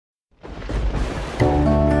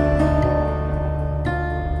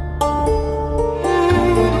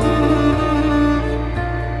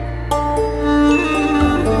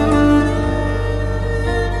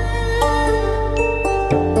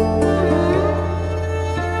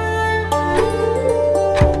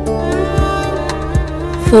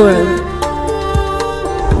Forum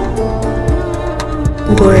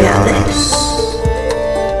Borealis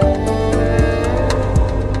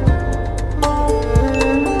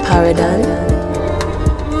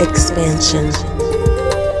Paradigm Expansion.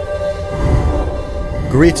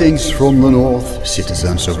 Greetings from the North,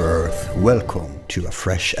 citizens of Earth. Welcome to a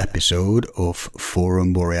fresh episode of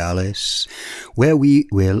Forum Borealis, where we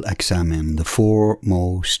will examine the four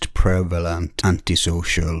most prevalent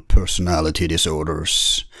antisocial personality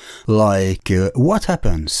disorders, like what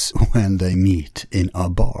happens when they meet in a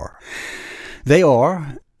bar. They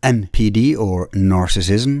are NPD or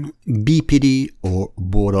narcissism, BPD or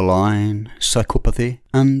borderline psychopathy,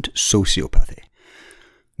 and sociopathy.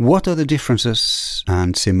 What are the differences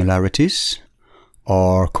and similarities?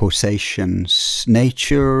 Are causations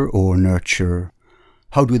nature or nurture?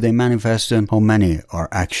 How do they manifest and how many are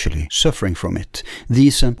actually suffering from it?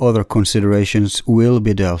 These and other considerations will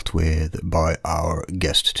be dealt with by our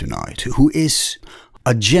guest tonight, who is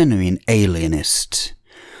a genuine alienist,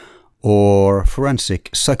 or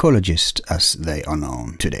forensic psychologist as they are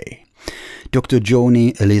known today. Dr.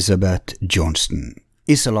 Joni Elizabeth Johnston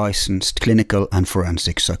is a licensed clinical and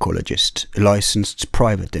forensic psychologist, licensed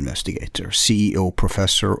private investigator, CEO,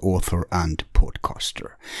 professor, author, and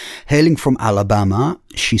podcaster. Hailing from Alabama,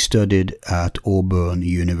 she studied at Auburn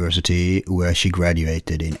University, where she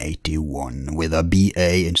graduated in 1981 with a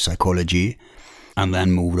BA in psychology, and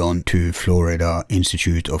then moved on to Florida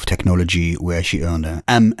Institute of Technology, where she earned an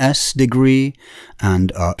MS degree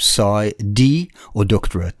and a PsyD, or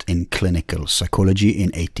doctorate in clinical psychology, in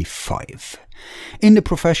 1985. In the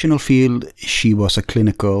professional field, she was a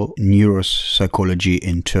clinical neuropsychology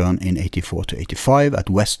intern in 1984 to 1985 at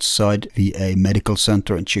Westside VA Medical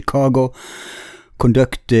Center in Chicago,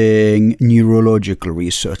 conducting neurological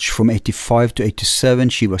research. From 1985 to 1987,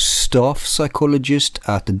 she was staff psychologist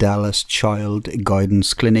at the Dallas Child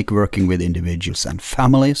Guidance Clinic, working with individuals and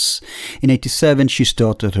families. In 1987, she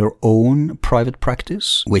started her own private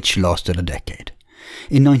practice, which lasted a decade.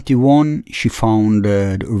 In 1991, she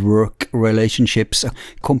founded Work Relationships, a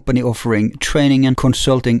company offering training and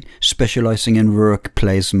consulting specializing in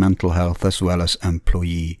workplace mental health as well as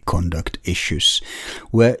employee conduct issues,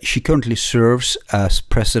 where she currently serves as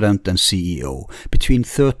president and CEO. Between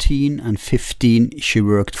 2013 and 2015, she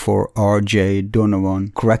worked for R.J.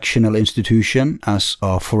 Donovan Correctional Institution as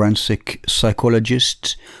a forensic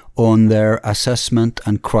psychologist on their assessment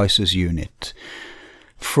and crisis unit.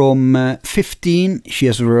 From 2015, she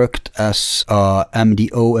has worked as a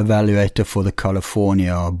MDO evaluator for the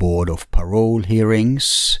California Board of Parole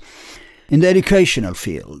hearings. In the educational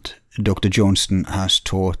field, Dr. Johnston has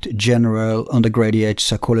taught general undergraduate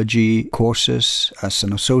psychology courses as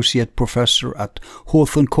an associate professor at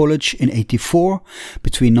Hawthorne College in 1984.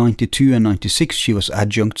 Between 1992 and 1996, she was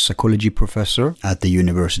adjunct psychology professor at the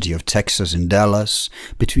University of Texas in Dallas.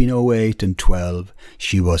 Between 2008 and 2012,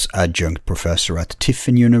 she was adjunct professor at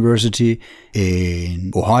Tiffin University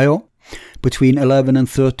in Ohio. Between 2011 and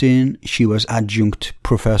 2013, she was adjunct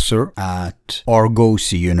professor at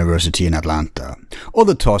Argosy University in Atlanta.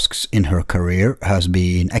 Other tasks in her career has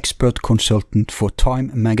been expert consultant for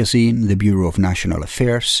Time Magazine, the Bureau of National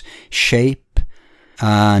Affairs, SHAPE,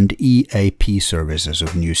 and EAP Services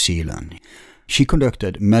of New Zealand. She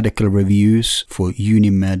conducted medical reviews for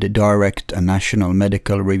Unimed Direct and National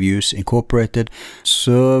Medical Reviews Incorporated,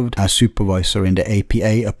 served as supervisor in the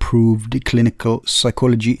APA-approved clinical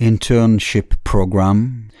psychology internship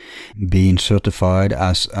program, being certified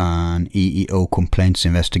as an EEO complaints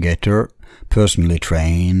investigator, personally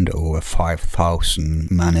trained over 5,000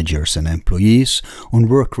 managers and employees on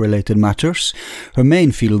work-related matters. Her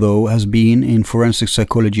main field, though, has been in forensic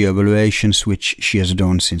psychology evaluations, which she has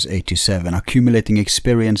done since 1987, accumulating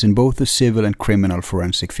experience in both the civil and criminal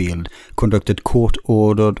forensic field, conducted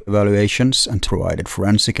court-ordered evaluations and provided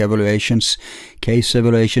forensic evaluations, case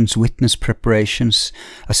evaluations, witness preparations,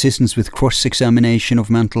 assistance with cross-examination of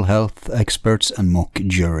mental health experts and mock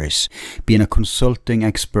juries, being a consulting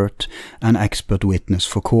expert and expert witness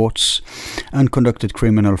for courts, and conducted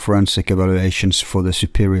criminal forensic evaluations for the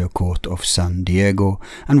Superior Court of San Diego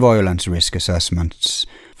and violence risk assessments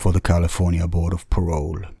for the California Board of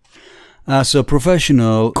Parole. As a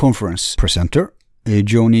professional conference presenter,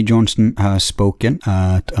 Joni Johnston has spoken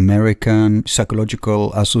at American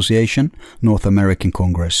Psychological Association, North American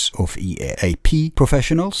Congress of EAP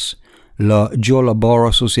Professionals, La Jolla Bar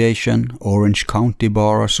Association, Orange County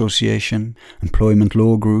Bar Association, Employment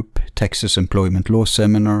Law Group, Texas Employment Law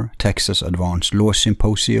Seminar, Texas Advanced Law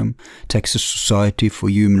Symposium, Texas Society for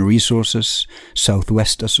Human Resources,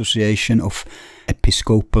 Southwest Association of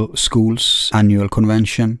Episcopal Schools Annual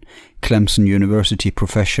Convention, Clemson University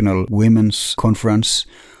Professional Women's Conference,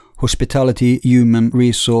 Hospitality Human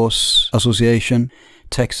Resource Association,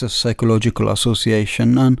 Texas Psychological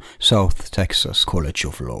Association, and South Texas College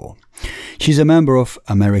of Law. She's a member of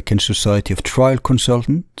American Society of Trial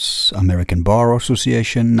Consultants, American Bar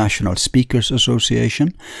Association, National Speakers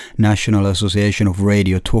Association, National Association of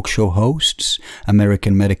Radio Talk Show Hosts,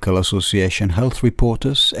 American Medical Association Health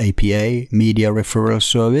Reporters, APA, Media Referral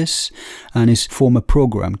Service, and is former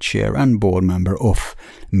program chair and board member of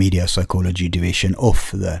Media Psychology Division of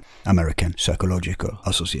the American Psychological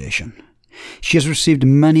Association. She has received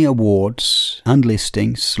many awards and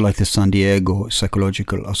listings like the San Diego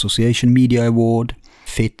Psychological Association Media Award,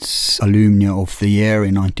 Fitz Alumni of the Year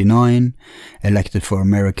in 1999, elected for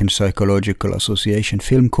American Psychological Association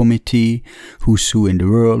Film Committee, Who's Who in the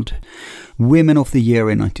World, Women of the Year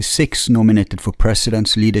in 1996, nominated for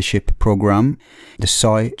President's Leadership Program, the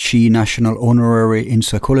Psy Chi National Honorary in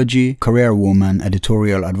Psychology, Career Woman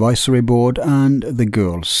Editorial Advisory Board, and the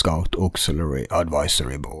Girl Scout Auxiliary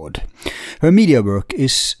Advisory Board. Her media work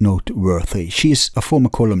is noteworthy. She is a former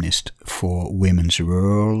columnist for Women's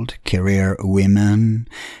World, Career Women,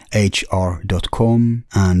 HR.com,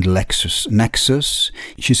 and LexisNexis.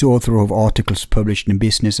 She's author of articles published in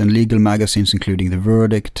business and legal magazines including The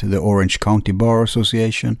Verdict, the Orange County Bar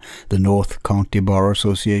Association, the North County Bar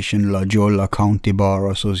Association, La Jolla County Bar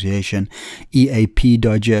Association, EAP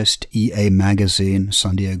Digest, EA Magazine,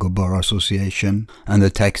 San Diego Bar Association, and the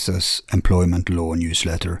Texas Employment Law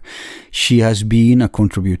Newsletter. She has been a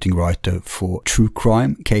contributing writer for True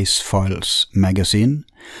Crime Case Files magazine,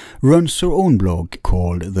 runs her own blog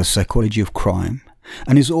called The Psychology of Crime,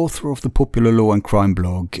 and is author of the popular law and crime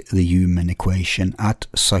blog The Human Equation at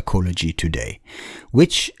Psychology Today,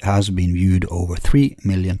 which has been viewed over 3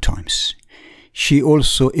 million times. She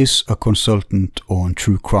also is a consultant on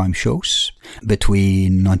true crime shows.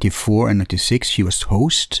 Between 1994 and 1996, she was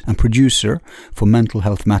host and producer for Mental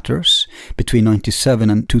Health Matters. Between 1997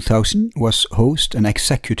 and 2000, was host and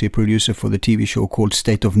executive producer for the TV show called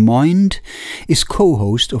State of Mind, is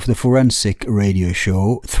co-host of the forensic radio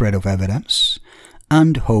show Thread of Evidence,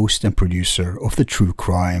 and host and producer of the true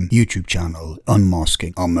crime YouTube channel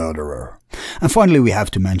Unmasking a Murderer. And finally, we have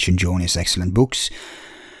to mention Joni's excellent books: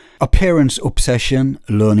 Appearance Obsession,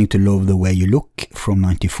 Learning to Love the Way You Look from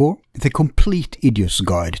 1994, The Complete Idiot's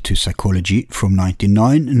Guide to Psychology from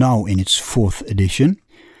 1999, now in its 4th edition,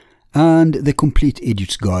 and The Complete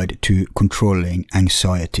Idiot's Guide to Controlling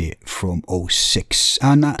Anxiety from 2006.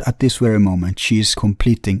 And at this very moment, she is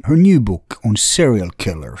completing her new book on serial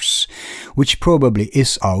killers, which probably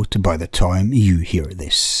is out by the time you hear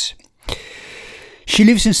this. She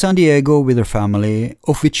lives in San Diego with her family,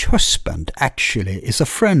 of which husband actually is a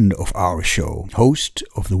friend of our show, host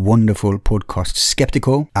of the wonderful podcast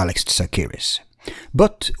Skeptical, Alex Tsakiris.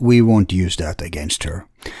 But we won't use that against her.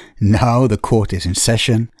 Now the court is in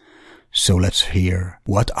session, so let's hear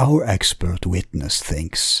what our expert witness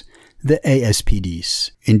thinks the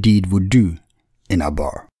ASPDs indeed would do in a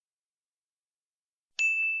bar.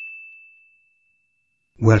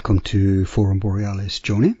 Welcome to Forum Borealis,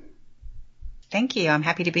 Joni. Thank you. I'm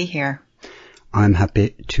happy to be here. I'm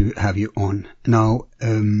happy to have you on. Now,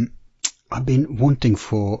 I've been wanting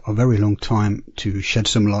for a very long time to shed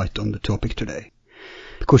some light on the topic today,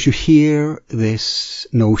 because you hear this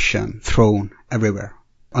notion thrown everywhere.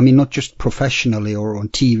 I mean, not just professionally or on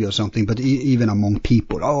TV or something, but even among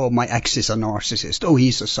people. Oh, my ex is a narcissist. Oh,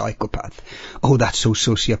 he's a psychopath. Oh, that's so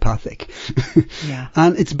sociopathic. Yeah.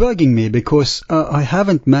 And it's bugging me because I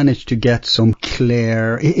haven't managed to get some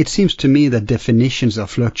clear... It seems to me that definitions are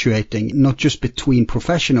fluctuating, not just between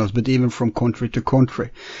professionals, but even from country to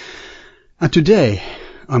country. And today,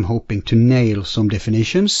 I'm hoping to nail some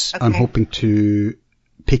definitions. Okay. I'm hoping to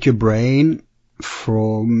pick your brain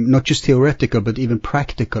from not just theoretical but even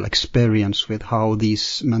practical experience with how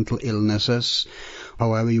these mental illnesses,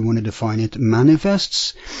 however you want to define it,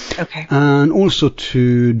 manifests. Okay. And also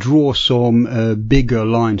to draw some bigger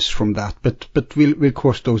lines from that, but we'll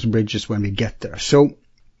cross those bridges when we get there. So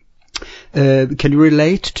can you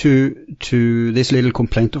relate to this little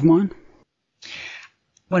complaint of mine?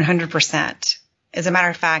 100%. As a matter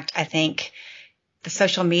of fact, I think the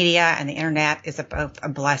social media and the internet is both a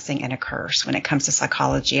blessing and a curse when it comes to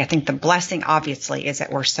psychology. I think the blessing, obviously, is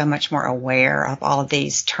that we're so much more aware of all of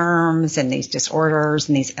these terms and these disorders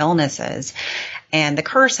and these illnesses. And the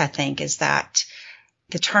curse, I think, is that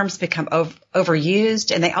the terms become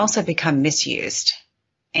overused and they also become misused.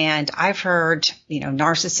 And I've heard,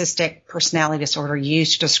 narcissistic personality disorder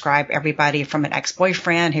used to describe everybody from an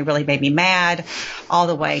ex-boyfriend who really made me mad all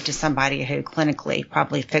the way to somebody who clinically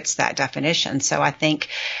probably fits that definition. So I think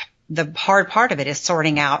the hard part of it is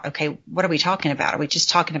sorting out, okay, what are we talking about? Are we just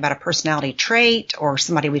talking about a personality trait or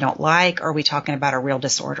somebody we don't like? Or are we talking about a real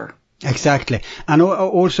disorder? Exactly. And I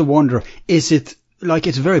also wonder, is it like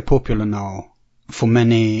it's very popular now for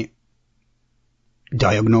many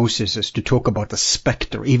diagnoses to talk about the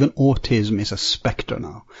specter. Even autism is a specter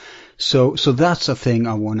now. So that's a thing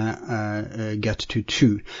I want to get to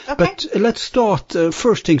too. Okay. But let's start,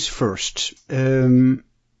 first things first.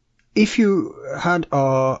 If you had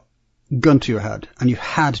a gun to your head and you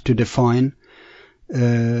had to define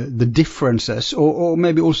the differences or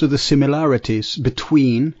maybe also the similarities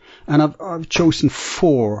between, and I've chosen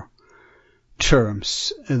 4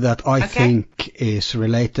 terms that I think is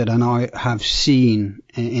related and I have seen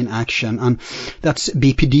in action, and that's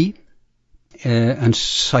BPD and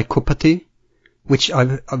psychopathy, which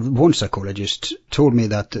one psychologist told me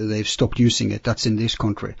that they've stopped using it. That's in this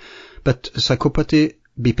country. But psychopathy,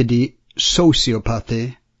 BPD,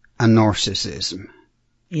 sociopathy, and narcissism.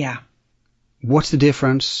 Yeah. What's the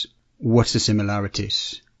difference? What's the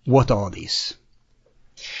similarities? What are these?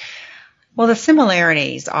 Well, the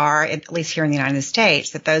similarities are, at least here in the United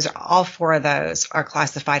States, that all 4 of those are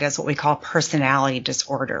classified as what we call personality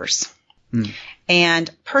disorders. And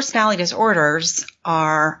personality disorders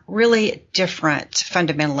are really different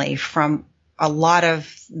fundamentally from a lot of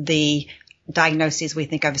the diagnoses we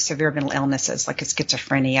think of as severe mental illnesses like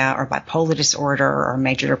schizophrenia or bipolar disorder or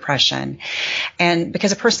major depression. And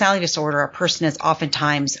because a personality disorder, a person is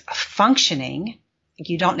oftentimes functioning.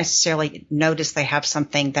 You don't necessarily notice they have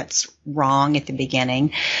something that's wrong at the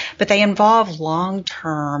beginning, but they involve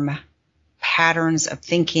long-term patterns of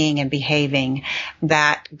thinking and behaving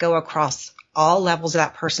that go across all levels of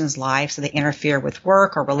that person's life. So they interfere with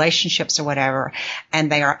work or relationships or whatever,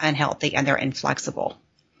 and they are unhealthy and they're inflexible.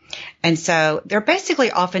 And so they're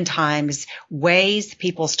basically oftentimes ways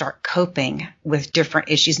people start coping with different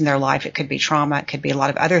issues in their life. It could be trauma, it could be a lot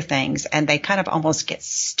of other things, and they kind of almost get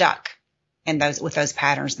stuck with those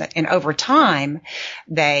patterns, and over time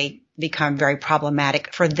they become very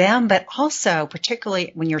problematic for them, but also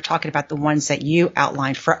particularly when you're talking about the ones that you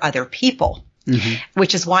outlined for other people,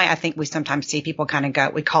 which is why I think we sometimes see people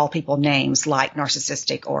we call people names like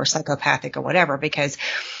narcissistic or psychopathic or whatever, because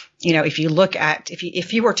if you look at,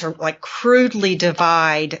 if you were to like crudely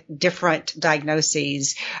divide different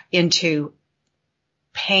diagnoses into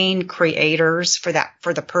pain creators for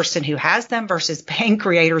the person who has them versus pain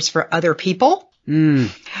creators for other people.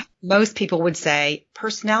 Most people would say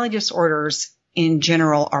personality disorders in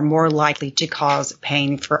general are more likely to cause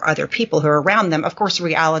pain for other people who are around them. Of course, the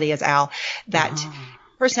reality is, Al, that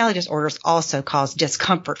personality disorders also cause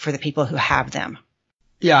discomfort for the people who have them.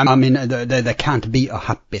 Yeah, I mean, there can't be a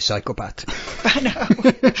happy psychopath. I know.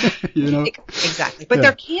 Exactly. But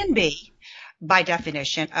there can be, by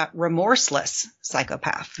definition, a remorseless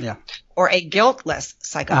psychopath or a guiltless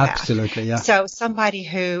psychopath. Absolutely, yeah. So somebody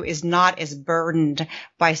who is not as burdened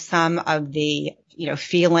by some of the,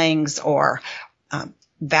 feelings or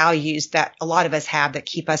values that a lot of us have that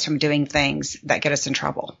keep us from doing things that get us in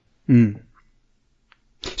trouble.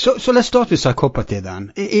 So let's start with psychopathy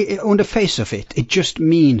then. On the face of it, it just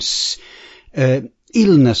means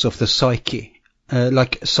illness of the psyche.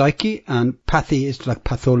 Like psyche and pathy is like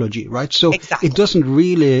pathology, right? So exactly. It doesn't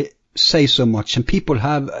really say so much, and people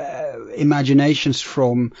have imaginations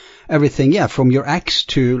from everything, from your ex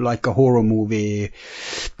to like a horror movie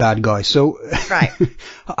bad guy. So right.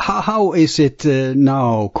 how is it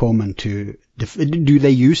now common to, do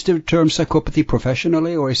they use the term psychopathy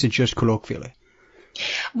professionally or is it just colloquially?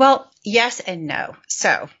 Well, yes and no.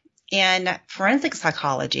 So in forensic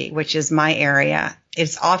psychology, which is my area,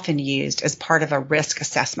 it's often used as part of a risk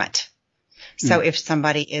assessment. So if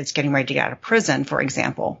somebody is getting ready to get out of prison, for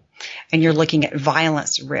example, and you're looking at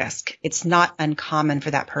violence risk, it's not uncommon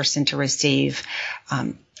for that person to receive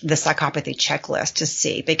the psychopathy checklist to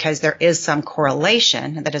see, because there is some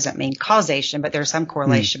correlation. That doesn't mean causation, but there's some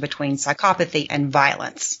correlation between psychopathy and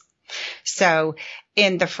violence. So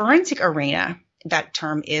in the forensic arena, that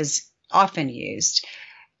term is often used.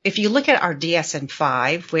 If you look at our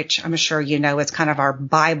DSM-5, which I'm sure you know is kind of our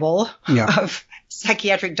Bible of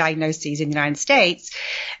psychiatric diagnoses in the United States,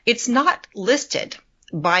 it's not listed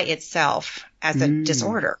by itself as a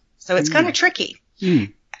disorder. So it's kind of tricky.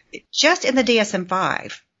 Just in the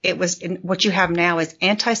DSM-5, it was what you have now is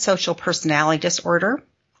antisocial personality disorder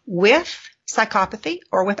with psychopathy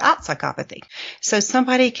or without psychopathy. So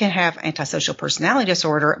somebody can have antisocial personality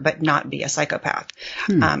disorder but not be a psychopath.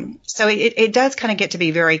 So it does kind of get to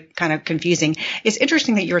be very kind of confusing. It's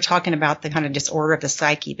interesting that you were talking about the kind of disorder of the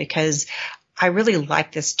psyche, because I really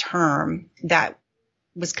like this term that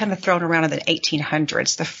was kind of thrown around in the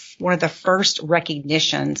 1800s, one of the first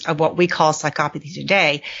recognitions of what we call psychopathy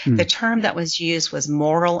today. The term that was used was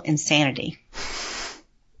moral insanity.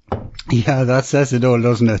 Yeah, that says it all,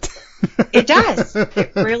 doesn't it? It does.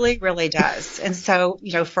 It really, really does. And so,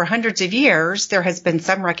 for hundreds of years, there has been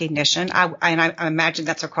some recognition, I imagine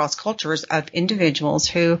that's across cultures, of individuals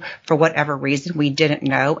who, for whatever reason, we didn't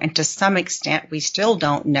know. And to some extent, we still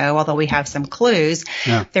don't know, although we have some clues.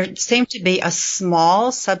 Yeah. There seemed to be a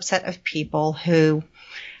small subset of people who,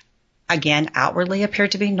 again, outwardly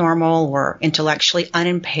appeared to be normal or intellectually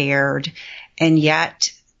unimpaired, and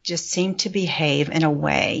yet just seemed to behave in a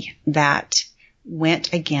way that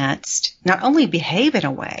went against, not only behave in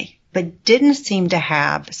a way, but didn't seem to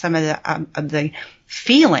have some of the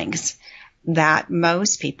feelings that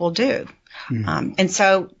most people do. And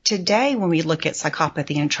so today, when we look at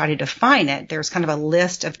psychopathy and try to define it, there's kind of a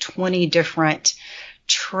list of 20 different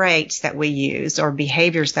traits that we use or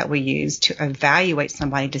behaviors that we use to evaluate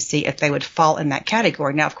somebody to see if they would fall in that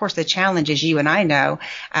category. Now, of course, the challenge, as you and I know,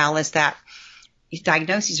 Al, is that these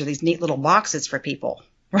diagnoses are these neat little boxes for people.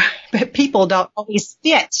 Right, but people don't always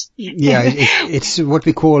fit. Yeah, it's what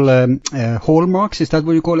we call hallmarks. Is that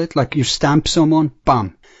what you call it? Like you stamp someone,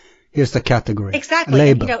 bam, here's the category. Exactly.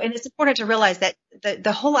 Label. And it's important to realize that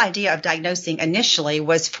the whole idea of diagnosing initially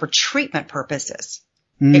was for treatment purposes.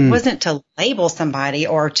 It wasn't to label somebody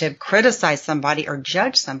or to criticize somebody or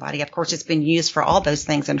judge somebody. Of course, it's been used for all those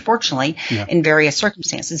things, unfortunately, in various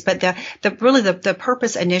circumstances. But the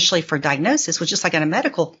purpose initially for diagnosis was just like in a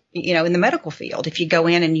medical, in the medical field. If you go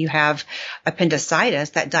in and you have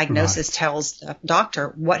appendicitis, that diagnosis tells the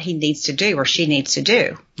doctor what he needs to do or she needs to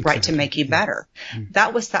do, right, to make you better.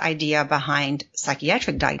 That was the idea behind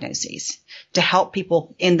psychiatric diagnoses, to help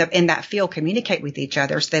people in that field communicate with each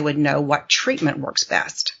other so they would know what treatment works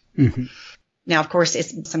best. Now, of course,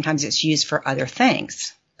 sometimes it's used for other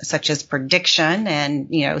things, such as prediction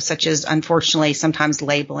and, such as, unfortunately, sometimes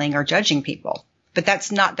labeling or judging people. But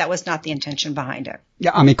that was not the intention behind it.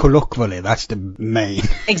 Yeah, I mean, colloquially, that's the main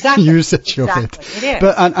usage of it. It is.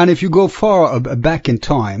 But, and if you go far back in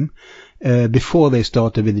time, before they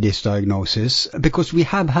started with this diagnosis, because we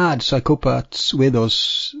have had psychopaths with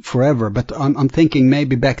us forever, but I'm thinking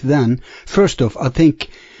maybe back then, first off, I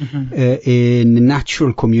think in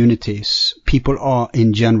natural communities, people are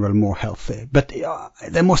in general more healthy, but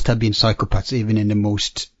there must have been psychopaths even in the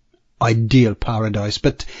most ideal paradise,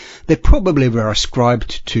 but they probably were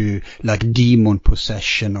ascribed to like demon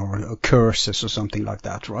possession or curses or something like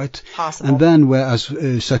that, right? Possible. And then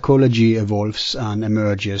as psychology evolves and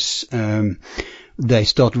emerges, they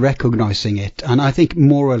start recognizing it. And I think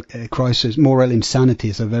moral insanity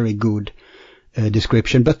is a very good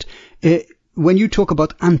description. But when you talk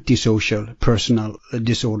about antisocial personal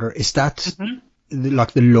disorder, is that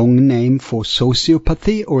like the long name for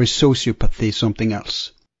sociopathy, or is sociopathy something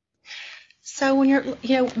else? So when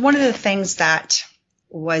one of the things that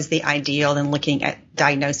was the ideal in looking at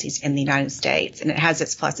diagnoses in the United States, and it has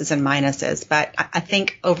its pluses and minuses, but I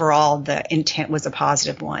think overall the intent was a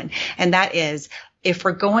positive one. And that is, if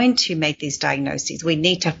we're going to make these diagnoses, we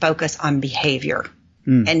need to focus on behavior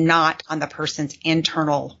and not on the person's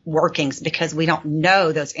internal workings, because we don't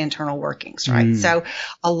know those internal workings, right? So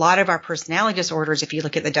a lot of our personality disorders, if you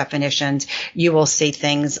look at the definitions, you will see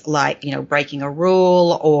things like, breaking a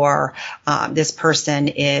rule, or this person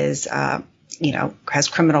is, has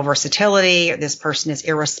criminal versatility, or this person is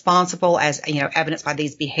irresponsible, as, evidenced by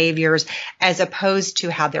these behaviors, as opposed to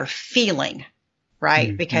how they're feeling.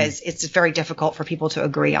 Right? Because it's very difficult for people to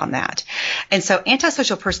agree on that. And so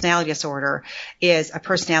antisocial personality disorder is a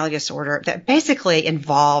personality disorder that basically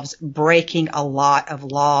involves breaking a lot of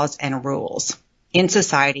laws and rules in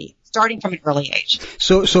society, starting from an early age.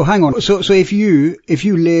 So hang on. So if you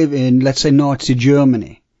live in, let's say, Nazi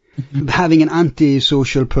Germany, having an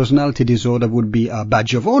antisocial personality disorder would be a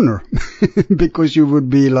badge of honor because you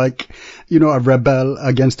would be like, a rebel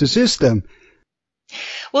against the system.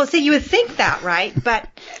 Well, see, you would think that, right? But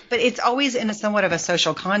it's always in a somewhat of a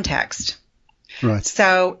social context. Right.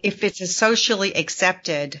 So if it's a socially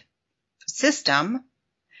accepted system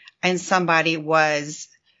and somebody was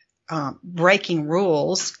breaking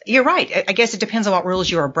rules, you're right. I guess it depends on what rules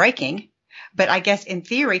you are breaking. But I guess in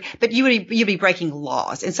theory, but you'd be breaking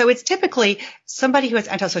laws. And so it's typically somebody who has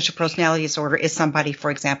antisocial personality disorder is somebody,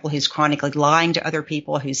 for example, who's chronically lying to other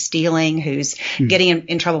people, who's stealing, who's getting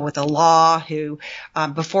in trouble with the law, who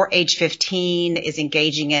before age 15 is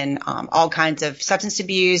engaging in all kinds of substance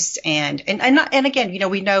abuse. And again,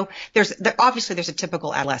 we know obviously there's a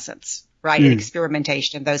typical adolescence, right? And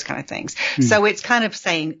experimentation and those kind of things. So it's kind of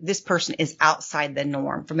saying this person is outside the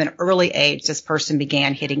norm. From an early age, this person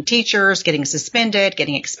began hitting teachers, getting suspended,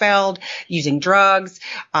 getting expelled, using drugs.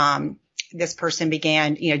 This person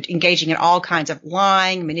began, engaging in all kinds of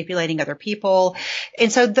lying, manipulating other people.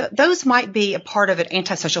 And so those might be a part of an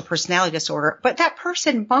antisocial personality disorder, but that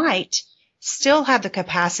person might still have the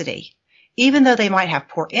capacity. Even though they might have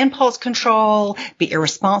poor impulse control, be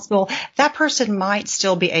irresponsible, that person might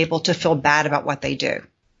still be able to feel bad about what they do.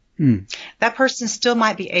 That person still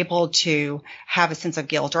might be able to have a sense of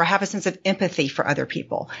guilt or have a sense of empathy for other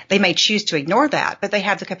people. They may choose to ignore that, but they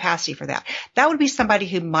have the capacity for that. That would be somebody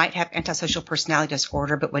who might have antisocial personality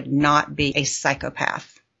disorder, but would not be a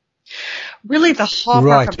psychopath. Really, the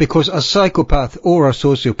hallmark Right, because a psychopath or a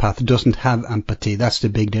sociopath doesn't have empathy. That's the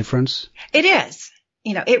big difference. It is.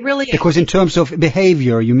 It really is. Because in terms of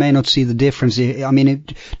behavior, you may not see the difference. I mean,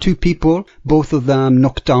 two people, both of them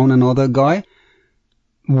knock down another guy.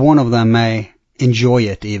 One of them may enjoy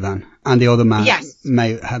it even, and the other man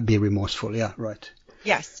may be remorseful. Yeah, right.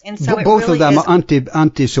 Yes, and so both of them are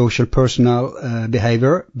antisocial personal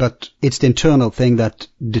behavior, but it's the internal thing that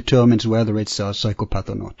determines whether it's a psychopath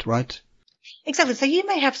or not, right? Exactly. So you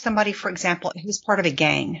may have somebody, for example, who's part of a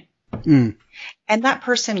gang, and that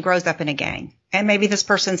person grows up in a gang. And maybe this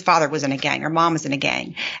person's father was in a gang or mom was in a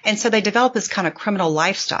gang. And so they develop this kind of criminal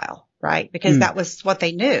lifestyle, right? Because that was what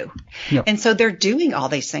they knew. Yep. And so they're doing all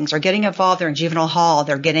these things. They're getting involved. They're in juvenile hall.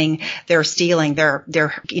 They're stealing. They're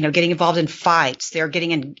getting involved in fights. They're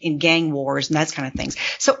getting in gang wars and that kind of things.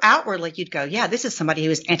 So outwardly you'd go, yeah, this is somebody who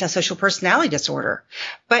has antisocial personality disorder.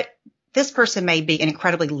 But this person may be an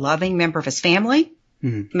incredibly loving member of his family.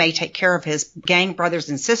 May take care of his gang brothers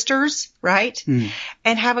and sisters, right?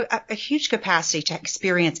 And have a huge capacity to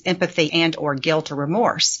experience empathy and or guilt or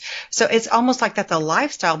remorse. So it's almost like that's a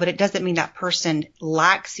lifestyle, but it doesn't mean that person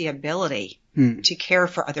lacks the ability to care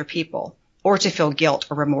for other people or to feel guilt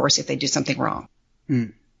or remorse if they do something wrong.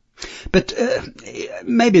 But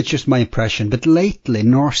maybe it's just my impression, but lately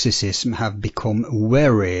narcissism have become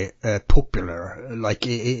very popular. Like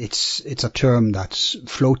it's a term that's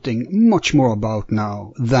floating much more about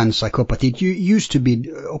now than psychopathy. It used to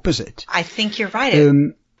be opposite. I think you're right.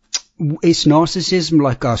 Is narcissism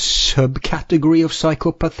like a subcategory of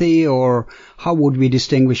psychopathy, or how would we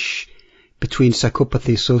distinguish between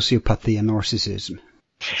psychopathy, sociopathy, and narcissism?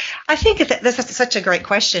 I think that's such a great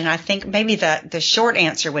question. I think maybe the short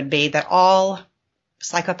answer would be that all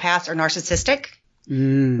psychopaths are narcissistic,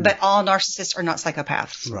 but all narcissists are not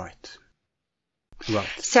psychopaths. Right.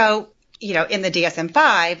 So, in the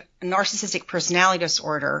DSM-5, narcissistic personality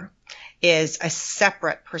disorder is a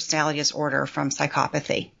separate personality disorder from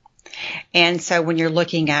psychopathy. And so when you're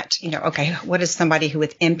looking at, okay, what does somebody who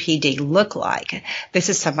with MPD look like? This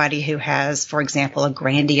is somebody who has, for example, a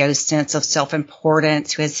grandiose sense of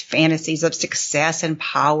self-importance, who has fantasies of success and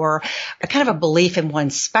power, a kind of a belief in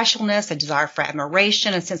one's specialness, a desire for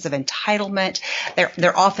admiration, a sense of entitlement.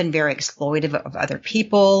 They're often very exploitive of other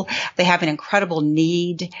people. They have an incredible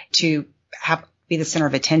need to be the center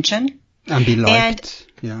of attention. And be liked.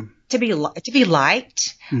 To be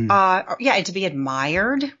liked. And to be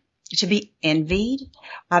admired. To be envied.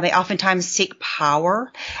 They oftentimes seek power.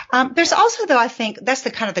 There's also, though, I think that's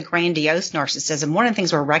the kind of the grandiose narcissism. One of the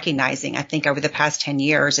things we're recognizing, I think, over the past 10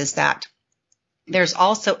 years is that there's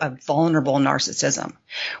also a vulnerable narcissism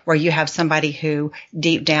where you have somebody who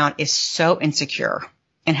deep down is so insecure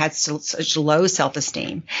and has such low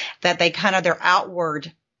self-esteem that their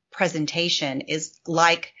outward presentation is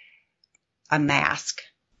like a mask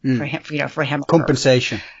for him.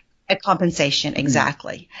 Compensation. A compensation,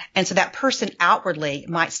 exactly. And so that person outwardly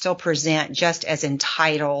might still present just as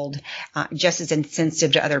entitled, just as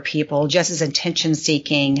insensitive to other people, just as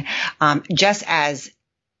attention-seeking, just as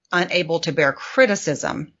unable to bear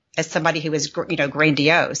criticism as somebody who is,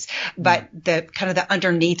 grandiose. But the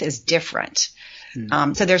underneath is different.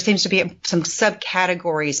 So there seems to be some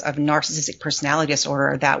subcategories of narcissistic personality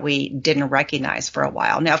disorder that we didn't recognize for a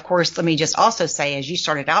while. Now, of course, let me just also say, as you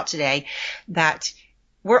started out today, that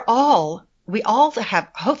we all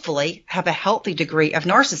hopefully have a healthy degree of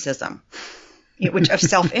narcissism. which of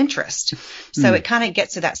self-interest. So it kind of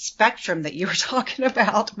gets to that spectrum that you were talking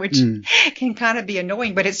about, which can kind of be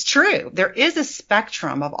annoying, but it's true. There is a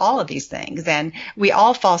spectrum of all of these things, and we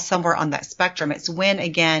all fall somewhere on that spectrum. It's when,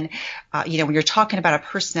 again, when you're talking about a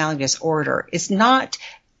personality disorder, it's not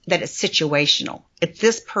that it's situational. If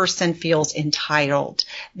this person feels entitled,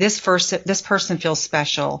 this person feels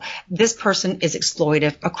special, this person is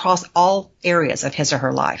exploitive across all areas of his or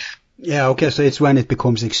her life. Yeah, okay, so it's when it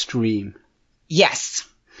becomes extreme. Yes.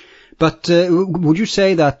 But would you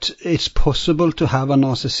say that it's possible to have a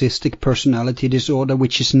narcissistic personality disorder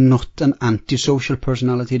which is not an antisocial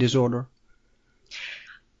personality disorder?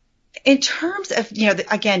 In terms of,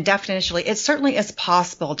 again, definitionally, it certainly is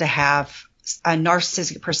possible to have a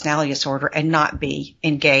narcissistic personality disorder and not be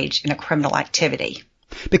engaged in a criminal activity.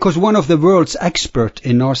 Because one of the world's experts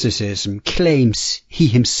in narcissism claims he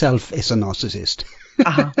himself is a narcissist.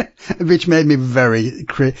 Which made me very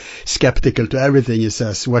skeptical to everything he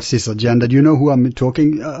says. What's his agenda? Do you know who I'm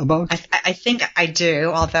talking about? I think I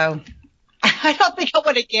do, although I don't think I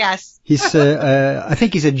want to guess. He's, I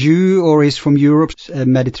think he's a Jew, or he's from Europe,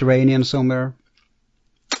 Mediterranean somewhere.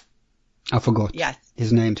 I forgot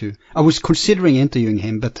his name too. I was considering interviewing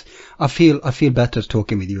him, but I feel better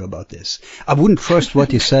talking with you about this. I wouldn't trust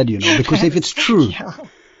what he said, because if it's true,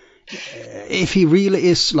 if he really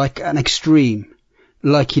is like an extreme,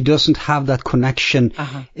 like he doesn't have that connection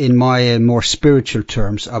in my more spiritual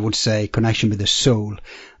terms, I would say connection with the soul,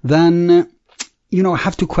 then, I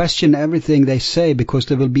have to question everything they say, because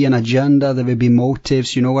there will be an agenda, there will be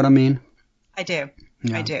motives, you know what I mean? I do.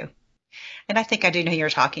 Yeah. I do. And I think I do know who you're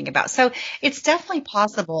talking about. So it's definitely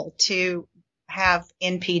possible to have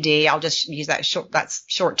NPD. I'll just use that's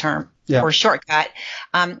short term or shortcut.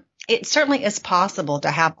 It certainly is possible to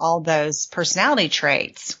have all those personality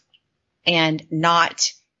traits and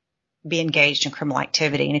not be engaged in criminal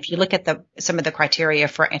activity. And if you look at some of the criteria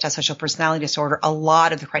for antisocial personality disorder, a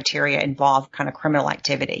lot of the criteria involve kind of criminal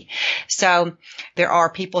activity. So there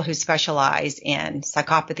are people who specialize in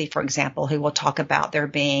psychopathy, for example, who will talk about there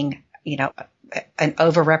being, an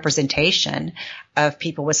overrepresentation of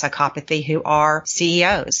people with psychopathy who are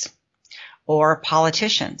CEOs or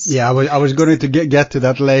politicians. Yeah, I was going to get to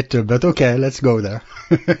that later, but okay, let's go there.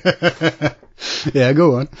 Yeah,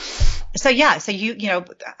 go on. So you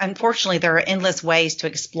unfortunately there are endless ways to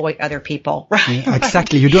exploit other people, right? Yeah,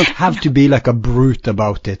 exactly. You don't have to be like a brute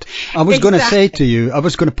about it. I was going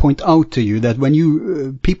to point out to you that when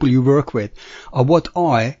you, people you work with are what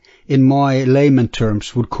I, in my layman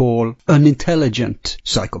terms, would call unintelligent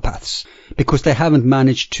psychopaths, because they haven't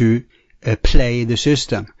managed to play the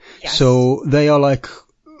system. Yes. So they are like,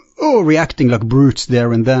 reacting like brutes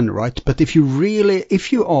there and then, right? But if you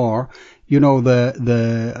are,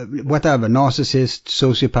 the whatever, narcissist,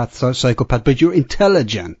 sociopath, psychopath, but you're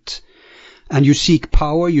intelligent and you seek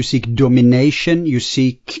power, you seek domination, you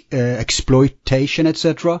seek exploitation,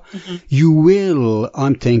 etc. You will,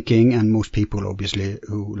 I'm thinking, and most people obviously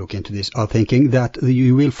who look into this are thinking that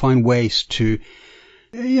you will find ways to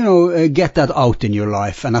get that out in your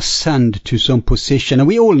life and ascend to some position. And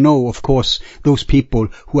we all know, of course, those people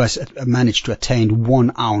who has managed to attain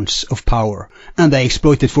 1 ounce of power, and they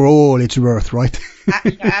exploit it for all it's worth, right?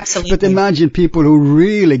 Absolutely. But imagine people who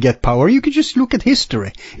really get power. You could just look at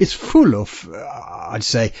history. It's full of, I'd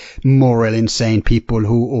say, moral insane people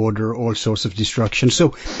who order all sorts of destruction.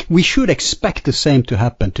 So we should expect the same to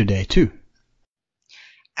happen today too.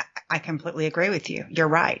 I completely agree with you. You're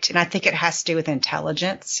right. And I think it has to do with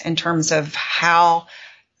intelligence in terms of how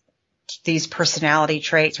these personality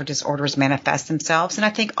traits or disorders manifest themselves. And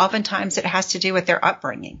I think oftentimes it has to do with their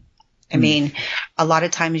upbringing. I mean, a lot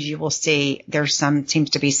of times you will see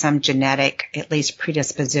seems to be some genetic, at least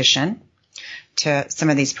predisposition to some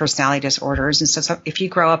of these personality disorders. And so if you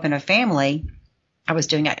grow up in a family, I was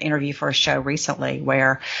doing an interview for a show recently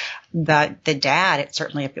where the dad,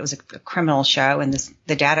 if it was a criminal show, and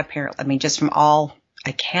the dad apparently, just from all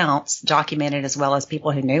accounts, documented as well as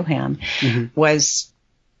people who knew him, was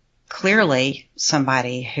clearly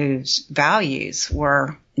somebody whose values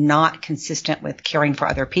were not consistent with caring for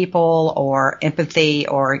other people or empathy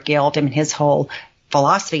or guilt. His whole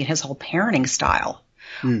philosophy and his whole parenting style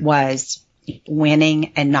was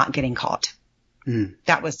winning and not getting caught.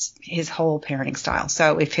 That was his whole parenting style.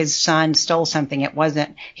 So if his son stole something,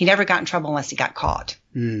 he never got in trouble unless he got caught.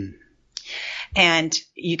 And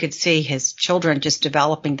you could see his children just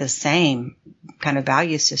developing the same kind of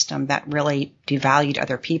value system that really devalued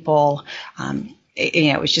other people.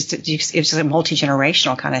 It was just a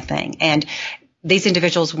multi-generational kind of thing. And these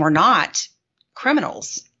individuals were not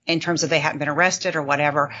criminals in terms of they hadn't been arrested or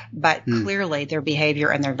whatever, but clearly their behavior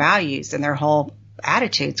and their values and their whole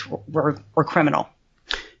attitudes were criminal.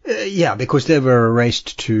 Yeah, because they were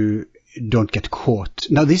raised to don't get caught.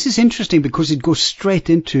 Now, this is interesting because it goes straight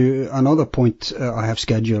into another point I have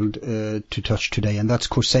scheduled to touch today, and that's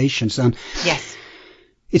causations. And yes,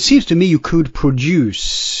 it seems to me you could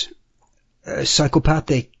produce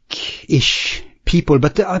psychopathic-ish people,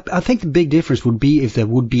 but I think the big difference would be if there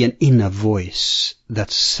would be an inner voice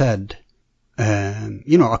that said,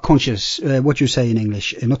 a conscious, what you say in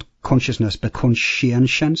English, not consciousness, but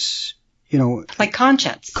conscientious, like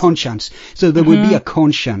conscience. Conscience. So there would be a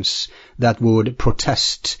conscience that would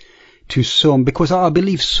protest to some, because I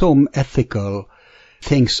believe some ethical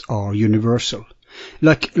things are universal.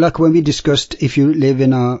 Like when we discussed, if you live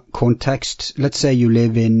in a context, let's say you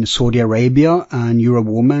live in Saudi Arabia and you're a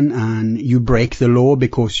woman and you break the law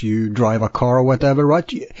because you drive a car or whatever,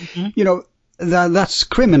 right? That's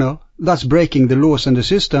criminal. That's breaking the laws and the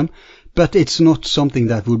system, but it's not something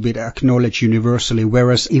that would be acknowledged universally.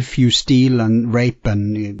 Whereas if you steal and rape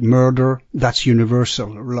and murder, that's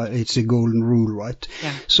universal. It's a golden rule, right?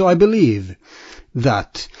 Yeah. So I believe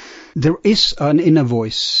that there is an inner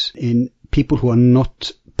voice in people who are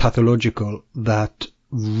not pathological that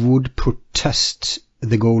would protest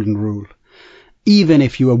the golden rule, even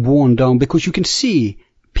if you are worn down, because you can see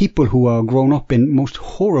people who are grown up in most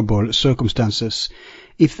horrible circumstances,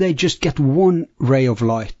 if they just get one ray of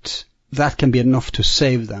light, that can be enough to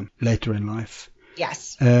save them later in life.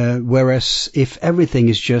 Yes. Whereas if everything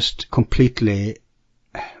is just completely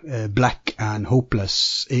black and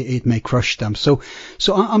hopeless, it may crush them. So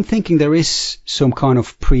I'm thinking there is some kind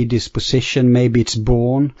of predisposition. Maybe it's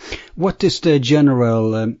born. What is the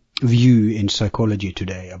general view in psychology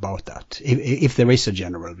today about that, if there is a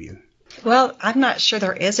general view? Well, I'm not sure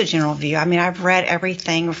there is a general view. I mean, I've read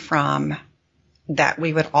everything from that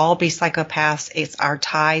we would all be psychopaths. It's our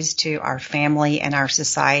ties to our family and our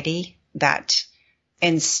society that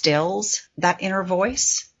instills that inner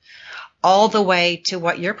voice, all the way to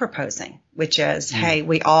what you're proposing, which is, hey,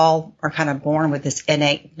 we all are kind of born with this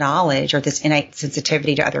innate knowledge or this innate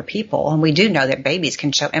sensitivity to other people. And we do know that babies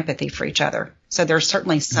can show empathy for each other. So there's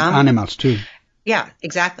certainly some... Animals too. Yeah,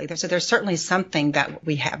 exactly. So there's certainly something that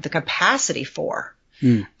we have the capacity for.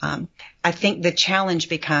 I think the challenge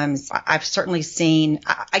becomes, I've certainly seen,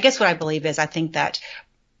 I guess what I believe is, I think that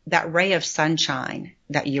ray of sunshine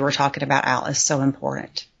that you were talking about, Al, is so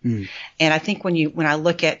important. And I think when I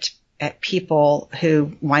look at people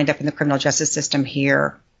who wind up in the criminal justice system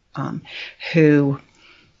here, who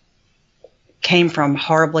came from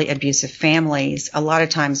horribly abusive families, a lot of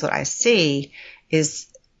times what I see is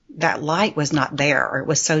that light was not there, or it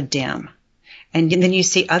was so dim. And then you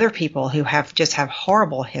see other people who have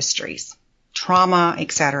horrible histories, trauma,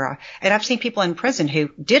 etc. And I've seen people in prison who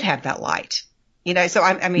did have that light. So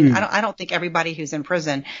I don't think everybody who's in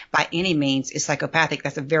prison by any means is psychopathic.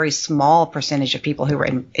 That's a very small percentage of people who are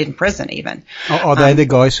in prison even. Are they the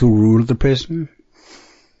guys who rule the prison?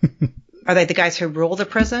 Are they the guys who rule the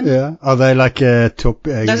prison? Yeah. Are they like top?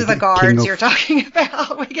 Those are the guards you're talking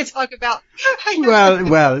about. We can talk about.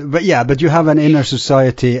 but you have an inner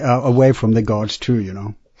society away from the guards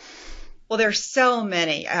too, Well, there's so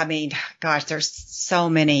many. I mean, gosh, there's so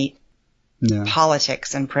many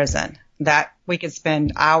politics in prison that we could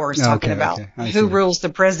spend hours talking about who rules the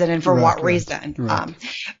prison and for what reason. Right.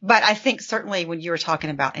 But I think certainly when you were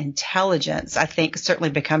talking about intelligence, I think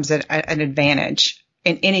certainly becomes an advantage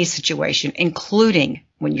in any situation, including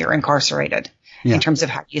when you're incarcerated, in terms of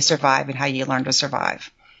how you survive and how you learn to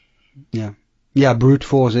survive. Yeah, brute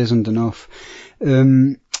force isn't enough.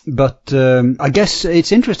 But I guess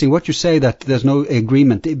it's interesting what you say, that there's no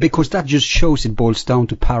agreement, because that just shows it boils down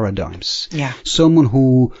to paradigms. Yeah. Someone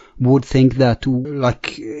who would think that,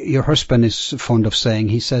 like your husband is fond of saying,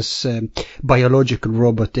 he says biological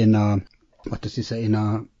robot in a, what does he say, in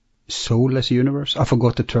a soulless universe? I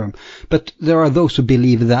forgot the term. But there are those who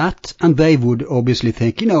believe that, and they would obviously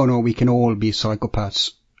think, no, we can all be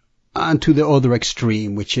psychopaths. And to the other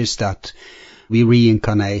extreme, which is that we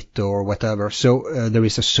reincarnate or whatever. So there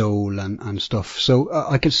is a soul and stuff. So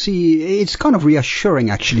I can see it's kind of reassuring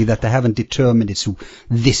actually that they haven't determined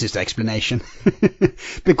this is the explanation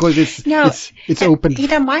because it's open.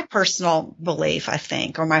 My personal belief, I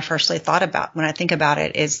think, or my firstly thought about when I think about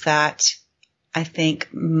it, is that I think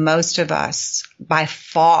most of us, by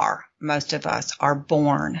far, most of us are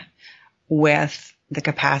born with the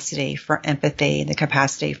capacity for empathy, the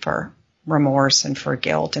capacity for remorse and for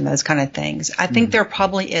guilt and those kind of things. I think there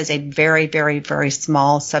probably is a very, very, very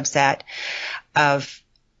small subset of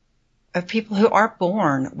people who are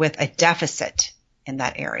born with a deficit in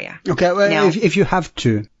that area. Okay, well, now, if you have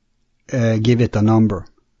to give it a number,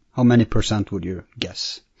 how many % would you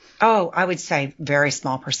guess? Oh, I would say very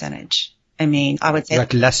small percentage. I mean, I would say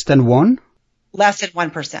like less than 1%. Less than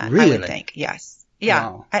 1%. Really? I would think. Yes.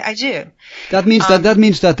 Yeah, Wow. I do. That means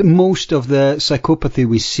that most of the psychopathy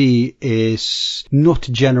we see is not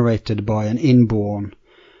generated by an inborn.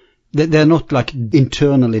 They're not like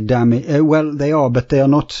internally damaged. Well, they are, but they are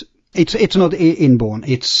not. It's not inborn.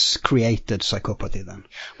 It's created psychopathy then.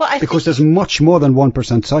 Well, because there's much more than 1%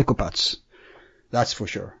 psychopaths. That's for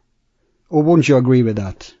sure. Or wouldn't you agree with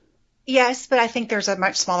that? Yes, but I think there's a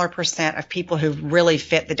much smaller percent of people who really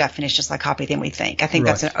fit the definition of psychopathy than we think. I think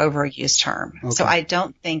that's an overused term. Okay. So I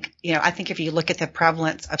don't think, I think if you look at the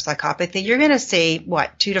prevalence of psychopathy, you're going to see,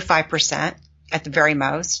 2 to 5% at the very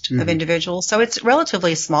most of individuals. So it's a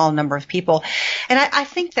relatively small number of people. And I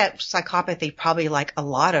think that psychopathy, probably like a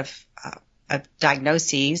lot of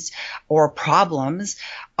diagnoses or problems,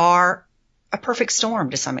 are a perfect storm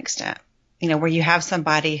to some extent. Where you have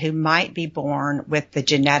somebody who might be born with the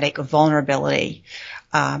genetic vulnerability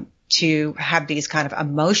to have these kind of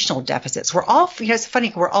emotional deficits. We're all, it's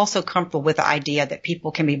funny, we're also comfortable with the idea that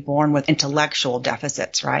people can be born with intellectual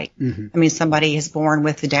deficits, right? Mm-hmm. I mean, somebody is born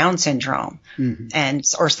with the Down syndrome,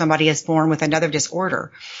 or somebody is born with another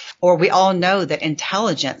disorder. Or we all know that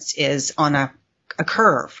intelligence is on a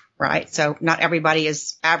curve. Right. So not everybody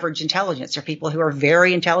is average intelligence. There are people who are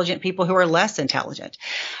very intelligent, people who are less intelligent.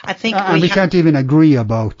 I think we can't even agree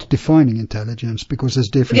about defining intelligence because there's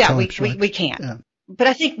different types. Yeah, we can't. Yeah. But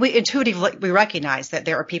I think we intuitively recognize that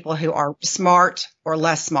there are people who are smart or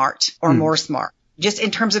less smart or more smart, just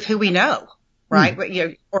in terms of who we know. Right.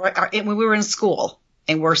 Or when we were in school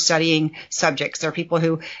and we're studying subjects, there are people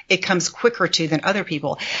who it comes quicker to than other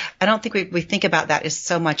people. I don't think we think about that as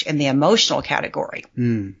so much in the emotional category.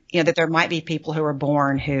 That there might be people who are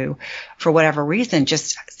born who, for whatever reason,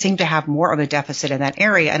 just seem to have more of a deficit in that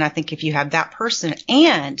area. And I think if you have that person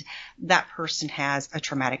and that person has a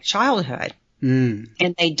traumatic childhood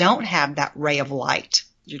and they don't have that ray of light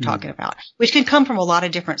you're talking about, which can come from a lot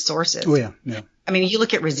of different sources. Oh, yeah, yeah. I mean, you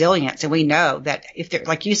look at resilience and we know that if there,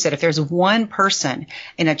 like you said, if there's one person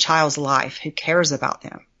in a child's life who cares about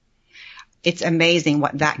them, it's amazing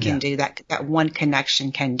what that can do, that one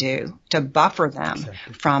connection can do to buffer them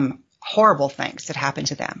from horrible things that happen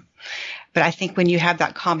to them. But I think when you have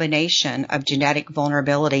that combination of genetic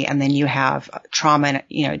vulnerability and then you have trauma,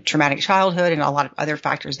 traumatic childhood and a lot of other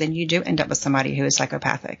factors, then you do end up with somebody who is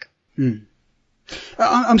psychopathic.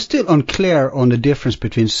 I'm still unclear on the difference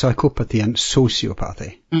between psychopathy and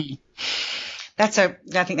sociopathy.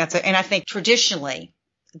 I think traditionally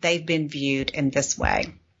they've been viewed in this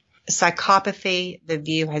way. Psychopathy, the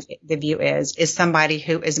view is somebody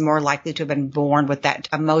who is more likely to have been born with that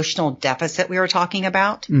emotional deficit we were talking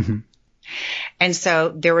about. Mm-hmm. And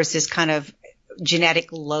so there was this kind of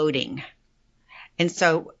genetic loading. And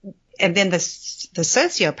then the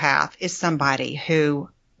sociopath is somebody who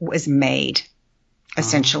was made,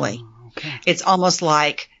 essentially. Okay. It's almost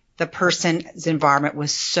like the person's environment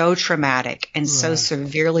was so traumatic and so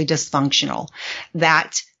severely dysfunctional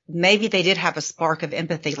that maybe they did have a spark of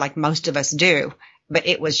empathy like most of us do, but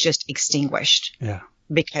it was just extinguished. Yeah.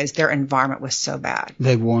 Because their environment was so bad.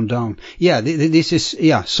 They worn down. Yeah, this is,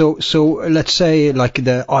 So let's say like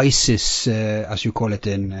the ISIS, as you call it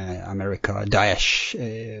in America,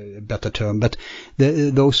 Daesh, better term, but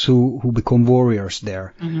those who become warriors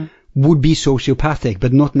there would be sociopathic,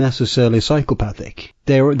 but not necessarily psychopathic.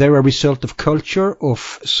 They're a result of culture,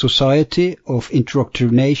 of society, of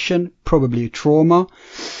indoctrination, probably trauma.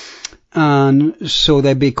 And so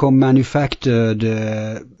they become manufactured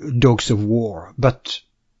dogs of war. But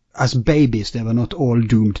as babies, they were not all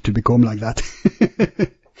doomed to become like that.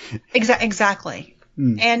 Exactly.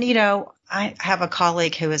 And, I have a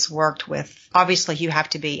colleague who has worked with, obviously you have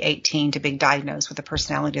to be 18 to be diagnosed with a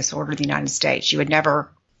personality disorder in the United States. You would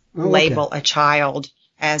never label a child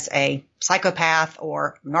as a psychopath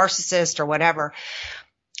or narcissist or whatever.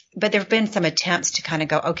 But there have been some attempts to kind of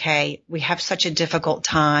go, okay, we have such a difficult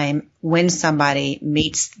time when somebody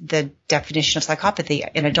meets the definition of psychopathy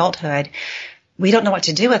in adulthood. We don't know what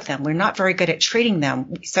to do with them. We're not very good at treating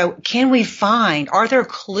them. So are there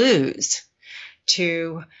clues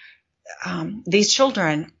to these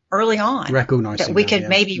children early on recognizing that we could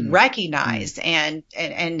maybe recognize and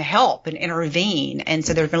help and intervene? And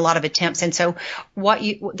so there's been a lot of attempts. And so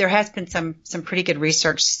there has been some pretty good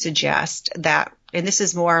research to suggest that, and this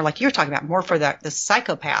is more like you're talking about, more for the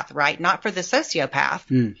psychopath, right? Not for the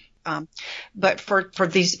sociopath. But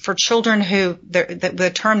for children who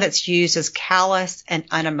the term that's used is callous and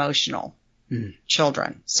unemotional.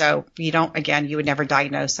 children. So you would never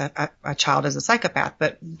diagnose a child as a psychopath,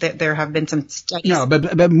 but there have been some studies. No,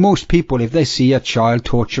 but most people, if they see a child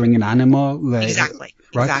torturing an animal, Exactly.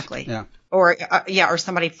 Right? Exactly. Yeah. Or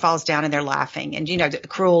somebody falls down and they're laughing, and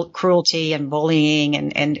cruelty and bullying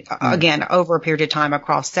and again over a period of time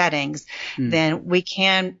across settings, then we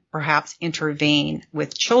can perhaps intervene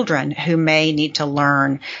with children who may need to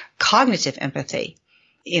learn cognitive empathy.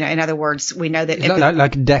 In other words, we know that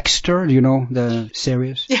like Dexter, the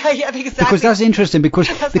series. Yeah, exactly. Because that's interesting. Because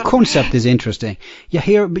the concept is interesting. Yeah,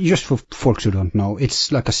 here, just for folks who don't know,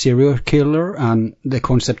 it's like a serial killer, and the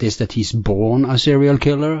concept is that he's born a serial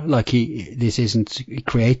killer. Like this isn't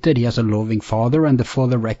created. He has a loving father, and the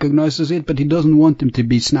father recognizes it, but he doesn't want him to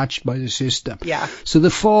be snatched by the system. Yeah. So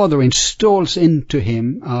the father installs into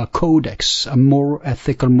him a codex, a more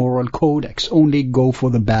ethical, moral codex. Only go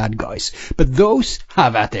for the bad guys, but those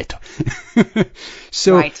have at it.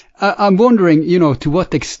 So right. I'm wondering, to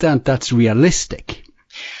what extent that's realistic.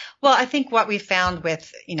 Well, I think what we found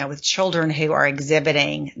with children who are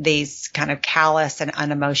exhibiting these kind of callous and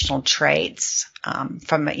unemotional traits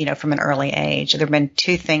from an early age, there have been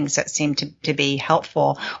two things that seem to be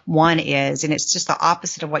helpful. One is, and it's just the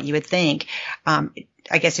opposite of what you would think,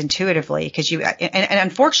 I guess intuitively, because and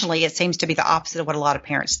unfortunately it seems to be the opposite of what a lot of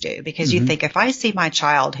parents do, because you think, if I see my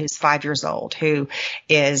child who's 5 years old who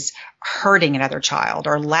is hurting another child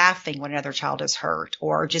or laughing when another child is hurt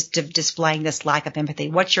or just displaying this lack of empathy,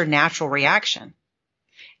 what's your natural reaction?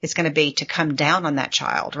 It's going to be to come down on that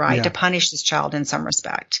child, right? Yeah. To punish this child in some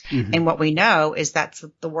respect. And what we know is that's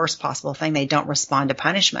the worst possible thing. They don't respond to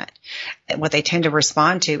punishment. What they tend to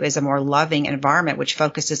respond to is a more loving environment, which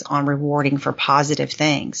focuses on rewarding for positive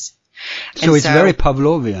things. So it's very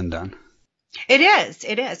Pavlovian then. It is.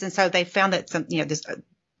 And so they found that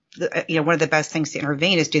one of the best things to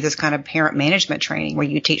intervene is do this kind of parent management training where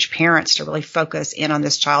you teach parents to really focus in on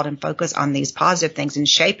this child and focus on these positive things and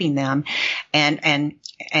shaping them.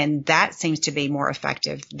 And that seems to be more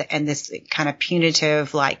effective. And this kind of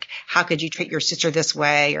punitive, like, how could you treat your sister this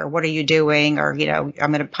way? Or what are you doing? Or, I'm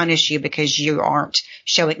going to punish you because you aren't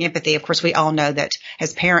showing empathy. Of course, we all know that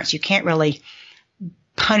as parents, you can't really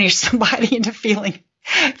punish somebody into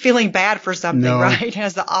feeling bad for something, right? It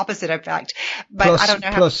has the opposite effect. But I don't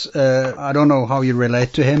know I don't know how you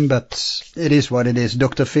relate to him, but it is what it is.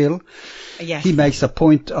 Dr. Phil, yes. He makes a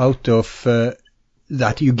point out of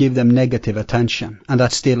that you give them negative attention, and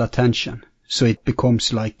that's still attention. So it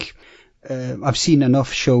becomes like, I've seen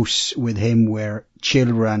enough shows with him where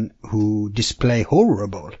children who display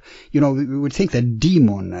horrible, we would think they're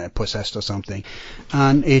demon possessed or something.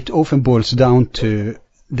 And it often boils down to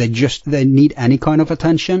they need any kind of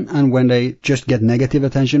attention, and when they just get negative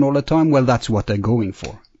attention all the time, well, that's what they're going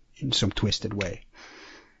for in some twisted way.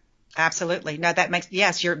 Absolutely. No,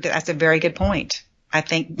 that's a very good point. I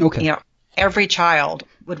think, okay. Every child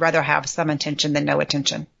would rather have some attention than no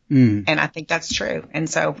attention. And I think that's true. And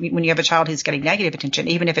so when you have a child who's getting negative attention,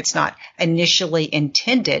 even if it's not initially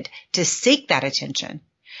intended to seek that attention,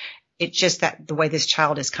 it's just that the way this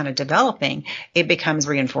child is kind of developing, it becomes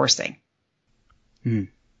reinforcing.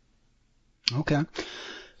 Okay.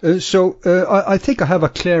 So I think I have a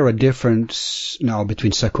clearer difference now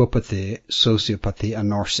between psychopathy, sociopathy, and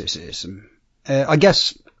narcissism.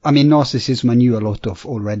 Narcissism I knew a lot of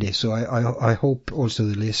already, so I hope also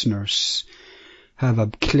the listeners have a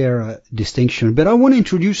clearer distinction. But I want to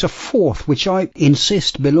introduce a fourth, which I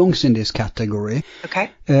insist belongs in this category. Okay.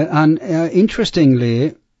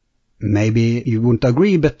 Interestingly, maybe you wouldn't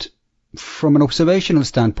agree, but from an observational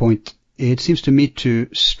standpoint, it seems to me to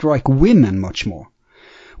strike women much more.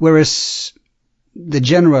 Whereas the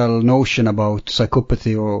general notion about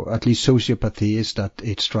psychopathy, or at least sociopathy, is that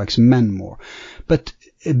it strikes men more. But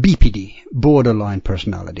BPD, borderline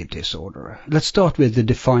personality disorder. Let's start with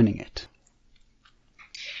defining it.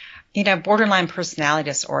 Borderline personality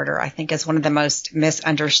disorder, I think, is one of the most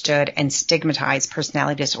misunderstood and stigmatized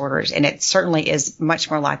personality disorders. And it certainly is much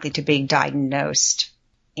more likely to be diagnosed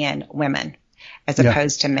in women as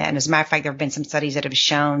opposed to men. As a matter of fact, there have been some studies that have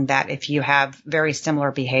shown that if you have very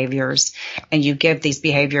similar behaviors and you give these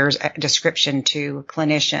behaviors a description to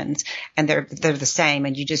clinicians and they're the same,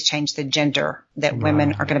 and you just change the gender, that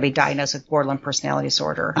women are going to be diagnosed with borderline personality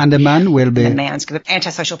disorder. And the man will be? And the man's going to be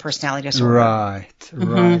antisocial personality disorder.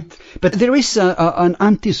 Right. But there is an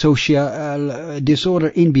antisocial disorder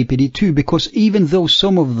in BPD too, because even though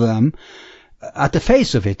some of them, at the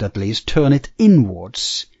face of it at least, turn it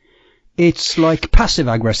inwards, it's like passive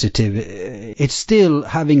aggressive. It's still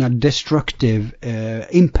having a destructive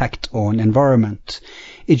impact on environment.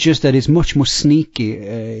 It's just that it's much more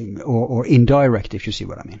sneaky or indirect, if you see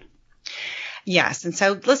what I mean. Yes. And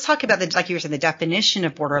so let's talk about like you were saying, the definition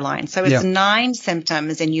of borderline. So it's 9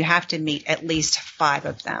 symptoms and you have to meet at least 5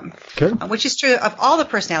 of them, which is true of all the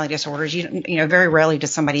personality disorders. You know, very rarely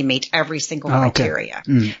does somebody meet every single criteria.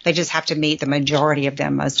 They just have to meet the majority of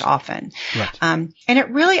them most often. Right. And it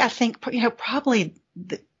really, I think, you know, probably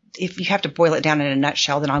if you have to boil it down in a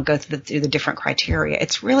nutshell, then I'll go through the different criteria.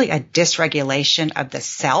 It's really a dysregulation of the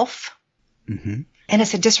self, and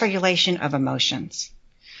it's a dysregulation of emotions.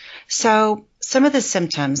 So some of the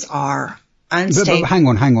symptoms are unstable. But hang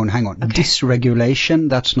on. Okay. Dysregulation,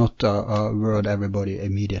 that's not a word everybody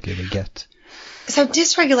immediately will get. So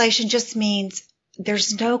dysregulation just means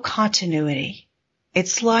there's no continuity.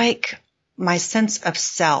 It's like my sense of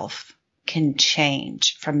self can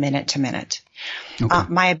change from minute to minute. Okay.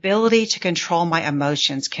 My ability to control my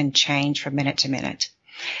emotions can change from minute to minute.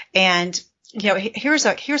 And, you know, here's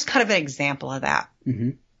kind of an example of that.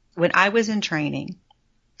 When I was in training,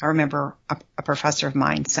 I remember a professor of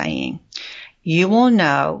mine saying, you will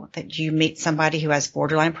know that you meet somebody who has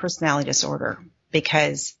borderline personality disorder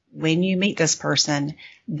because when you meet this person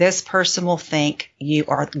will think you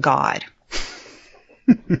are God.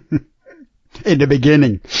 In the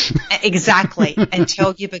beginning. Exactly.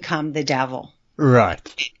 Until you become the devil.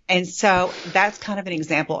 Right. And so that's kind of an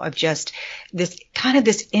example of just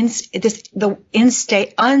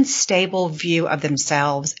unstable view of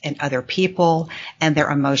themselves and other people and their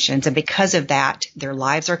emotions. And because of that, their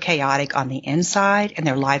lives are chaotic on the inside and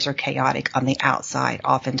their lives are chaotic on the outside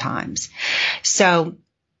oftentimes. So,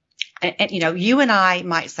 and you know, you and I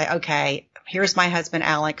might say, okay, here's my husband,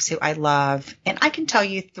 Alex, who I love, and I can tell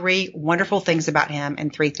you 3 wonderful things about him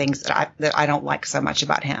and 3 things that I don't like so much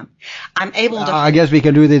about him. I'm able to. I guess we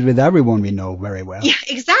can do this with everyone we know very well. Yeah,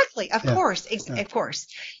 exactly. Of course. Of course.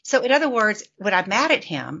 So in other words, when I'm mad at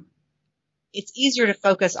him, it's easier to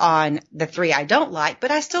focus on the 3 I don't like,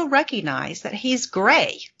 but I still recognize that he's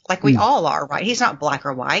gray, like we all are, right? He's not black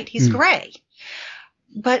or white. He's gray.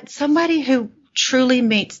 But somebody who truly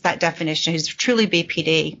meets that definition, who's truly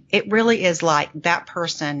BPD, it really is like that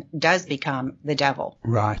person does become the devil.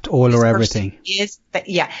 Right. All or everything.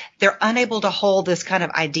 They're unable to hold this kind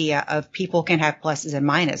of idea of people can have pluses and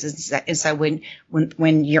minuses. And so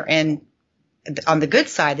when you're on the good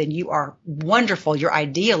side, then you are wonderful, you're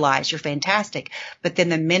idealized, you're fantastic. But then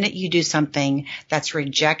the minute you do something that's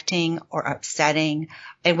rejecting or upsetting,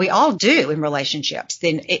 and we all do in relationships,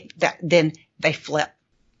 then they flip.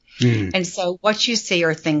 And so what you see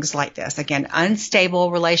are things like this. Again,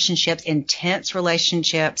 unstable relationships, intense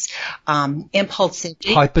relationships,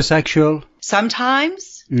 impulsivity. Hypersexual.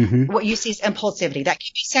 Sometimes what you see is impulsivity. That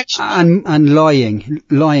can be sexual. And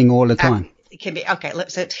lying all the time. It can be. Okay,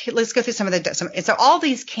 let's go through some of the. So all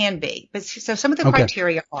these can be. But so some of the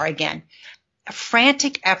criteria are, again,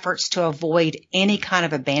 frantic efforts to avoid any kind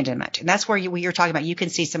of abandonment. And that's where you're talking about. You can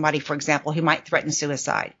see somebody, for example, who might threaten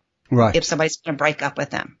suicide. Right. If somebody's going to break up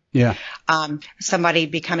with them. Yeah. Somebody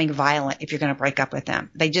becoming violent if you're going to break up with them.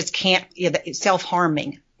 They just can't,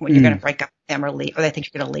 self-harming when you're going to break up with them or leave, or they think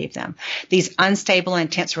you're going to leave them. These unstable,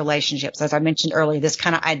 intense relationships, as I mentioned earlier, this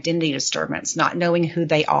kind of identity disturbance, not knowing who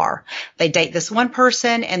they are. They date this one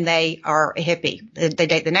person and they are a hippie. They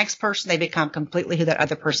date the next person, they become completely who that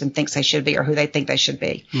other person thinks they should be or who they think they should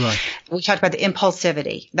be. Right. We talked about the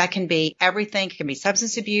impulsivity. That can be everything. It can be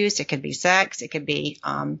substance abuse. It can be sex. It can be,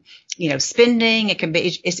 spending. It can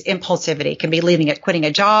be, it's impulsivity. It can be quitting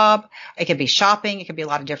a job. It can be shopping. It can be a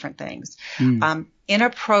lot of different things.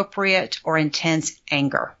 Inappropriate or intense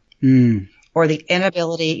anger, or the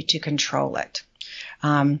inability to control it.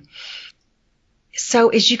 So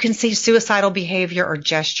as you can see, suicidal behavior or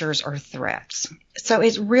gestures or threats. So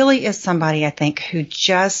it really is somebody, I think, who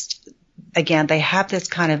just, again, they have this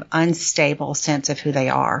kind of unstable sense of who they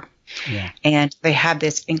are. Yeah. And they have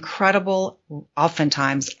this incredible,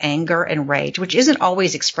 oftentimes, anger and rage, which isn't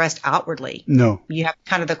always expressed outwardly. No. You have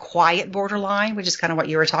kind of the quiet borderline, which is kind of what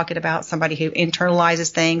you were talking about, somebody who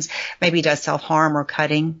internalizes things, maybe does self-harm or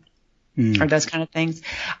cutting or those kind of things,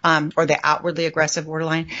 or the outwardly aggressive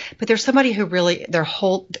borderline. But there's somebody who really, their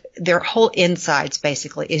whole insides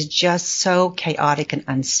basically is just so chaotic and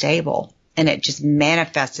unstable, and it just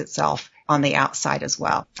manifests itself on the outside as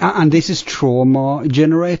well. And this is trauma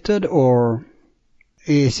generated, or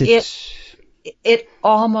is it? It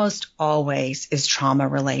almost always is trauma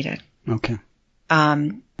related. Okay.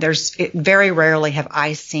 Very rarely have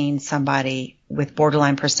I seen somebody with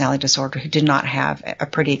borderline personality disorder who do not have a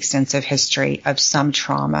pretty extensive history of some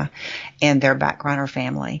trauma in their background or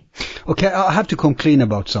family. Okay, I have to come clean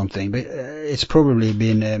about something, but it's probably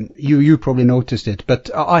been, you probably noticed it, but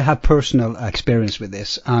I have personal experience with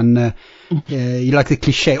this, and you like the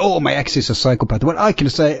cliche, oh, my ex is a psychopath. Well, I can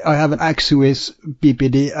say I have an ex who is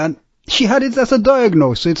BPD, and she had it as a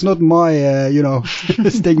diagnosis. It's not my,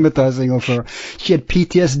 stigmatizing of her. She had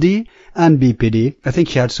PTSD and BPD. I think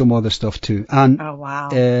she had some other stuff too. And oh, wow.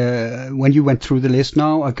 When you went through the list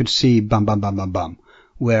now, I could see bam, bam, bam, bam, bam,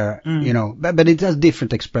 where, but it has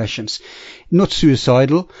different expressions. Not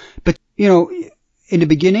suicidal, but, in the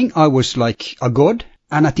beginning, I was like a god.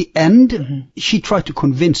 And at the end, she tried to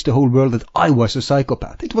convince the whole world that I was a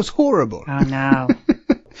psychopath. It was horrible. Oh, no.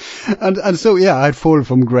 And so, I'd fallen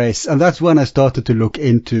from grace. And that's when I started to look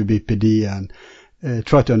into BPD and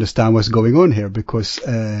try to understand what's going on here, because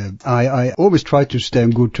I always try to stay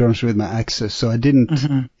on good terms with my exes. So I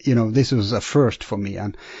didn't, this was a first for me.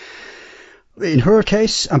 And in her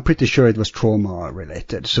case, I'm pretty sure it was trauma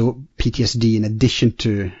related. So PTSD in addition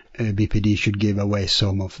to BPD should give away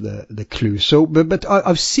some of the clues. So, but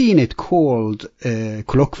I've seen it called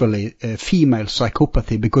colloquially female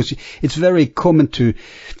psychopathy, because it's very common to,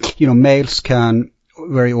 males can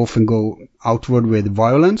very often go outward with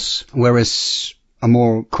violence, whereas a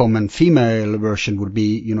more common female version would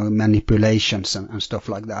be, manipulations and stuff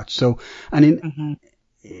like that. So, and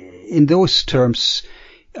in those terms,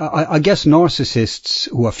 I guess narcissists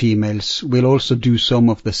who are females will also do some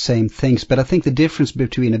of the same things, but I think the difference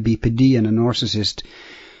between a BPD and a narcissist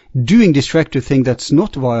doing destructive thing that's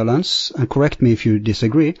not violence, and correct me if you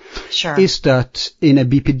disagree, sure, is that in a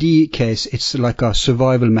BPD case, it's like a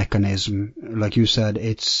survival mechanism. Like you said,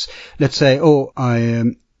 it's, let's say,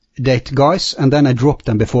 I date guys and then I drop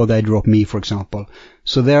them before they drop me, for example.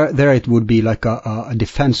 So there it would be like a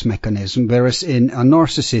defense mechanism, whereas in a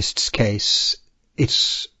narcissist's case,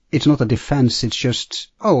 it's not a defense, it's just,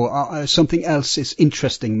 something else is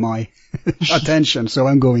interesting my attention, so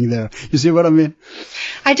I'm going there. You see what I mean?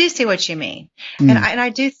 I do see what you mean. And I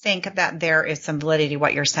do think that there is some validity to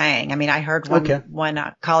what you're saying. I mean, I heard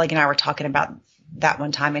one colleague and I were talking about that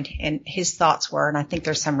one time, and his thoughts were, and I think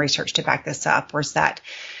there's some research to back this up, was that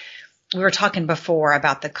we were talking before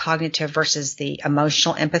about the cognitive versus the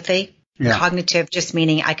emotional empathy. Yeah. Cognitive just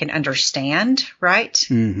meaning I can understand, right?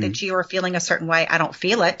 That you are feeling a certain way. I don't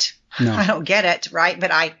feel it. No. I don't get it, right?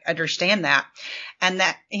 But I understand that. And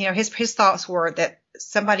that, his thoughts were that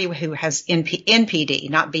somebody who has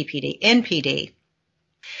NPD, not BPD, NPD,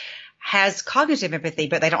 has cognitive empathy,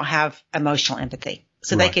 but they don't have emotional empathy.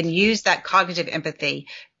 So They can use that cognitive empathy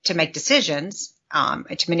to make decisions,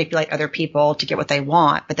 to manipulate other people to get what they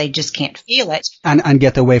want, but they just can't feel it. And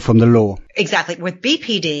get away from the law. Exactly. With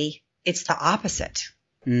BPD, it's the opposite.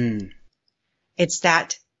 It's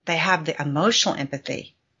that they have the emotional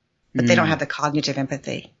empathy, but they don't have the cognitive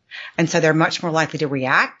empathy. And so they're much more likely to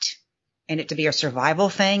react, and it to be a survival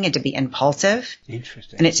thing, and to be impulsive.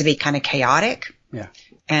 Interesting. And it to be kind of chaotic. Yeah.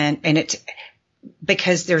 And it,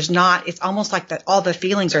 because it's almost like that all the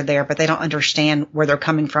feelings are there, but they don't understand where they're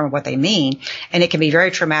coming from or what they mean. And it can be very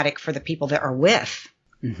traumatic for the people that are with.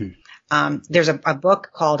 There's a book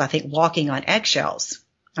called, I think, Walking on Eggshells.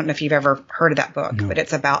 I don't know if you've ever heard of that book, but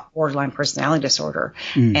it's about borderline personality disorder.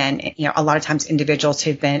 And, a lot of times individuals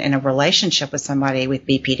who've been in a relationship with somebody with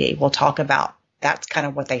BPD will talk about that's kind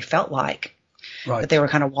of what they felt like. Right. That they were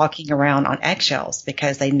kind of walking around on eggshells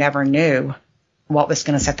because they never knew what was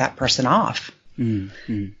going to set that person off.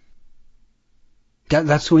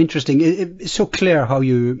 That's so interesting. It's so clear how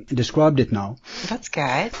you described it now. That's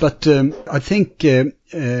good. But I think,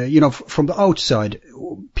 from the outside,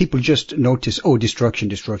 people just notice,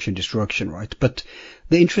 destruction, right? But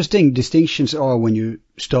the interesting distinctions are when you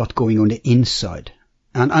start going on the inside.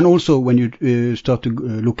 And also when you start to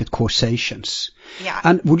look at causations. Yeah.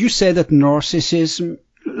 And would you say that narcissism,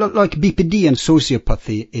 like BPD and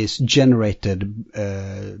sociopathy, is generated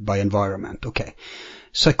by environment? Okay.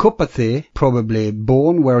 Psychopathy, probably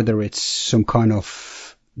born, whether it's some kind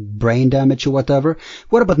of brain damage or whatever.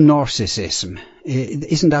 What about narcissism?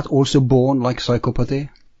 Isn't that also born like psychopathy?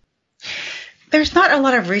 There's not a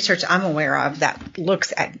lot of research I'm aware of that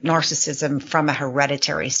looks at narcissism from a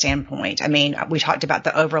hereditary standpoint. I mean, we talked about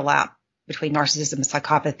the overlap between narcissism and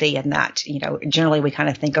psychopathy, and that, generally we kind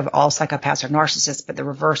of think of all psychopaths are narcissists, but the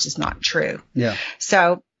reverse is not true. Yeah.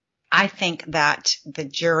 So I think that the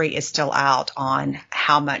jury is still out on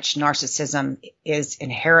how much narcissism is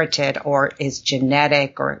inherited or is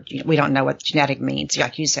genetic, or we don't know what genetic means.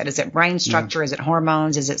 Like you said, is it brain structure? Is it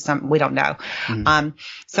hormones? Is it something? We don't know.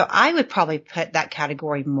 So I would probably put that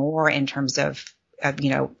category more in terms of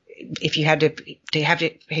if you had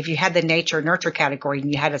the nature nurture category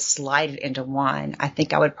and you had to slide it into one, I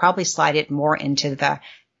think I would probably slide it more into the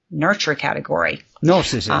nurture category.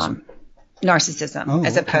 Narcissism. Narcissism,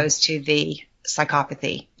 as opposed to the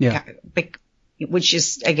psychopathy. Yeah. Which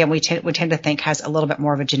is, again, we tend to think has a little bit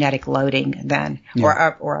more of a genetic loading than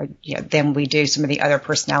than we do some of the other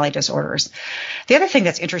personality disorders. The other thing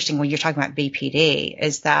that's interesting when you're talking about BPD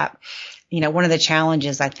is that, one of the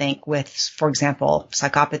challenges I think with, for example,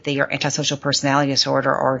 psychopathy or antisocial personality disorder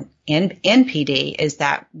or NPD is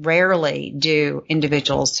that rarely do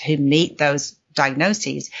individuals who meet those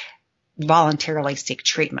diagnoses voluntarily seek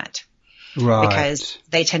treatment. Right. Because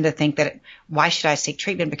they tend to think that, why should I seek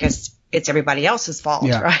treatment? Because it's everybody else's fault,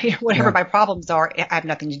 right? Whatever my problems are, I have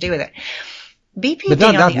nothing to do with it. BPD, but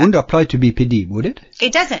that wouldn't apply to BPD, would it?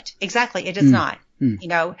 It doesn't. Exactly. It does not.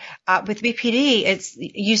 With BPD,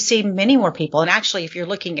 you see many more people. And actually, if you're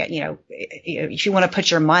looking at, if you want to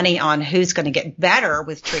put your money on who's going to get better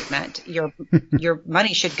with treatment, your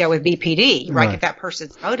money should go with BPD, right? If that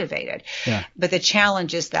person's motivated. Yeah. But the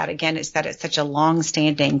challenge is that, again, it's such a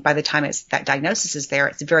long-standing, by the time that diagnosis is there,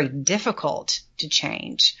 it's very difficult to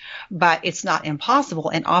change, but it's not impossible.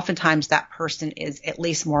 And oftentimes that person is at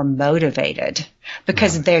least more motivated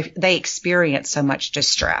because they experience so much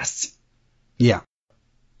distress. Yeah.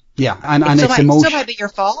 Yeah, and it it's emotion. It still might be your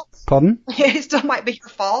fault. Pardon? It still might be your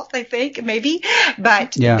fault, I think, maybe.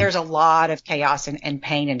 But there's a lot of chaos and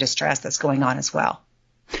pain and distress that's going on as well.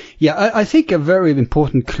 Yeah, I think a very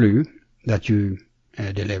important clue that you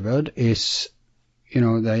delivered is,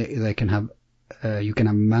 they can have, you can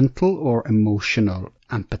have mental or emotional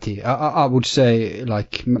empathy. I would say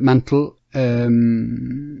like mental,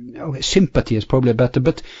 sympathy is probably better,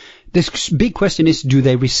 but this big question is, do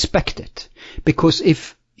they respect it? Because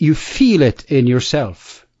if you feel it in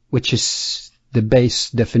yourself, which is the base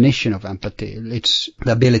definition of empathy, it's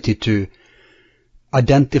the ability to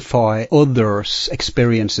identify others'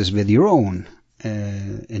 experiences with your own,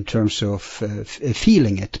 in terms of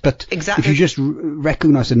feeling it. But exactly. If you just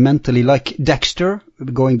recognize it mentally, like Dexter,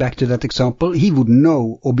 going back to that example, he would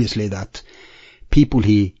know, obviously, that people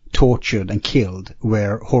he tortured and killed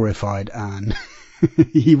were horrified, and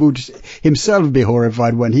he would himself be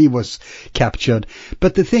horrified when he was captured.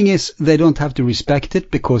 But the thing is, they don't have to respect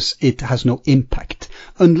it because it has no impact.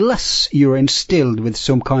 Unless you're instilled with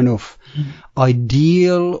some kind of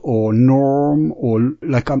ideal or norm or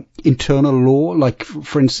like an internal law, like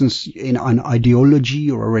for instance in an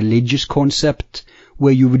ideology or a religious concept,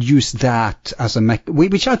 where you would use that as a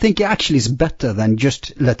which I think actually is better than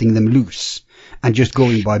just letting them loose and just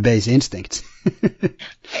going by base instinct. I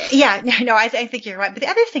think you're right. But the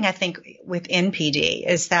other thing I think with NPD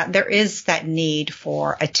is that there is that need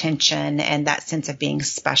for attention and that sense of being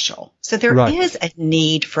special. So there is a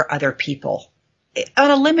need for other people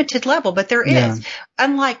on a limited level, but there is,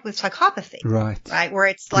 unlike with psychopathy, right? Where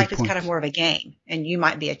it's like it's kind of more of a game and you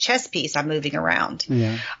might be a chess piece I'm moving around.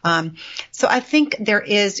 Yeah. So I think there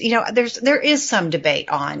is, there is some debate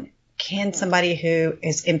on, can somebody who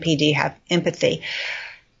is NPD have empathy?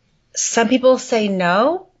 Some people say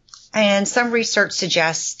no, and some research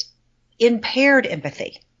suggests impaired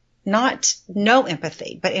empathy, not no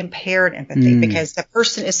empathy, but impaired empathy, because the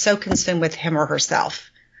person is so consumed with him or herself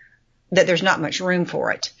that there's not much room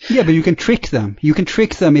for it. Yeah, but you can trick them. You can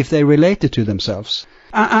trick them if they relate it to themselves.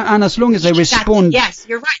 And as long as they respond. Yes,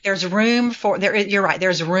 you're right. There's room for, you're right.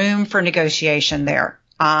 There's room for negotiation there.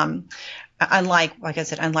 Unlike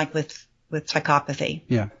with psychopathy.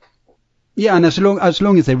 Yeah. Yeah, and as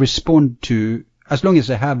long as they respond to, as long as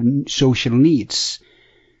they have social needs,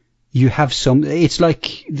 you have some, it's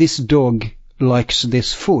like this dog likes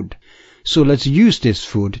this food. So let's use this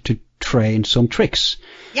food to train some tricks.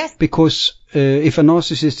 Yes. Because if a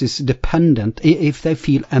narcissist is dependent, if they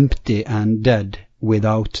feel empty and dead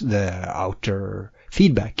without the outer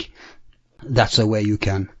feedback, that's a way you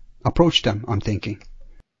can approach them, I'm thinking.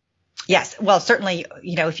 Yes. Well, certainly,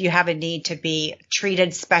 if you have a need to be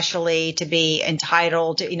treated specially, to be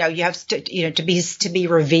entitled, you have to, to be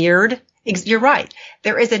revered. You're right.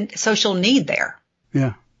 There is a social need there.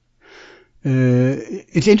 Yeah.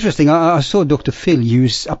 It's interesting. I saw Dr. Phil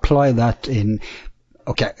apply that in.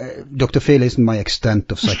 Okay, Dr. Phil isn't my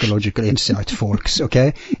extent of psychological insight, folks.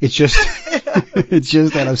 Okay, it's just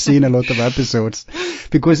that I've seen a lot of episodes,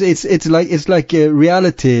 because it's like a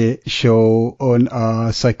reality show on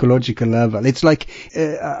a psychological level. It's like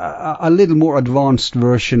a little more advanced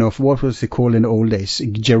version of what was it called in the old days,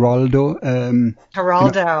 Geraldo.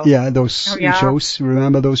 Geraldo. Those shows.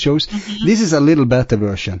 Remember those shows? Mm-hmm. This is a little better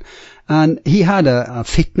version, And he had a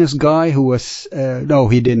fitness guy who was, no,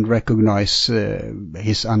 he didn't recognize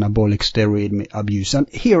his anabolic steroid abuse. And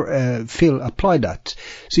here, Phil applied that.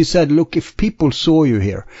 So he said, look, if people saw you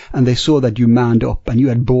here and they saw that you manned up and you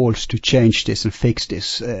had balls to change this and fix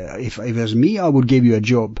this, if it was me, I would give you a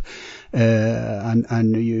job.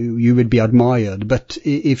 And you would be admired. But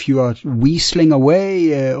if you are weaseling away,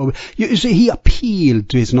 so he appealed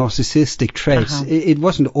to his narcissistic traits. It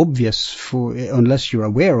wasn't obvious unless you're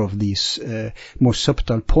aware of these more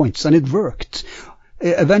subtle points, and it worked.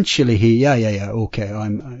 Eventually okay,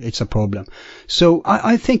 it's a problem. So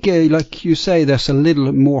I think, like you say, there's a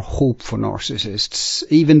little more hope for narcissists,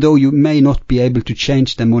 even though you may not be able to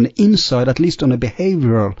change them on the inside, at least on a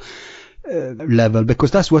behavioral level,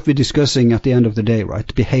 because that's what we're discussing at the end of the day,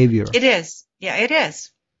 right? Behavior. It is. Yeah, it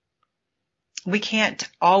is. We can't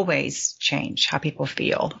always change how people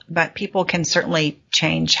feel, but people can certainly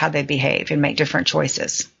change how they behave and make different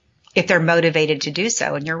choices if they're motivated to do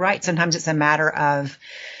so. And you're right. Sometimes it's a matter of,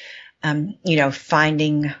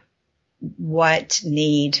 finding what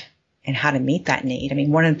need and how to meet that need. I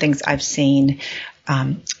mean, one of the things I've seen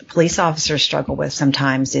police officers struggle with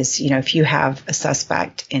sometimes is, if you have a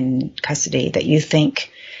suspect in custody that you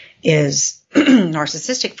think is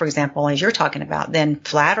narcissistic, for example, as you're talking about, then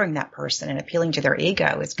flattering that person and appealing to their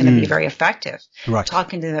ego is going to be very effective. Right.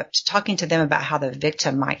 Talking to them about how the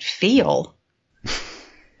victim might feel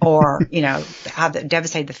or, how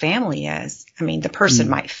devastated the family is. I mean, the person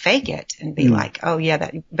might fake it and be like, oh yeah,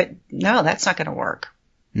 but no, that's not going to work.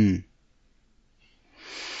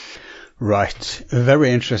 Right.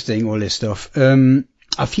 Very interesting, all this stuff.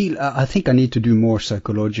 I think I need to do more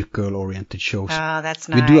psychological oriented shows. Oh, that's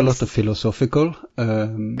nice. We do a lot of philosophical.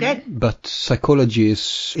 Good. But psychology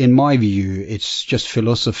is, in my view, it's just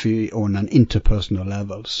philosophy on an interpersonal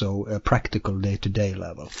level. So a practical day-to-day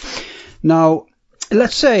level. Now,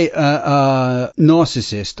 let's say a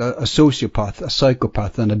narcissist, a sociopath, a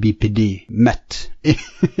psychopath, and a BPD met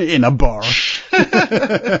in a bar.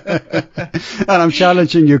 And I'm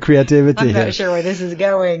challenging your creativity here. I'm not sure where this is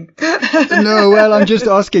going. No, well, I'm just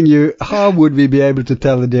asking you, how would we be able to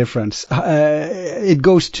tell the difference? It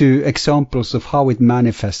goes to examples of how it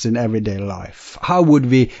manifests in everyday life. How would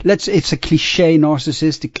we, it's a cliche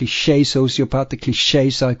narcissist, a cliche sociopath, a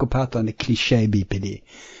cliche psychopath, and a cliche BPD.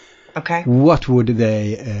 Okay. What would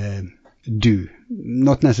they do?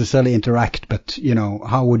 Not necessarily interact, but,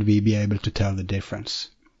 how would we be able to tell the difference?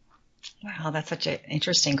 Wow, that's such an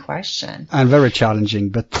interesting question. And very challenging,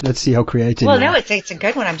 but let's see how creative. Well, no, it's a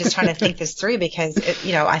good one. I'm just trying to think this through because,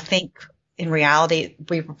 I think in reality,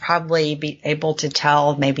 we would probably be able to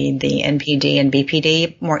tell maybe the NPD and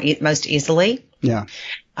BPD most easily. Yeah.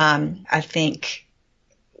 I think,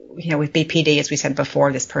 with BPD, as we said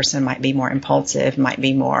before, this person might be more impulsive, might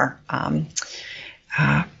be more,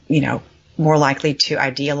 more likely to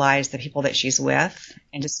idealize the people that she's with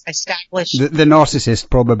and just establish the narcissist,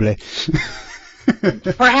 probably.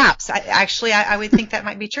 Perhaps. I would think that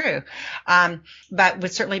might be true. But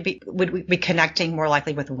would certainly would be connecting more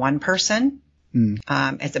likely with one person,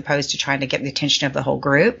 as opposed to trying to get the attention of the whole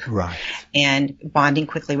group. Right. And bonding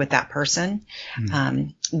quickly with that person.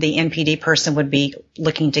 The NPD person would be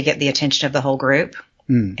looking to get the attention of the whole group.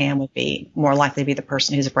 And would be more likely to be the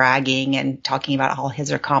person who's bragging and talking about all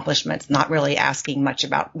his accomplishments, not really asking much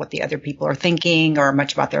about what the other people are thinking or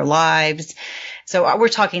much about their lives. So we're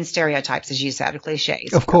talking stereotypes, as you said,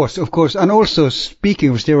 cliches. Of course. And also, speaking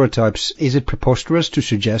of stereotypes, is it preposterous to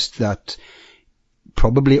suggest that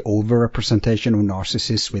probably overrepresentation of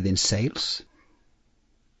narcissists within sales?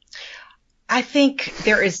 I think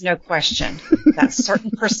there is no question that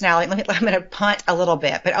certain personality, I'm going to punt a little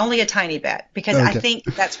bit, but only a tiny bit, because I think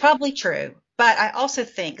that's probably true. But I also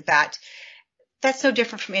think that that's no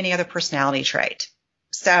different from any other personality trait.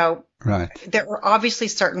 So there are obviously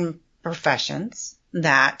certain professions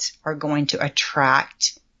that are going to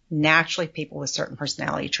attract naturally people with certain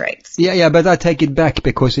personality traits. Yeah, but I take it back,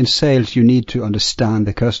 because in sales you need to understand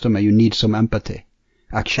the customer. You need some empathy.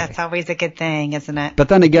 Actually. That's always a good thing, isn't it? But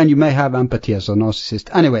then again, you may have empathy as a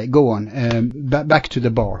narcissist. Anyway, go on. Back to the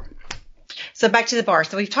bar. So back to the bar.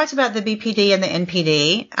 So we've talked about the BPD and the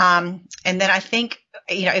NPD. And then I think,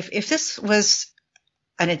 if this was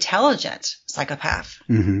an intelligent psychopath,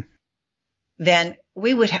 then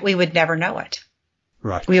we would never know it.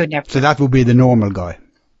 Right. We would never. So that would be the normal guy.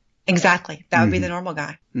 Exactly. That would be the normal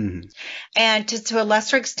guy. And to a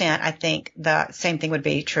lesser extent, I think the same thing would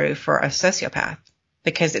be true for a sociopath.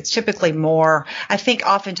 because it's typically more, I think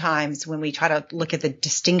oftentimes when we try to look at the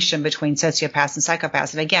distinction between sociopaths and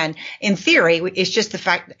psychopaths, and again, in theory, it's just the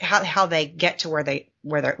fact how they get to where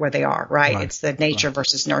they are, right? It's the nature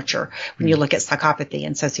versus nurture when you look at psychopathy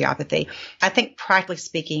and sociopathy. I think practically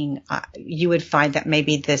speaking, you would find that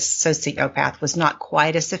maybe this sociopath was not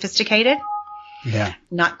quite as sophisticated,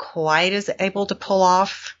 not quite as able to pull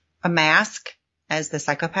off a mask as the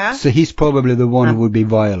psychopath. So he's probably the one who would be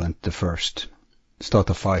violent the first. Start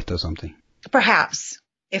a fight or something. Perhaps,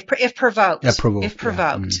 if provoked. Yeah, provoked. If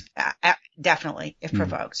provoked, definitely, if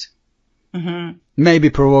provoked. Mm-hmm.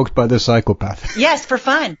 Maybe provoked by the psychopath. Yes, for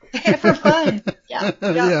fun. For fun. Yeah.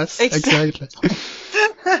 Yes, exactly.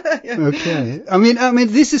 Okay. I mean,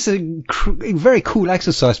 this is a very cool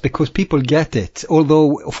exercise because people get it.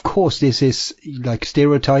 Although, of course, this is like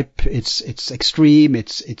stereotype. It's extreme.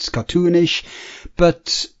 It's cartoonish,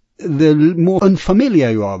 but the more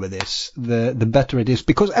unfamiliar you are with this, the better it is,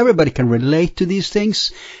 because everybody can relate to these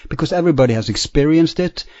things, because everybody has experienced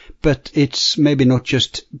it, but it's maybe not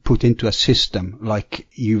just put into a system like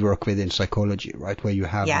you work with in psychology, right, where you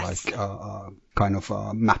have like a kind of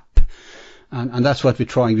a map. And that's what we're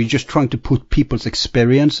trying. We're just trying to put people's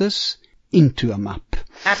experiences into a map.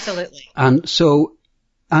 Absolutely. And so,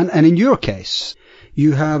 and in your case,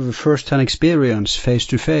 you have first-hand experience,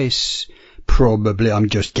 face-to-face, probably, I'm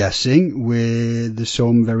just guessing, with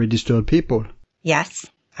some very disturbed people. Yes,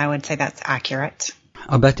 I would say that's accurate.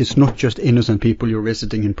 I bet it's not just innocent people you're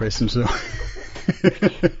visiting in prison, so.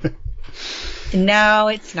 No,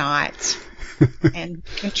 it's not. And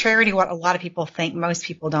contrary to what a lot of people think, most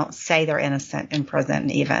people don't say they're innocent in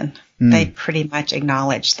prison even. They pretty much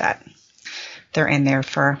acknowledge that they're in there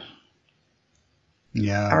for...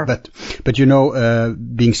 Yeah, but you know,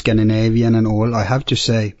 being Scandinavian and all, I have to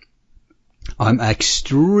say, I'm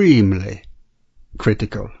extremely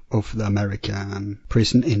critical of the American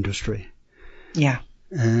prison industry. Yeah.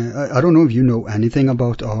 I don't know if you know anything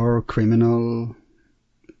about our criminal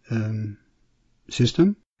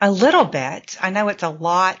system. A little bit. I know it's a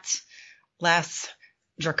lot less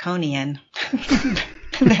draconian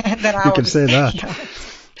than ours. You can say that. Yeah.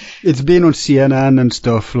 It's been on CNN and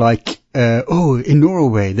stuff like, in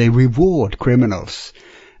Norway they reward criminals.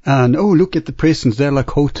 And, look at the prisons, they're like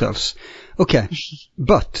hotels. Okay,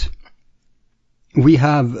 but we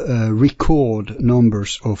have record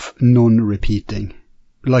numbers of non-repeating.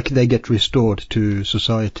 Like they get restored to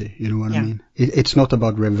society, you know what I mean? It's not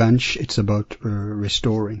about revenge, it's about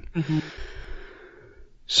restoring. Mm-hmm.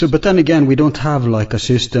 So, but then again, we don't have like a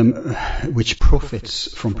system which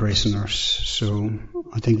profits from prisoners. So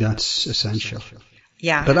I think that's essential.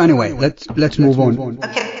 Yeah. But anyway, let's move on.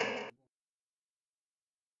 Okay.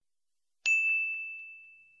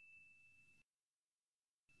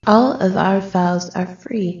 All of our files are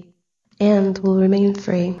free and will remain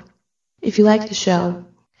free. If you like the show,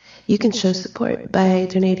 you can show support by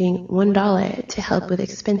donating $1 to help with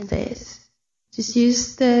expenses. Just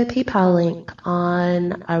use the PayPal link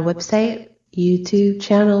on our website, YouTube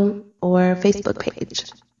channel, or Facebook page.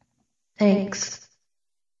 Thanks.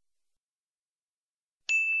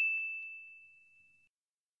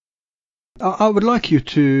 I would like you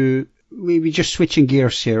to, we're just switching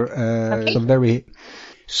gears here, Okay. It's a very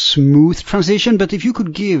smooth transition, but if you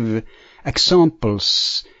could give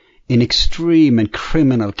examples in extreme and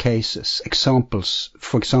criminal cases, examples,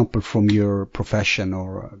 for example, from your profession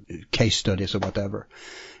or case studies or whatever,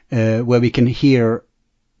 where we can hear,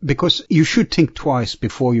 because you should think twice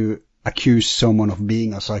before you accuse someone of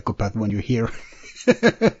being a psychopath when you hear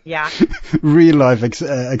real life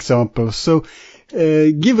examples. So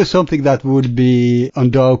give us something that would be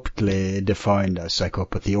undoubtedly defined as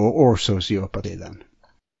psychopathy or sociopathy then.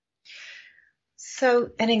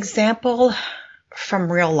 So an example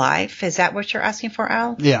from real life, is that what you're asking for,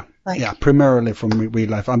 Al? Yeah, primarily from real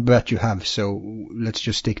life. I bet you have, so let's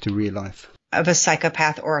just stick to real life. Of a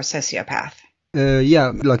psychopath or a sociopath?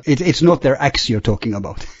 Like it's not their ex you're talking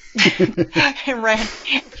about. Right.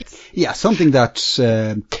 Yeah, something that's,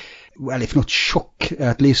 well, if not shock,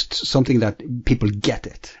 at least something that people get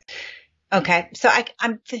it. Okay, so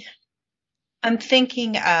I'm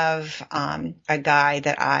thinking of a guy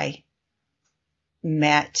that I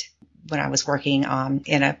met when I was working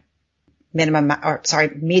in a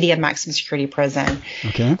medium maximum security prison.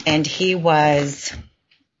 Okay. And he was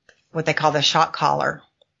what they call the shot caller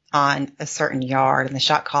on a certain yard. And the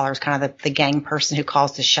shot caller is kind of the gang person who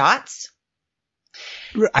calls the shots.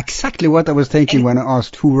 Exactly what I was thinking when I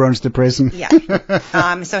asked who runs the prison. Yeah.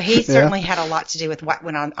 So he certainly had a lot to do with what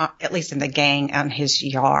went on, at least in the gang, on his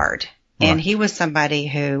yard. Right. And he was somebody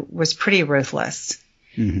who was pretty ruthless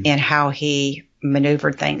in how he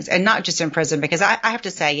maneuvered things, and not just in prison, because I have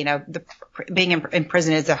to say, being in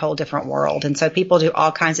prison is a whole different world. And so people do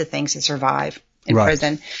all kinds of things to survive in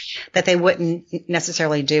prison that they wouldn't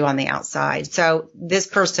necessarily do on the outside. So this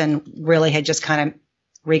person really had just kind of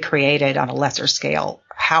recreated on a lesser scale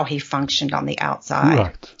how he functioned on the outside.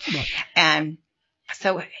 Right. And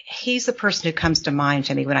so he's the person who comes to mind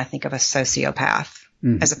to me when I think of a sociopath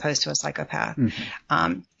as opposed to a psychopath.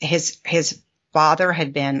 His father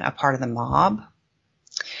had been a part of the mob.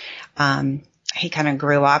 He kind of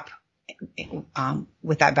grew up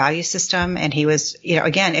with that value system. And he was,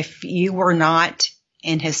 again, if you were not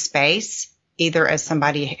in his space, either as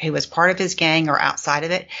somebody who was part of his gang or outside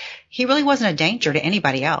of it, he really wasn't a danger to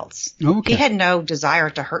anybody else. Okay. He had no desire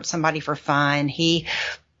to hurt somebody for fun. He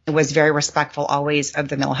was very respectful always of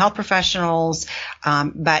the mental health professionals.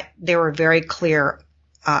 But there were very clear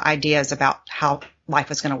ideas about how life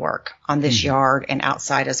was going to work on this yard and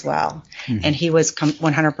outside as well. And he was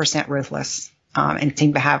 100% ruthless. And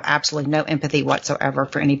seemed to have absolutely no empathy whatsoever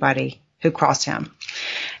for anybody who crossed him.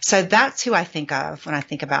 So that's who I think of when I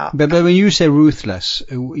think about. But when you say ruthless,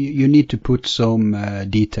 you need to put some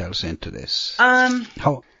details into this.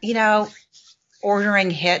 How? Ordering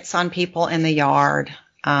hits on people in the yard.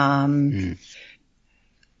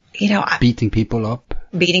 Beating people up.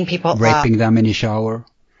 Raping them in the shower.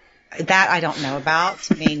 That I don't know about.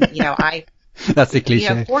 I mean, That's the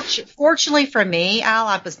cliche. Fortunately for me, Al,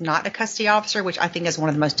 I was not a custody officer, which I think is one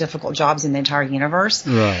of the most difficult jobs in the entire universe.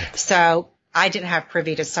 Right. So I didn't have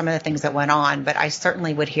privy to some of the things that went on, but I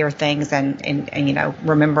certainly would hear things and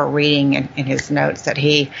remember reading in his notes that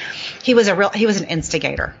he was an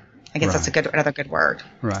instigator. I guess that's another good word.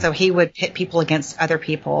 Right. So he would pit people against other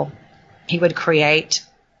people. He would create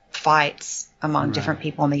fights among different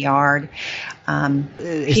people in the yard.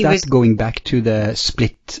 Is that going back to the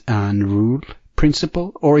split and rule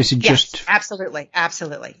principle, or is it just? Yes, absolutely.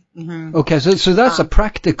 Mm-hmm. Okay, so that's a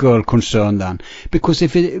practical concern then,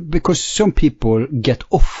 because some people get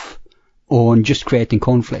off on just creating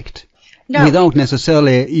conflict without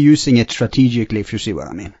necessarily using it strategically, if you see what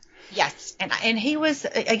I mean. Yes, and he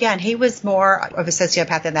was more of a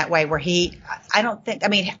sociopath in that way, where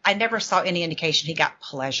I never saw any indication he got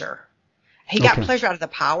pleasure. He got pleasure out of the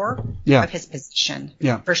power of his position,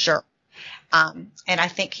 for sure. And I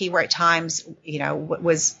think he at times,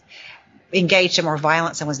 was engaged in more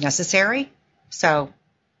violence than was necessary. So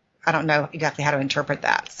I don't know exactly how to interpret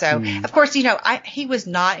that. So, of course, he was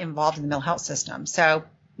not involved in the mental health system. So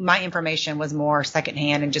my information was more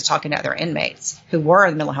secondhand and just talking to other inmates who were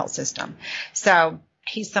in the mental health system. So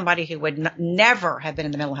he's somebody who would never have been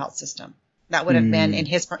in the mental health system. That would have been in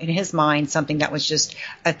his mind something that was just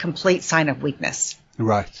a complete sign of weakness.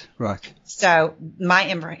 Right. So my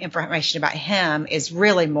information about him is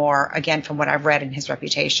really more, again, from what I've read in his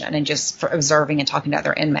reputation and just for observing and talking to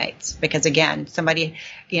other inmates. Because again, somebody,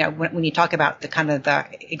 when you talk about the kind of the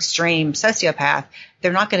extreme sociopath,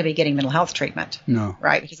 they're not going to be getting mental health treatment. No.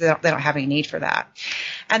 Right? Because they don't have any need for that.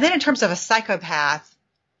 And then in terms of a psychopath,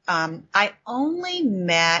 I only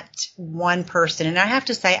met one person, and I have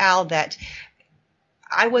to say, Al, that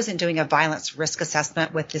I wasn't doing a violence risk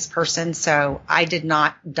assessment with this person, so I did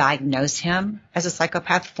not diagnose him as a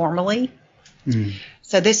psychopath formally.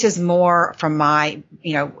 So this is more from my,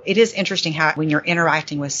 it is interesting how when you're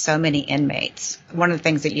interacting with so many inmates, one of the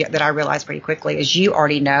things that I realized pretty quickly, as you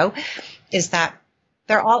already know, is that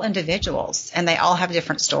they're all individuals and they all have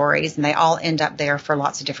different stories and they all end up there for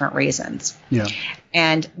lots of different reasons. Yeah.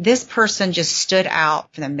 And this person just stood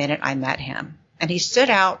out from the minute I met him. And he stood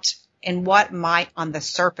out in what might on the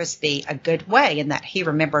surface be a good way, in that he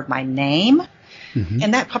remembered my name.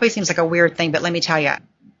 And that probably seems like a weird thing, but let me tell you,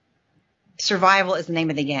 survival is the name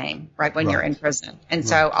of the game, right, when you're in prison. And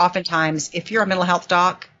so oftentimes, if you're a mental health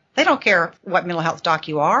doc, they don't care what mental health doc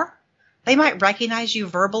you are. They might recognize you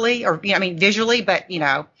verbally or, visually, but,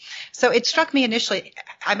 So it struck me initially.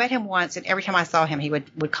 I met him once, and every time I saw him, he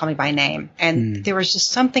would call me by name. And there was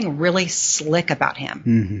just something really slick about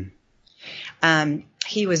him.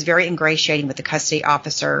 He was very ingratiating with the custody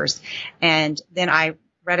officers. And then I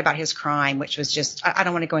read about his crime, which was just, I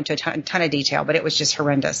don't want to go into a ton of detail, but it was just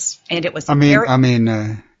horrendous. And it was to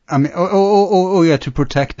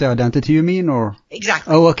protect the identity, you mean, or?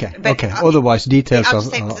 Exactly. Oh, okay. But, otherwise,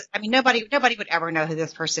 details nobody would ever know who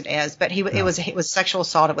this person is, but it was sexual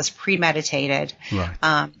assault. It was premeditated.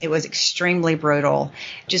 Right. It was extremely brutal.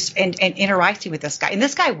 Just, and interacting with this guy. And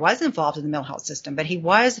this guy was involved in the mental health system, but he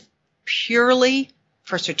was purely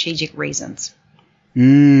for strategic reasons.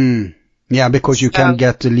 Yeah, because you can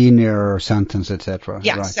get a linear sentence, etc.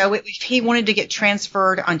 Yeah, right. So if he wanted to get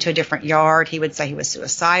transferred onto a different yard, he would say he was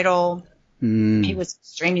suicidal. He was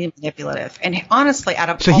extremely manipulative. And honestly,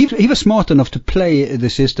 So he was smart enough to play the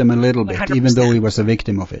system a little bit, 100%. even though he was a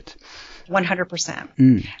victim of it.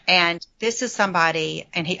 100%. And this is somebody,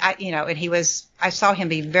 and I saw him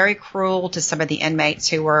be very cruel to some of the inmates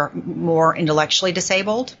who were more intellectually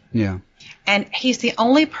disabled. Yeah. And he's the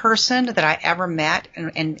only person that I ever met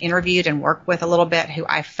and interviewed and worked with a little bit who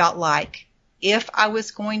I felt like if I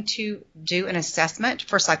was going to do an assessment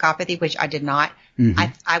for psychopathy, which I did not,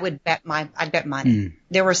 I would bet money.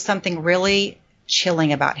 There was something really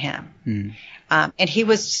chilling about him. And he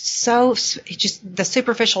was just the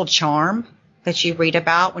superficial charm that you read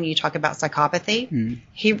about when you talk about psychopathy.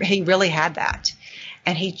 He really had that.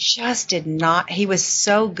 And he just did not, he was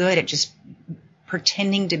so good at just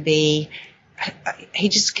pretending to be, he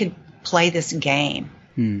just could play this game.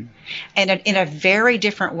 And in a very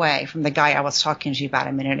different way from the guy I was talking to you about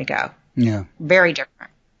a minute ago. Yeah. Very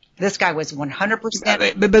different. This guy was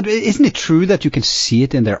 100%. But isn't it true that you can see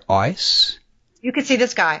it in their eyes? You can see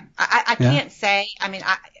this guy. I can't say,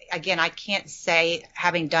 I can't say,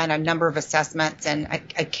 having done a number of assessments and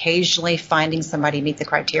occasionally finding somebody meet the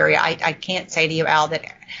criteria, I can't say to you, Al, that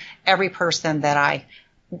every person that I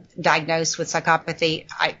diagnosed with psychopathy,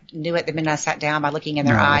 I knew it the minute I sat down by looking in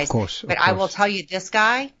their eyes. Of course. I will tell you, this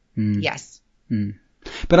guy, yes.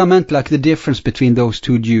 But I meant like the difference between those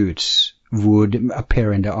two dudes would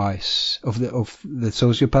appear in the eyes of the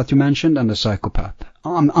sociopath you mentioned and the psychopath.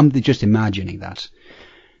 I'm just imagining that.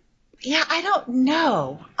 Yeah, I don't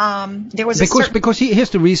know. There was because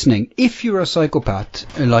here's the reasoning. If you're a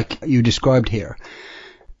psychopath, like you described here,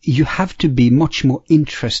 you have to be much more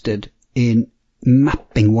interested in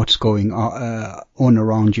mapping what's going on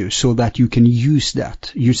around you so that you can use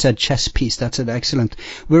that. You said chess piece. That's an excellent.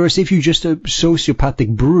 Whereas if you're just a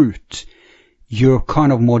sociopathic brute, you're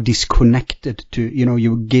kind of more disconnected to, you're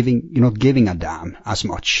not giving a damn as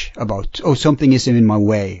much about, something is in my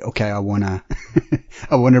way. Okay, I wanna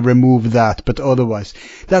remove that. But otherwise,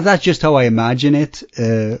 that's just how I imagine it.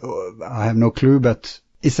 I have no clue, but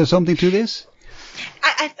is there something to this?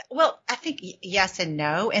 I think yes and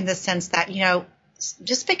no, in the sense that,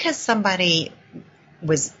 just because somebody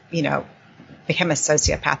was, become a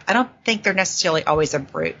sociopath, I don't think they're necessarily always a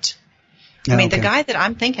brute. The guy that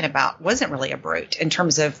I'm thinking about wasn't really a brute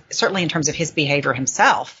certainly in terms of his behavior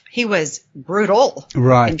himself. He was brutal.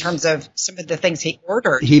 Right. In terms of some of the things he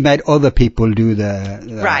ordered. He made other people do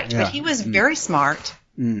the right. Yeah. But he was very smart,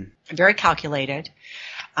 very calculated.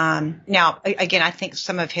 Now, again, I think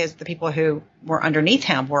some of the people who were underneath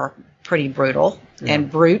him were pretty brutal and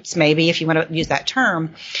brutes, maybe, if you want to use that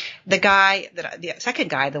term. The second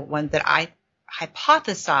guy, the one that I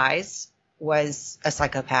hypothesize was a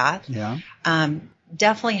psychopath,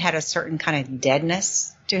 definitely had a certain kind of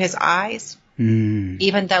deadness to his eyes,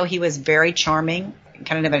 even though he was very charming,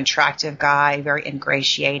 kind of an attractive guy, very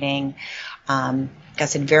ingratiating, like I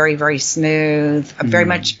said, very, very smooth,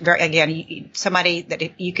 somebody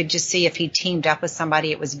that you could just see if he teamed up with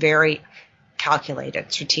somebody, it was very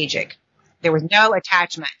calculated, strategic. There was no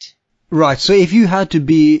attachment. Right. So if you had to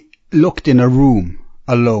be locked in a room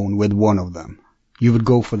alone with one of them, you would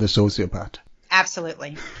go for the sociopath.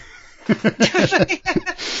 Absolutely.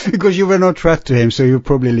 Because you were no threat to him, so he'll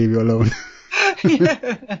probably leave you alone.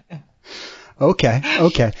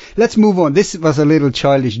 Okay. Let's move on. This was a little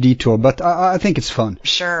childish detour, but I think it's fun.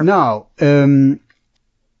 Sure. Now,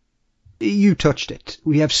 you touched it.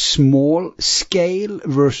 We have small scale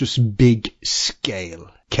versus big scale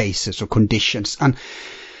cases or conditions. And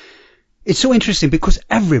it's so interesting because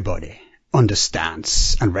everybody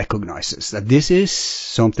understands and recognizes that this is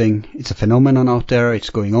something, it's a phenomenon out there, it's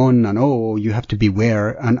going on, and you have to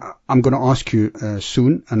beware. And I'm going to ask you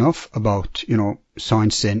soon enough about,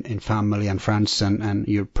 signs in family and friends and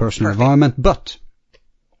your personal environment. But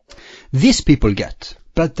these people get,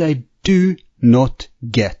 but they do not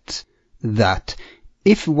get that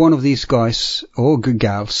if one of these guys or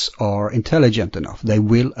gals are intelligent enough, they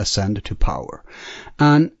will ascend to power.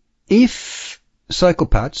 And if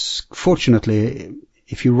psychopaths, fortunately,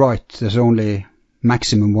 if you're right, there's only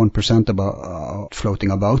maximum 1% about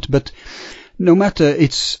floating about, but no matter,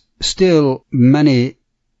 it's still many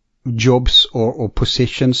jobs or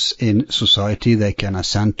positions in society they can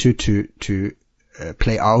ascend to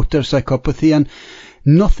play out their psychopathy, and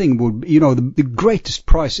nothing would, the greatest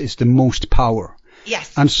prize is the most power.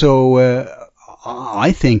 Yes. And so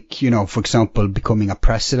I think, for example, becoming a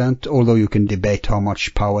president, although you can debate how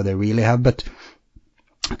much power they really have, but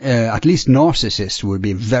at least narcissists would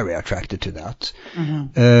be very attracted to that.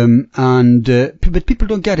 But people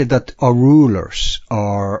don't get it that our rulers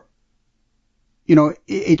are,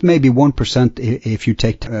 it may be 1% if you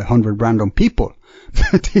take 100 random people.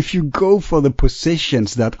 But if you go for the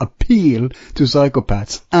positions that appeal to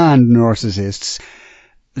psychopaths and narcissists,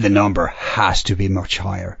 the number has to be much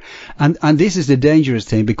higher. And this is the dangerous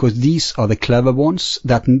thing, because these are the clever ones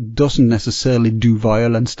that doesn't necessarily do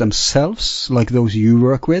violence themselves, like those you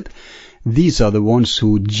work with. These are the ones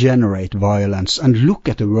who generate violence. And look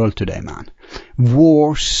at the world today, man.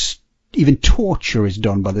 Wars, even torture is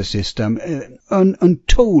done by the system.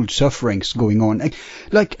 Untold sufferings going on.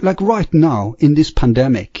 Like right now in this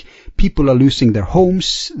pandemic, people are losing their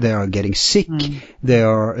homes, they are getting sick, they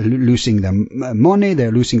are losing their money,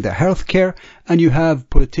 they're losing their health care, and you have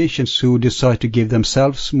politicians who decide to give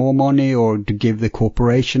themselves more money or to give the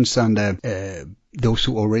corporations and those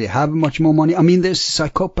who already have much more money. I mean, there's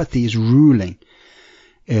psychopathy is ruling.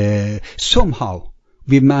 Somehow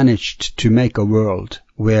we've managed to make a world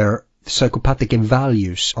where psychopathic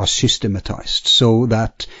values are systematized, so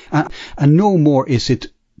that and no more is it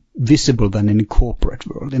visible than in the corporate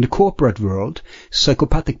world. In the corporate world,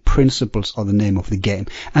 psychopathic principles are the name of the game.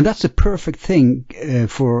 And that's a perfect thing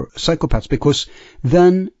for psychopaths, because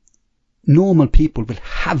then normal people will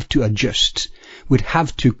have to adjust, would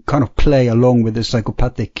have to kind of play along with the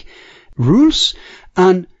psychopathic rules,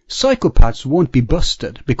 and psychopaths won't be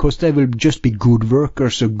busted because they will just be good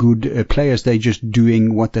workers or good players. They're just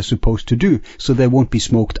doing what they're supposed to do, so they won't be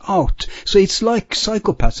smoked out. So it's like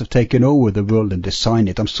psychopaths have taken over the world and designed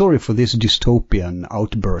it. I'm sorry for this dystopian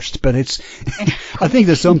outburst, but it's I think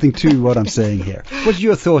there's something to what I'm saying here. What's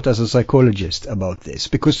your thought as a psychologist about this?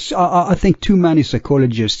 Because I think too many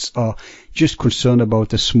psychologists are just concerned about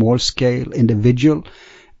the small scale individual,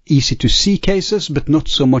 easy to see cases, but not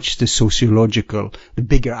so much the sociological, the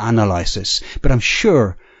bigger analysis. But I'm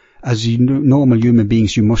sure as normal human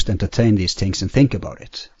beings, you must entertain these things and think about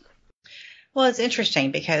it. Well, it's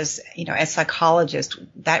interesting because, as psychologists,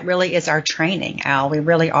 that really is our training, Al. We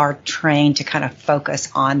really are trained to kind of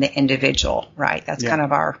focus on the individual, right? That's kind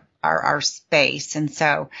of our space. And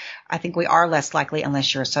so I think we are less likely,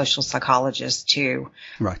 unless you're a social psychologist, to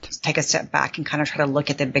take a step back and kind of try to look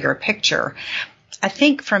at the bigger picture. I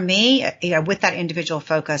think for me, with that individual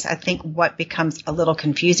focus, I think what becomes a little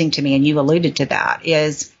confusing to me, and you alluded to that,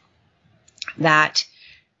 is that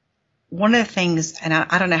one of the things, and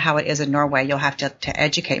I don't know how it is in Norway, you'll have to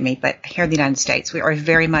educate me, but here in the United States, we are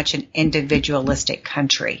very much an individualistic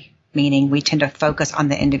country, meaning we tend to focus on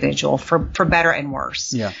the individual for better and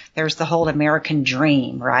worse. Yeah. There's the whole American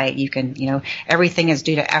dream, right? You can, everything is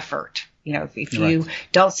due to effort. If you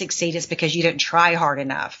don't succeed, it's because you didn't try hard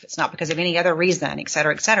enough. It's not because of any other reason, et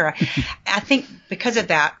cetera, et cetera. I think because of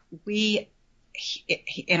that, we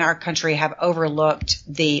in our country have overlooked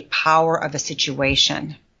the power of a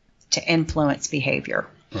situation to influence behavior.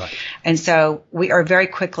 Right. And so we are very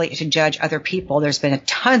quickly to judge other people. There's been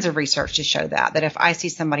tons of research to show that if I see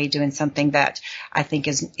somebody doing something that I think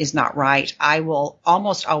is not right, I will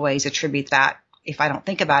almost always attribute that, if I don't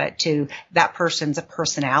think about it, to that person's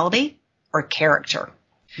personality or character.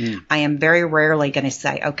 I am very rarely going to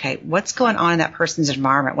say, okay, what's going on in that person's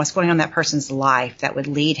environment? What's going on in that person's life that would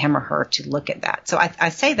lead him or her to look at that? So I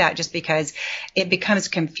say that just because it becomes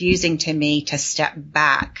confusing to me to step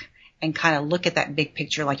back and kind of look at that big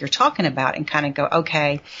picture like you're talking about and kind of go,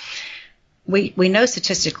 okay, we know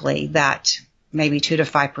statistically that maybe 2 to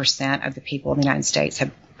 5% of the people in the United States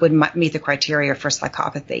would meet the criteria for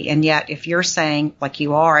psychopathy. And yet if you're saying, like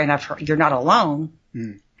you are, and I've heard, you're not alone,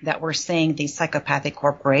 that we're seeing these psychopathic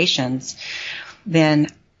corporations, then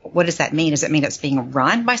what does that mean? Does it mean it's being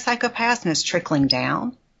run by psychopaths and it's trickling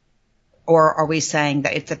down? Or are we saying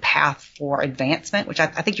that it's a path for advancement, which I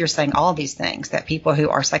think you're saying all of these things, that people who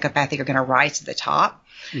are psychopathic are going to rise to the top?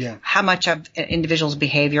 Yeah. How much of an individual's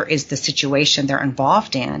behavior is the situation they're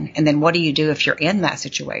involved in? And then what do you do if you're in that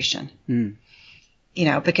situation?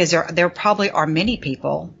 Because there probably are many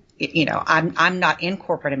people. I'm not in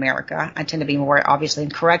corporate America. I tend to be more obviously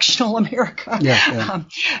in correctional America.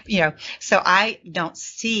 So I don't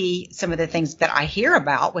see some of the things that I hear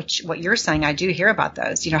about, which what you're saying, I do hear about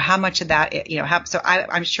those. How much of that,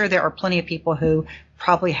 I'm sure there are plenty of people who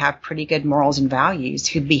probably have pretty good morals and values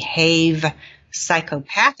who behave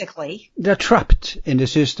psychopathically. They're trapped in the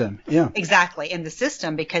system. Yeah, exactly. In the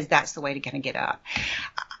system, because that's the way to kind of get up.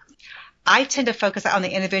 I tend to focus on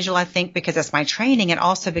the individual, I think, because that's my training, and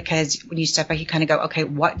also because when you step back, you kind of go, okay,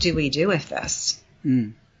 what do we do with this?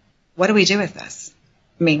 What do we do with this?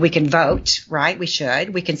 I mean, we can vote, right? We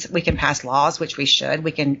should. We can pass laws, which we should.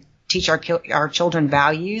 We can teach our children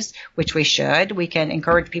values, which we should. We can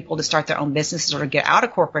encourage people to start their own businesses or to get out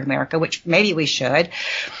of corporate America, which maybe we should.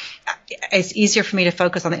 it's easier for me to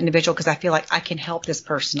focus on the individual because I feel like I can help this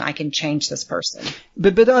person. I can change this person.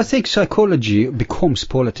 But I think psychology becomes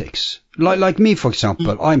politics. Like me, for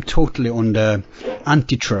example, I'm totally on the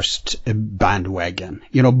antitrust bandwagon.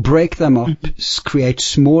 Break them up, create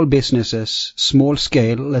small businesses, small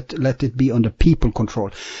scale, let it be under people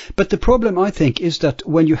control. But the problem, I think, is that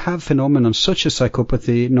when you have phenomenon such as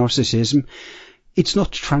psychopathy, narcissism, it's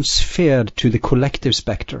not transferred to the collective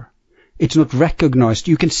spectre. It's not recognized.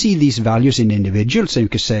 You can see these values in individuals and you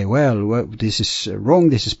can say, well, this is wrong,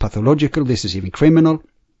 this is pathological, this is even criminal.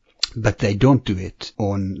 But they don't do it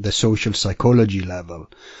on the social psychology level,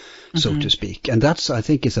 so to speak. And that's, I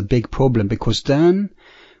think, is a big problem because then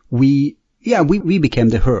we became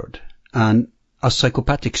the herd. And a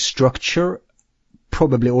psychopathic structure,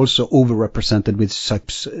 probably also overrepresented with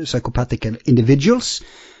psychopathic individuals,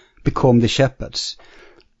 become the shepherds.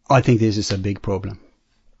 I think this is a big problem.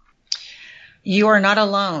 You are not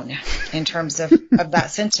alone in terms of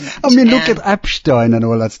that sentiment. I mean, look at Epstein and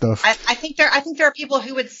all that stuff. I think there are people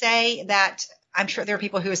who would say that, I'm sure there are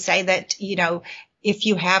people who would say that, if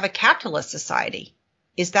you have a capitalist society,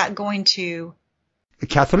 is that going to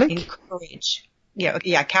Catholic? Encourage,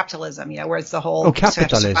 capitalism, where it's the whole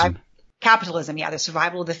capitalism. Capitalism, the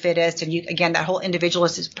survival of the fittest, and again, that whole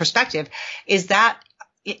individualist perspective, is that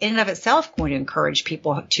in and of itself going to encourage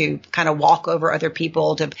people to kind of walk over other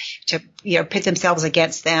people, to pit themselves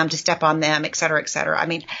against them, to step on them, et cetera, et cetera. I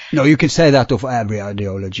mean, no, you can say that of every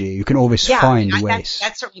ideology. You can always find ways.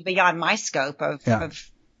 That's certainly beyond my scope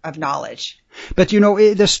of knowledge. But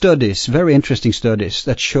there's studies, very interesting studies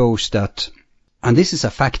that shows that, and this is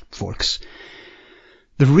a fact, folks,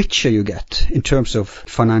 the richer you get in terms of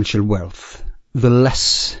financial wealth, the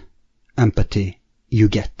less empathy you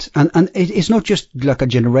get. And it's not just like a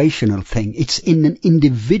generational thing. It's in an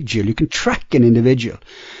individual. You can track an individual.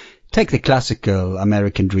 Take the classical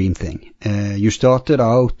American dream thing. You started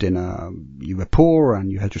out you were poor and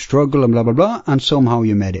you had to struggle and blah, blah, blah, and somehow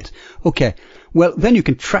you made it. Okay. Well, then you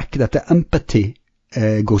can track that the empathy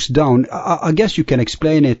goes down. I guess you can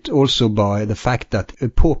explain it also by the fact that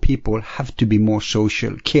poor people have to be more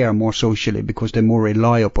social, care more socially because they more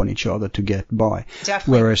rely upon each other to get by.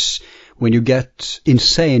 Definitely. Whereas when you get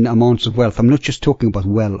insane amounts of wealth, I'm not just talking about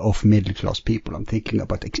well-off middle-class people. I'm thinking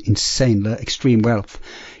about insane, extreme wealth.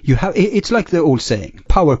 It's like the old saying,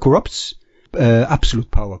 power corrupts.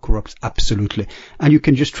 Absolute power corrupts, absolutely. And you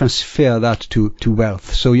can just transfer that to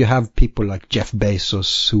wealth. So you have people like Jeff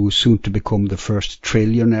Bezos, who's soon to become the first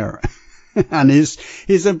trillionaire. And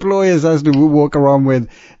his employers has to walk around with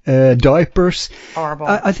diapers. Horrible.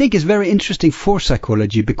 I think it's very interesting for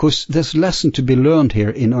psychology because there's a lesson to be learned here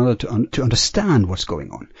in order to understand what's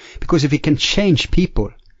going on. Because if it can change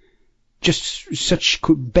people, just such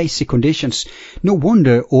basic conditions, no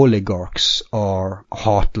wonder oligarchs are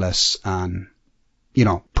heartless and,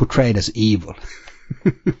 portrayed as evil.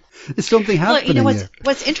 There's something happening here.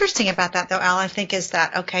 What's interesting about that, though, Al, I think, is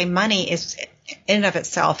that, okay, money is in and of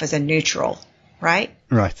itself is a neutral, right?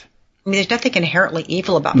 Right. I mean, there's nothing inherently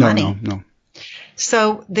evil about money. No.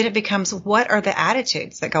 So then it becomes, what are the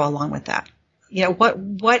attitudes that go along with that?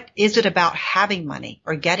 What is it about having money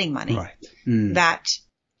or getting money that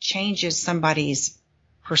changes somebody's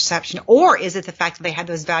perception? Or is it the fact that they had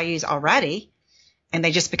those values already and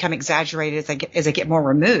they just become exaggerated as they get more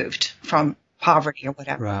removed from poverty or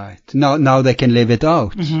whatever? Right. Now they can live it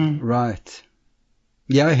out. Mm-hmm. Right.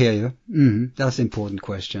 Yeah, I hear you. That's important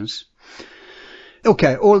questions.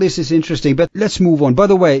 Okay, all this is interesting, but let's move on. By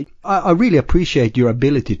the way, I really appreciate your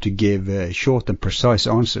ability to give short and precise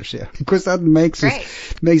answers here, because that makes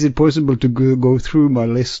it possible to go through my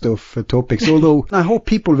list of topics. Although I hope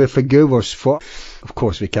people will forgive us for, of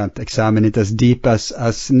course, we can't examine it as deep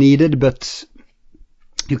as needed, but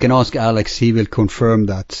you can ask Alex, he will confirm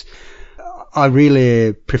that. I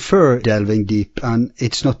really prefer delving deep, and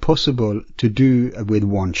it's not possible to do with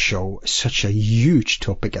one show such a huge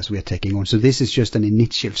topic as we are taking on. So this is just an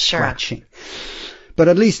initial scratching. But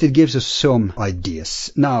at least it gives us some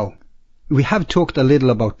ideas. Now, we have talked a little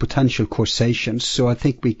about potential causations, so I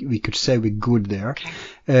think we could say we're good there.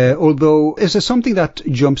 Okay. Although, is there something that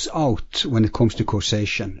jumps out when it comes to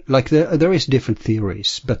causation? Like there is different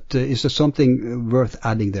theories, but is there something worth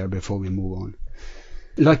adding there before we move on?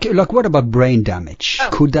 Like what about brain damage? Oh.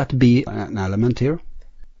 Could that be an element here?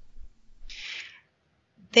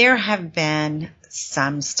 There have been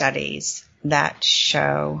some studies that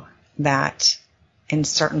show that in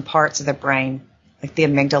certain parts of the brain, like the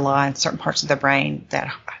amygdala and certain parts of the brain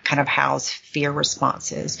that kind of house fear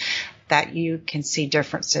responses, that you can see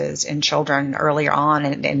differences in children earlier on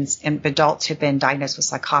and adults who've been diagnosed with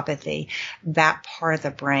psychopathy. That part of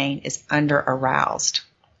the brain is under-aroused.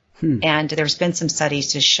 And there's been some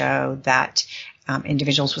studies to show that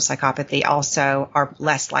individuals with psychopathy also are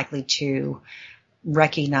less likely to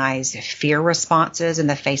recognize fear responses in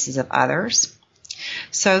the faces of others.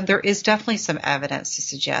 So there is definitely some evidence to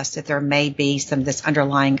suggest that there may be some of this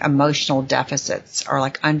underlying emotional deficits or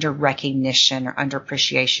like under recognition or under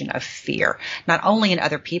appreciation of fear, not only in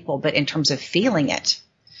other people, but in terms of feeling it.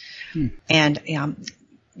 And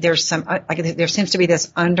there's some, there seems to be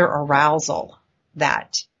this under arousal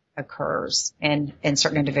that occurs in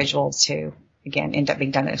certain individuals who, again, end up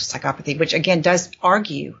being diagnosed with psychopathy, which again does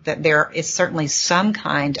argue that there is certainly some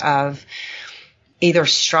kind of either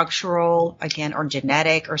structural, again, or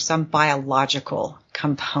genetic or some biological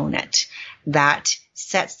component that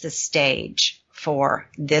sets the stage for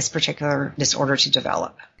this particular disorder to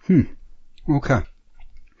develop. Okay.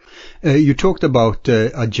 You talked about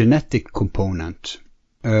a genetic component.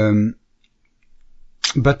 But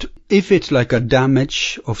if it's like a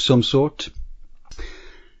damage of some sort,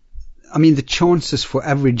 I mean, the chances for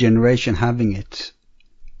every generation having it,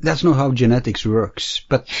 that's not how genetics works.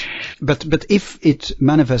 But if it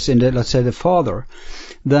manifests in the, let's say, the father,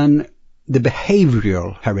 then the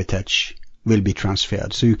behavioral heritage will be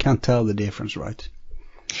transferred. So you can't tell the difference, right?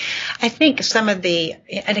 I think some of the,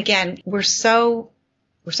 and again, we're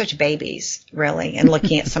such babies, really, and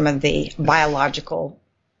looking at some of the biological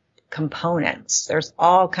components. There's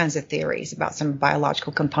all kinds of theories about some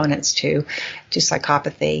biological components to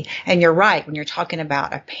psychopathy. And you're right, when you're talking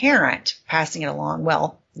about a parent passing it along,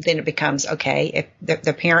 well, then it becomes, okay, if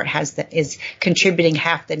the parent is contributing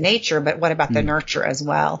half the nature, but what about the nurture as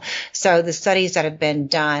well? So the studies that have been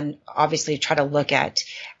done obviously try to look at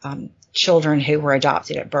children who were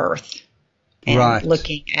adopted at birth. And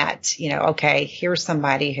looking at, okay, here's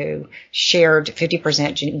somebody who shared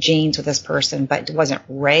 50% genes with this person, but wasn't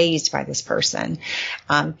raised by this person.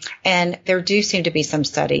 And there do seem to be some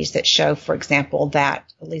studies that show, for example,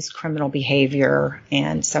 that at least criminal behavior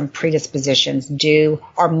and some predispositions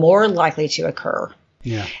are more likely to occur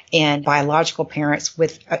in biological parents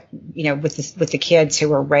with the kids who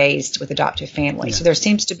were raised with adoptive families. So there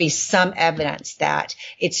seems to be some evidence that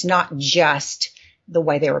it's not just the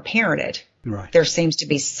way they were parented. Right. There seems to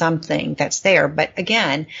be something that's there. But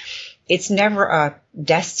again, it's never a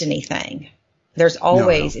destiny thing. There's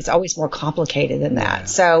always, it's always more complicated than that.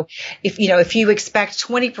 So if you expect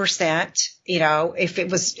 20%,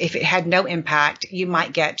 if it had no impact, you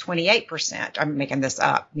might get 28%. I'm making this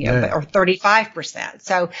up, or 35%.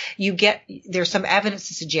 So there's some evidence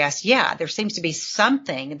to suggest, there seems to be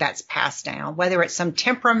something that's passed down, whether it's some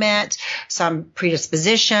temperament, some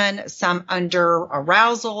predisposition, some under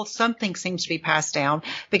arousal, something seems to be passed down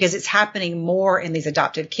because it's happening more in these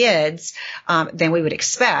adoptive kids, than we would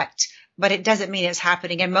expect. But it doesn't mean it's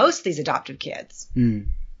happening in most of these adoptive kids.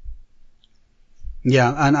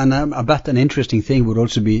 Yeah, and I bet an interesting thing would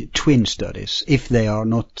also be twin studies, if they are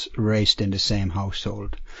not raised in the same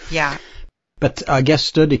household. Yeah. But I guess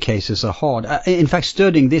study cases are hard. In fact,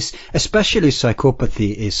 studying this, especially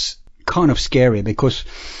psychopathy, is kind of scary because,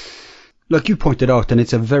 like you pointed out, and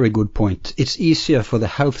it's a very good point, it's easier for the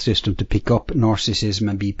health system to pick up narcissism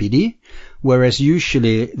and BPD, whereas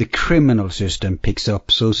usually the criminal system picks up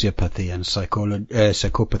sociopathy and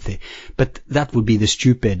psychopathy. But that would be the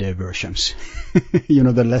stupid versions.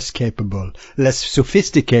 The less capable, less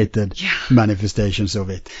sophisticated manifestations of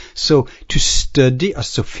it. So to study a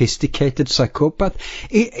sophisticated psychopath,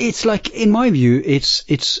 it's like, in my view,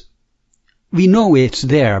 we know it's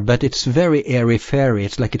there, but it's very airy-fairy.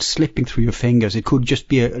 It's like it's slipping through your fingers. It could just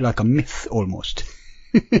be like a myth almost.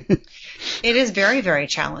 It is very, very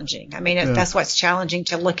challenging. I mean, that's what's challenging,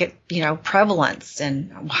 to look at, prevalence,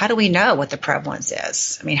 and how do we know what the prevalence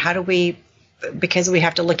is? I mean, because we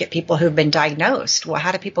have to look at people who've been diagnosed. Well,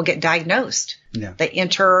 how do people get diagnosed? Yeah. They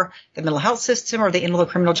enter the mental health system or they enter the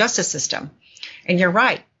criminal justice system. And you're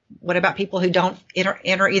right. What about people who don't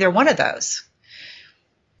enter either one of those?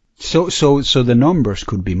 So the numbers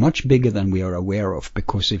could be much bigger than we are aware of,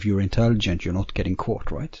 because if you're intelligent, you're not getting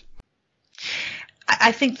caught, right?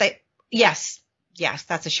 I think that, yes,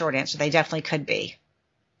 that's a short answer. They definitely could be.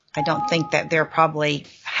 I don't think that they're probably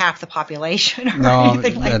half the population or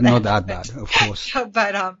anything like that. No, not that bad, of course.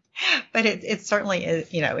 But it certainly is,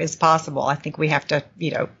 is possible. I think we have to,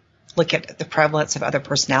 look at the prevalence of other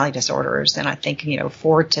personality disorders. And I think,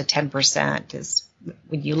 4 to 10% is,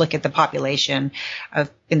 when you look at the population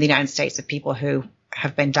in the United States of people who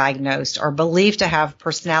have been diagnosed or believed to have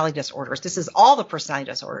personality disorders. This is all the personality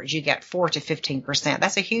disorders. You get 4 to 15%.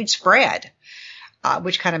 That's a huge spread.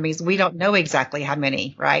 which kind of means we don't know exactly how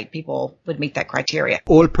many, right, people would meet that criteria.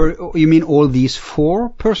 You mean all these 4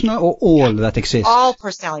 personal or all that exist? All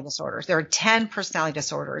personality disorders. There are 10 personality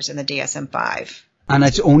disorders in the DSM-5. And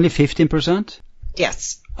it's only 15%?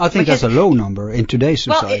 Yes. I think that's a low number in today's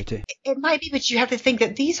society. Well, it might be, but you have to think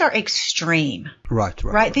that these are extreme.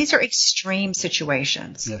 Right. These are extreme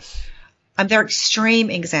situations. Yes. They're extreme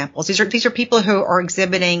examples. These are people who are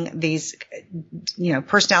exhibiting these,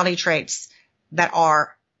 personality traits that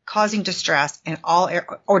are causing distress in all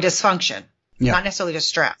or dysfunction, not necessarily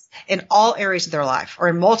distress, in all areas of their life or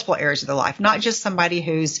in multiple areas of their life. Not just somebody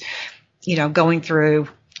who's, going through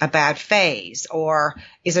a bad phase or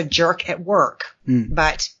is a jerk at work,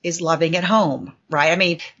 but is loving at home, right? I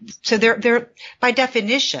mean, so they're by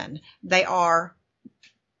definition, they are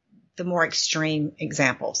the more extreme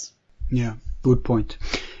examples. Yeah, good point.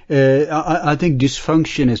 I think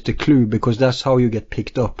dysfunction is the clue because that's how you get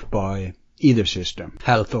picked up by either system,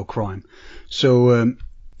 health or crime. So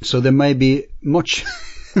there may be much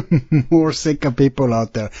more sicker people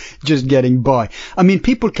out there just getting by. I mean,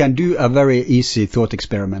 people can do a very easy thought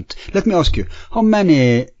experiment. Let me ask you, how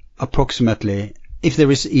many approximately, if there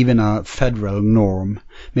is even a federal norm,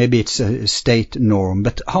 maybe it's a state norm,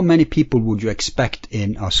 but how many people would you expect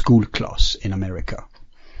in a school class in America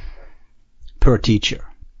per teacher?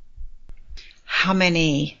 How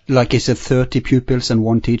many? Like, is it 30 pupils and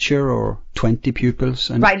 1 teacher or 20 pupils?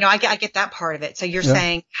 Right. No, I get that part of it. So you're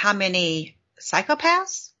saying how many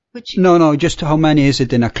psychopaths? No, just how many is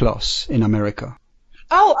it in a class in America?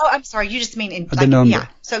 Oh, I'm sorry. You just mean in the number. Yeah.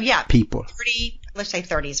 So people. 30. Let's say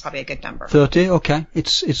 30 is probably a good number. 30. Okay.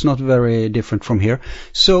 It's not very different from here.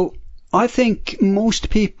 So I think most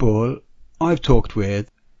people I've talked with,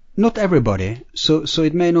 not everybody. So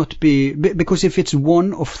it may not be, because if it's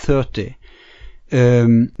 1 of 30,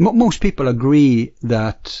 most people agree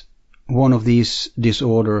that one of these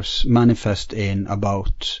disorders manifest in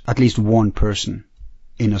about at least 1 person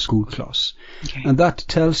in a school class. Okay. And that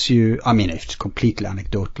tells you, I mean, it's completely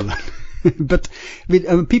anecdotal, but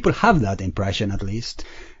people have that impression at least.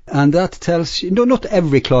 And that tells you, not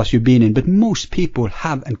every class you've been in, but most people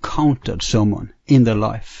have encountered someone in their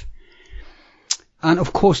life. And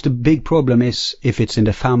of course, the big problem is if it's in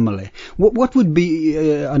the family. What would be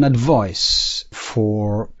an advice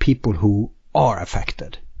for people who are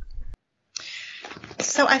affected?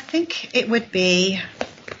 So I think it would be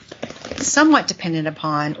somewhat dependent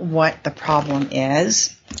upon what the problem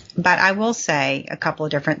is. But I will say a couple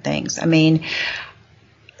of different things. I mean,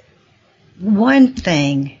 one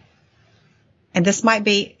thing, and this might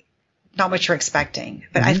be not what you're expecting,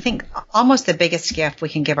 but I think almost the biggest gift we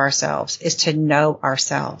can give ourselves is to know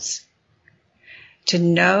ourselves, to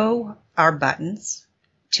know our buttons,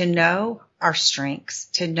 to know our strengths,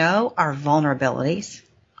 to know our vulnerabilities,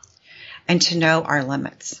 and to know our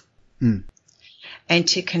limits, and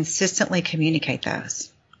to consistently communicate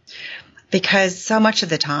those. Because so much of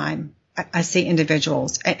the time I see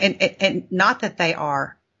individuals, and not that they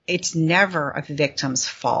are, it's never a victim's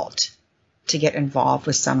fault to get involved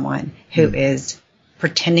with someone who is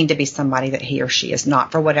pretending to be somebody that he or she is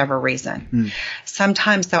not for whatever reason.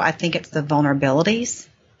 Sometimes, though, I think it's the vulnerabilities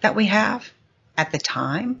that we have at the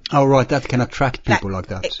time. Oh, right. That can attract people like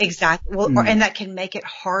that. Exactly. Well, and that can make it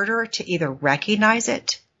harder to either recognize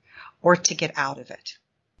it or to get out of it.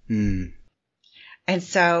 And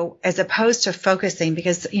so as opposed to focusing,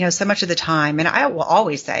 because, so much of the time, and I will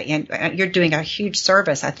always say, and you're doing a huge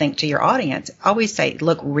service, I think, to your audience, always say,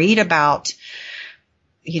 look, read about,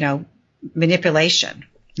 manipulation,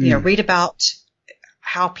 read about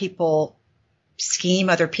how people scheme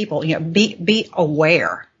other people, be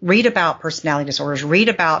aware, read about personality disorders, read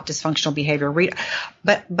about dysfunctional behavior,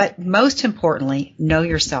 but most importantly, know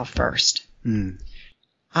yourself first.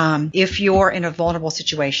 If you're in a vulnerable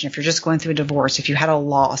situation, if you're just going through a divorce, if you had a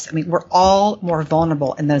loss, I mean, we're all more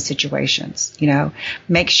vulnerable in those situations,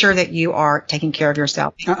 Make sure that you are taking care of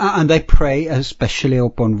yourself. And they prey especially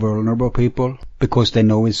upon vulnerable people because they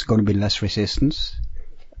know it's going to be less resistance.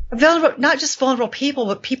 Vulnerable, not just vulnerable people,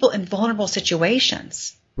 but people in vulnerable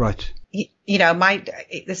situations. Right.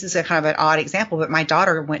 This is a kind of an odd example, but my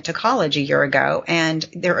daughter went to college a year ago, and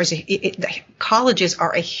colleges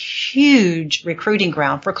are a huge recruiting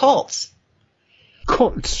ground for cults.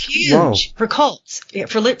 Cults? Huge. Wow. For cults.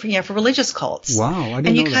 For religious cults. Wow, I didn't know that.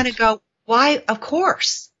 And you kind of go, why? Of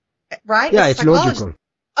course. Right? Yeah, it's logical.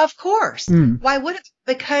 Of course. Why would it?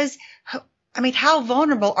 Because, how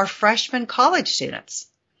vulnerable are freshman college students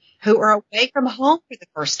who are away from home for the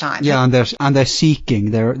first time? Yeah, and they're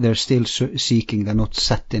seeking. They're still seeking. They're not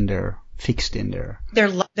fixed in there.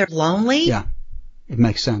 They're lonely. Yeah. It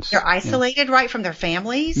makes sense. They're isolated, right, from their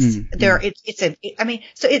families. It's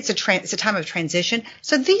a time of transition.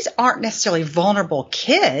 So these aren't necessarily vulnerable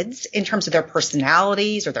kids in terms of their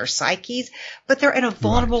personalities or their psyches, but they're in a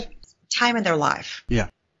vulnerable time in their life. Yeah.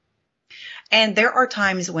 And there are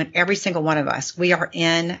times when every single one of us, we are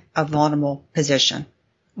in a vulnerable position,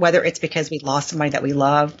 whether it's because we lost somebody that we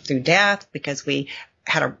love through death, because we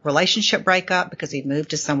had a relationship breakup, because we moved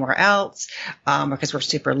to somewhere else, because we're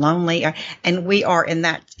super lonely. And we are at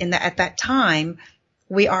that time,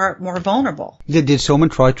 we are more vulnerable. Did someone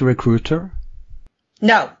try to recruit her?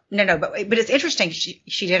 No. But it's interesting.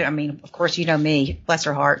 She did it. I mean, of course, you know me, bless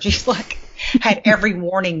her heart. She's like, had every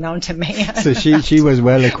warning known to man. So she was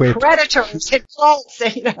well equipped. Predators and cults,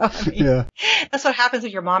 Yeah. That's what happens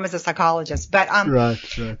when your mom is a psychologist, but, right.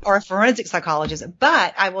 Or a forensic psychologist.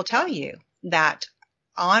 But I will tell you that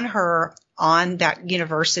on that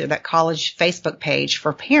university, that college Facebook page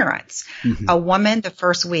for parents, a woman the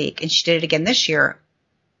first week, and she did it again this year,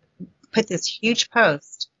 put this huge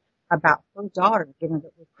post about her daughter getting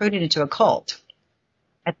recruited into a cult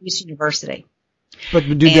at this university. But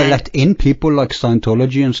do they let in people like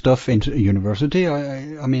Scientology and stuff into university?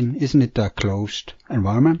 I mean, isn't it a closed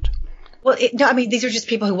environment? Well, these are just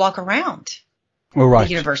people who walk around. Oh, right.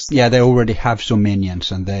 The university. Yeah, they already have some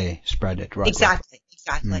minions and they spread it, right? Exactly.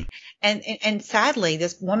 And sadly,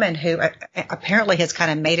 this woman who apparently has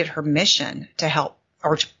kind of made it her mission to help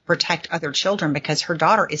or to protect other children, because her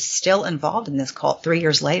daughter is still involved in this cult 3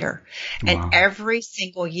 years later. And every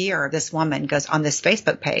single year, this woman goes on this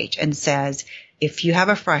Facebook page and says, if you have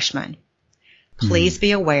a freshman, please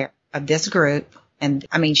be aware of this group. And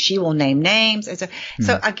I mean, she will name names. And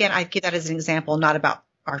so again, I give that as an example, not about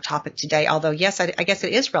our topic today, although yes, I guess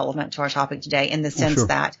it is relevant to our topic today in the sense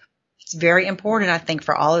that it's very important, I think,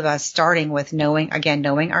 for all of us, starting with knowing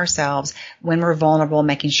ourselves when we're vulnerable,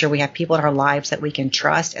 making sure we have people in our lives that we can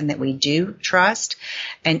trust and that we do trust,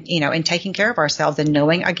 and, and taking care of ourselves and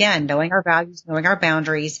knowing our values, knowing our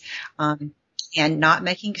boundaries, and not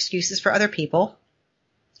making excuses for other people,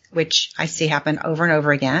 which I see happen over and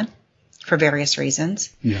over again for various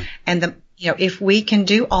reasons. Yeah. And if we can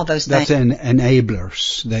do all those things. That's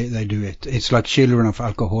enablers. They do it. It's like children of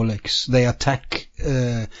alcoholics. They attack,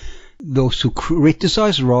 those who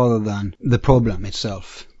criticize rather than the problem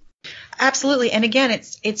itself. Absolutely. And again,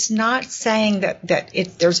 it's not saying that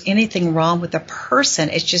there's anything wrong with the person.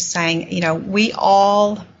 It's just saying, we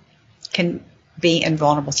all can be in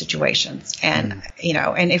vulnerable situations. And,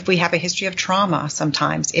 and if we have a history of trauma,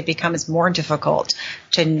 sometimes it becomes more difficult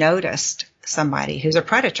to notice somebody who's a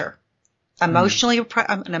predator. An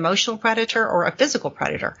emotional predator or a physical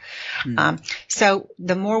predator. So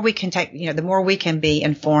the more we can the more we can be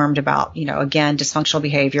informed about, again, dysfunctional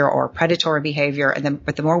behavior or predatory behavior,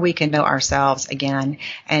 but the more we can know ourselves again,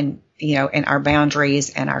 and, and our boundaries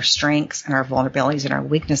and our strengths and our vulnerabilities and our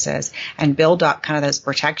weaknesses, and build up kind of those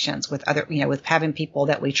protections with other, with having people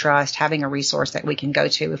that we trust, having a resource that we can go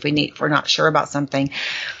to if we're not sure about something.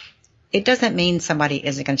 It doesn't mean somebody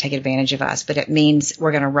isn't going to take advantage of us, but it means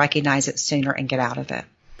we're going to recognize it sooner and get out of it.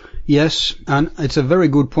 Yes, and it's a very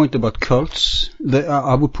good point about cults.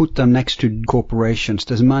 I would put them next to corporations.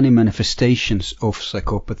 There's many manifestations of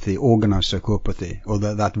psychopathy, organized psychopathy, or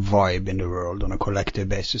that vibe in the world on a collective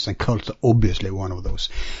basis, and cults are obviously one of those.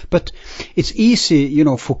 But it's easy,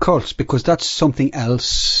 for cults, because that's something else,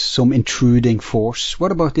 some intruding force.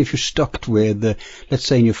 What about if you're stuck with, let's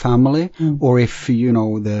say, in your family, or if,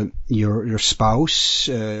 your spouse,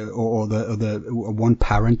 or the one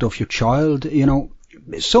parent of your child,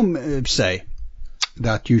 some say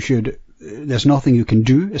that there's nothing you can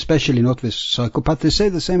do, especially not with psychopaths. They say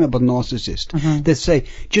the same about narcissists. They say,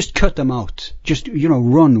 just cut them out. Just,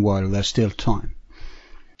 run while there's still time.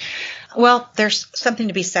 Well, there's something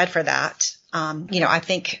to be said for that. I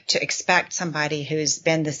think to expect somebody who's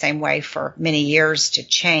been the same way for many years to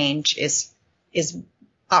change is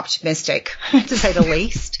optimistic, to say the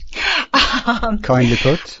least. Kindly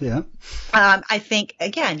put, yeah. I think,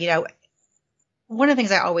 again, one of the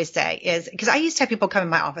things I always say is, because I used to have people come in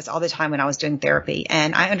my office all the time when I was doing therapy,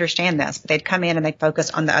 and I understand this, but they'd come in and they'd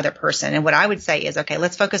focus on the other person. And what I would say is, okay,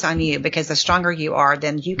 let's focus on you, because the stronger you are,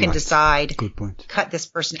 then you can decide, good point, cut this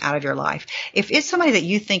person out of your life. If it's somebody that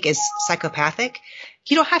you think is psychopathic,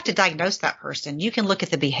 you don't have to diagnose that person. You can look at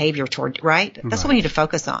the behavior right? That's what we need to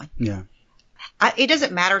focus on. Yeah. It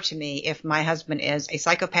doesn't matter to me if my husband is a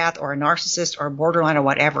psychopath or a narcissist or a borderline or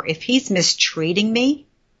whatever. If he's mistreating me,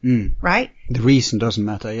 right? The reason doesn't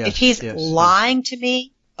matter, yes. If he's lying to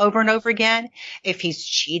me over and over again, if he's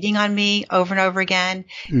cheating on me over and over again,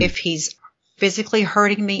 if he's physically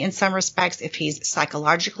hurting me in some respects, if he's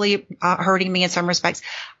psychologically hurting me in some respects,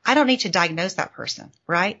 I don't need to diagnose that person,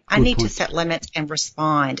 right? I need to set limits and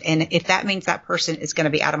respond. And if that means that person is going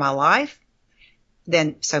to be out of my life,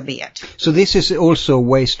 then so be it. So this is also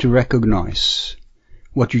ways to recognize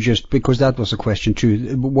what you just, because that was a question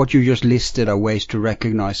too, what you just listed are ways to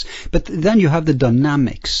recognize. But then you have the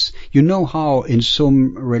dynamics. You know how in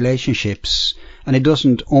some relationships, and it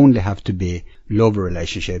doesn't only have to be love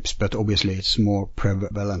relationships, but obviously it's more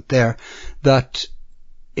prevalent there, that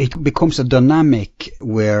it becomes a dynamic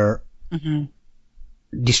where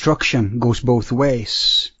destruction goes both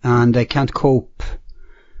ways and they can't cope.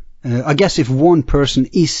 I guess if one person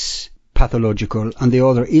is pathological and the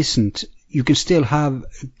other isn't, you can still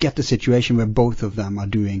get the situation where both of them are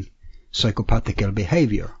doing psychopathical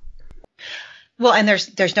behavior. Well, and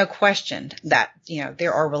there's no question that,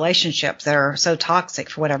 there are relationships that are so toxic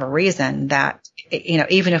for whatever reason that,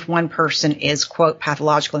 even if one person is, quote,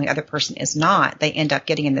 pathological and the other person is not, they end up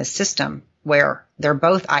getting in this system where they're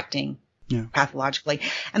both acting pathologically.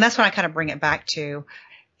 And that's when I kind of bring it back to,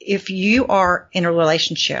 if you are in a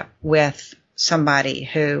relationship with somebody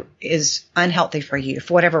who is unhealthy for you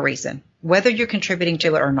for whatever reason, whether you're contributing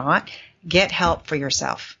to it or not, get help for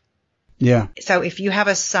yourself. Yeah. So if you have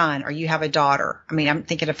a son or you have a daughter, I'm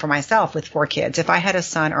thinking of for myself with 4 kids. If I had a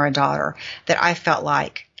son or a daughter that I felt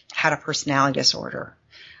like had a personality disorder,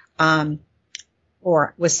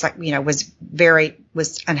 or was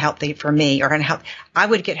unhealthy for me or unhealthy, I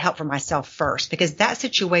would get help for myself first, because that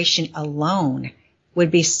situation alone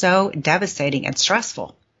would be so devastating and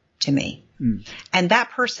stressful to me. And that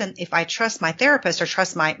person, if I trust my therapist or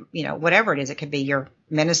trust my, whatever it is, it could be your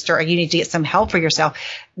minister, or you need to get some help for yourself,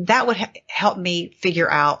 that would help me figure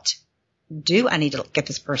out, do I need to get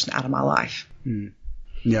this person out of my life?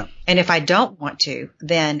 Yeah. And if I don't want to,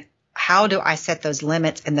 then how do I set those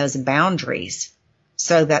limits and those boundaries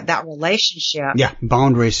so that relationship. Yeah,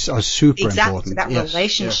 boundaries are super important. So that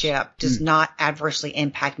relationship does not adversely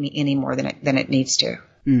impact me any more than it needs to.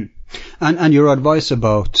 And your advice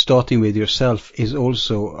about starting with yourself is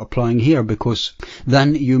also applying here, because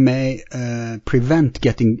then you may prevent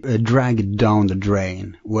getting dragged down the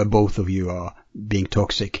drain where both of you are being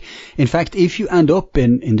toxic. In fact, if you end up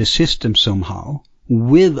in the system somehow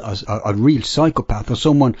with a real psychopath, or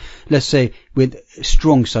someone, let's say, with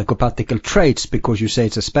strong psychopathical traits, because you say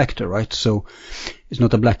it's a specter, right? So it's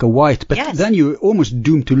not a black or white, but then you're almost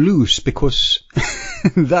doomed to lose, because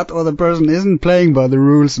that other person isn't playing by the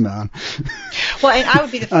rules, man. Well, and I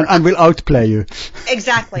would be the first. and will outplay you.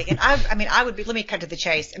 Exactly. And I would be, let me cut to the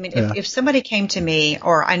chase. If somebody came to me,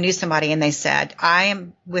 or I knew somebody and they said, I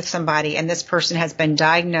am with somebody and this person has been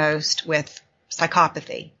diagnosed with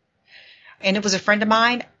psychopathy, and it was a friend of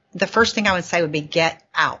mine, the first thing I would say would be, get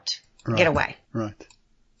out, get away. Right.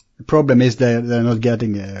 The problem is they're not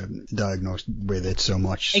getting diagnosed with it so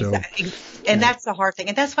much. So. Exactly. And that's the hard thing.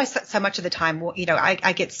 And that's why so much of the time,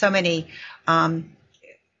 I get so many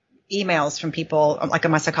emails from people, like on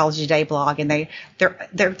my Psychology Today blog, and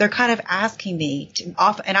they're kind of asking me to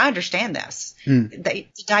and I understand this, to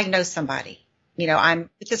diagnose somebody. I'm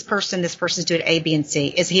with this person's doing A, B, and C.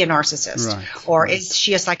 Is he a narcissist? Right. Or is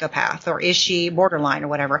she a psychopath? Or is she borderline or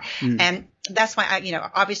whatever? And that's why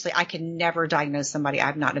obviously I can never diagnose somebody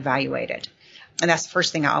I've not evaluated. And that's the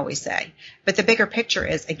first thing I always say. But the bigger picture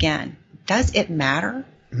is, again, does it matter?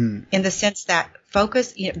 In the sense that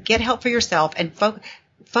focus, get help for yourself and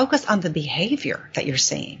focus on the behavior that you're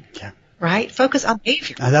seeing. Yeah. Right? Focus on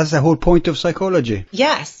behavior. And that's the whole point of psychology.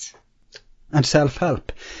 Yes. And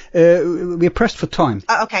self-help. We're pressed for time.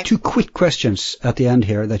 Okay. 2 quick questions at the end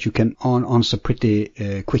here that you can answer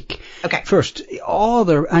pretty quick. Okay. First, are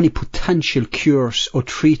there any potential cures or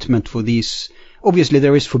treatment for these? Obviously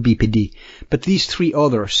there is for BPD, but these 3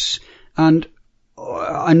 others. And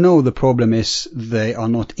I know the problem is they are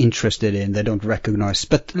not interested in, they don't recognize.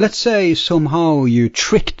 But let's say somehow you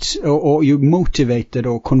tricked or you motivated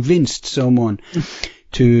or convinced someone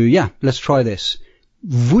to, let's try this.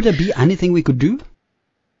 Would there be anything we could do?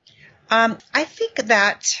 I think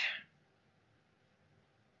that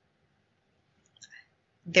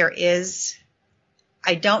there is,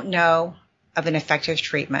 I don't know of an effective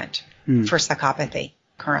treatment for psychopathy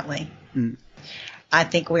currently. I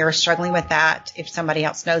think we are struggling with that. If somebody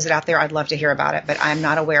else knows it out there, I'd love to hear about it, but I'm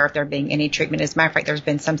not aware of there being any treatment. As a matter of fact, there's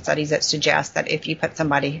been some studies that suggest that if you put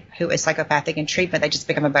somebody who is psychopathic in treatment, they just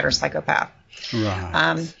become a better psychopath.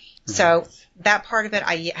 Right. So that part of it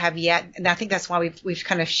I have yet, and I think that's why we've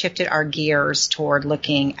kind of shifted our gears toward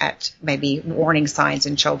looking at maybe warning signs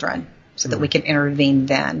in children so that we can intervene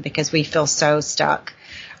then, because we feel so stuck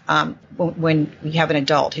when you have an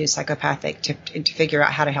adult who's psychopathic to figure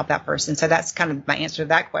out how to help that person. So that's kind of my answer to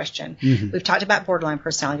that question. Mm-hmm. We've talked about borderline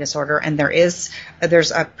personality disorder, and there's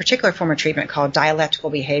a particular form of treatment called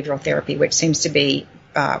dialectical behavioral therapy, which seems to be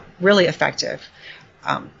really effective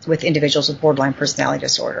with individuals with borderline personality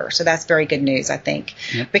disorder. So that's very good news, I think.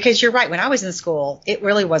 Yep. Because you're right. When I was in school, it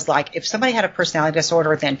really was like, if somebody had a personality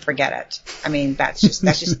disorder, then forget it. I mean, that's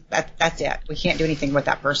it. We can't do anything with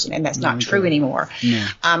that person. And that's not true anymore.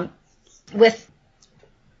 No. With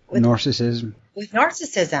narcissism. With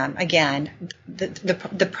narcissism, again,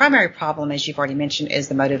 the primary problem, as you've already mentioned, is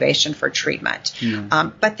the motivation for treatment.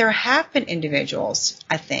 Mm. But there have been individuals,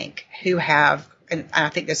 I think, who have, and I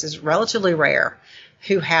think this is relatively rare,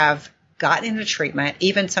 who have gotten into treatment,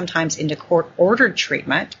 even sometimes into court-ordered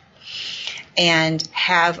treatment, and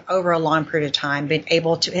have, over a long period of time, been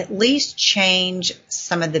able to at least change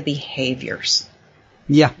some of the behaviors.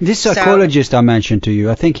 Yeah, this psychologist I mentioned to you,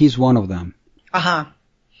 I think he's one of them. Uh-huh.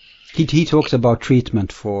 He talks about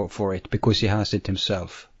treatment for it because he has it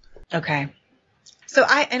himself. Okay. So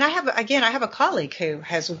I have a colleague who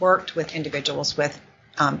has worked with individuals with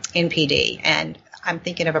NPD, and I'm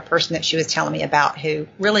thinking of a person that she was telling me about who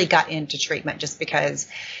really got into treatment just because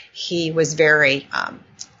he was very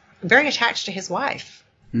attached to his wife.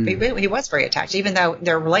 Mm. He was very attached, even though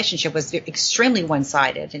their relationship was extremely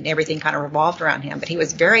one-sided and everything kind of revolved around him. But he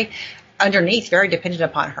was very dependent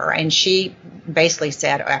upon her. And she basically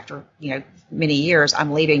said, after many years,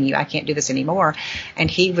 I'm leaving you. I can't do this anymore. And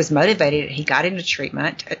he was motivated. He got into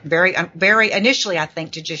treatment very initially, I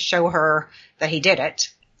think, to just show her that he did it.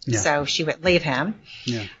 Yeah. So she would leave him.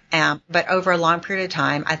 Yeah. But over a long period of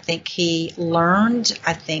time, I think he learned,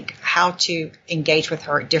 how to engage with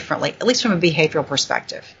her differently, at least from a behavioral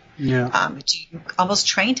perspective. Yeah. To almost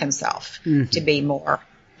trained himself to be more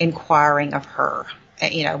inquiring of her,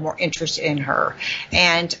 more interested in her.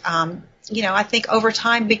 And, I think over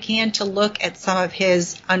time began to look at some of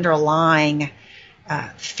his underlying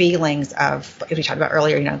feelings of, as we talked about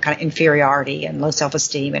earlier, kind of inferiority and low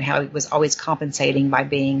self-esteem, and how he was always compensating by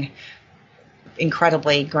being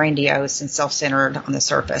incredibly grandiose and self-centered on the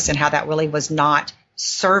surface, and how that really was not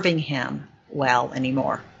serving him well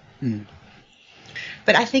anymore. Mm.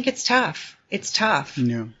 But I think it's tough. It's tough.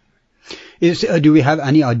 Yeah. Do we have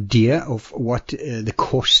any idea of what the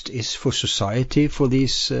cost is for society for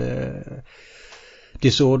these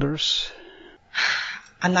disorders?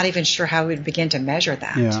 I'm not even sure how we'd begin to measure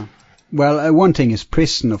that. Yeah. Well, one thing is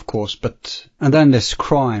prison, of course, and then there's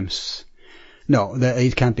crimes. No,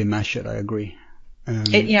 it can't be measured. I agree.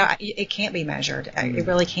 It can't be measured. It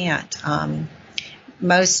really can't.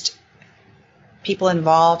 Most people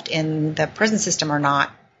involved in the prison system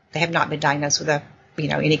they have not been diagnosed with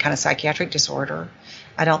any kind of psychiatric disorder.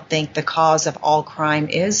 I don't think the cause of all crime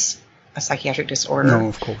is a psychiatric disorder. No,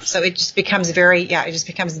 of course. So it just becomes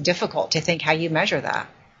difficult to think how you measure that.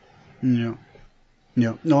 Yeah.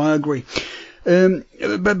 No, I agree.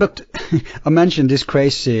 But I mentioned this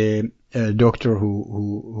crazy doctor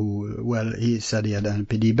who he said he had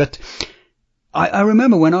NPD, but I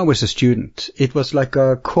remember when I was a student, it was like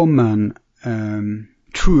a common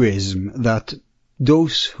truism that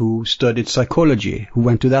those who studied psychology, who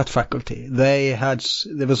went to that faculty, there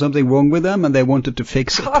was something wrong with them and they wanted to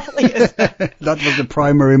fix it. That was the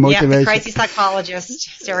primary motivation. Yeah, the crazy psychologist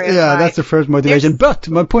stereotype. Yeah, that's the first motivation. But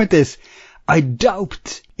my point is, I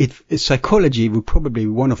doubt psychology would probably be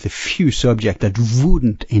one of the few subjects that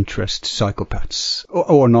wouldn't interest psychopaths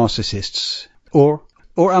or narcissists. Or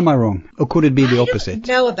am I wrong? Or could it be the opposite? I don't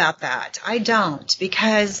know about that. I don't,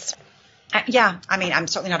 because... I'm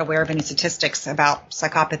certainly not aware of any statistics about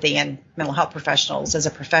psychopathy and mental health professionals as a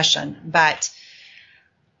profession, but...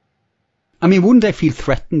 wouldn't they feel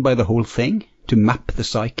threatened by the whole thing, to map the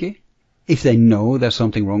psyche, if they know there's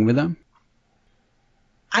something wrong with them?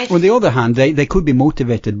 On the other hand, they could be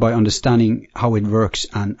motivated by understanding how it works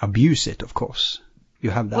and abuse it, of course.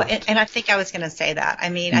 You have that. Well, and I think I was going to say that. I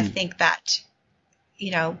think that,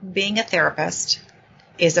 being a therapist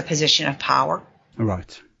is a position of power.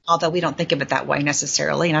 Right. Although we don't think of it that way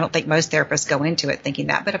necessarily, and I don't think most therapists go into it thinking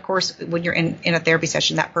that. But of course, when you're in a therapy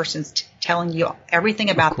session, that person's telling you everything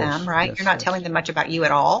about them, right? Yes, you're not telling them much about you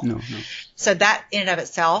at all. No. So that in and of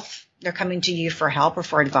itself, they're coming to you for help or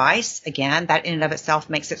for advice. Again, that in and of itself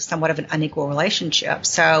makes it somewhat of an unequal relationship.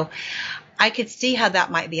 So I could see how that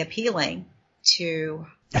might be appealing to...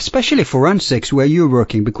 Especially forensics, where you're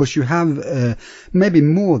working, because you have maybe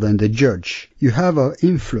more than the judge. You have an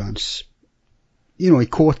influence, in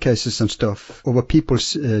court cases and stuff, over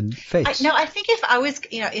people's fates. I think if I was,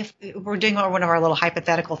 if we're doing one of our little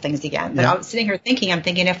hypothetical things again, but I was sitting here thinking,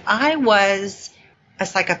 if I was a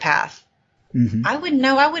psychopath Mm-hmm. I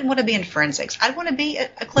wouldn't want to be in forensics. I'd want to be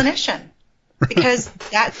a clinician because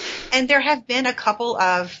and there have been a couple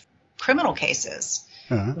of criminal cases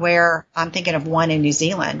where I'm thinking of one in New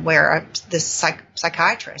Zealand where this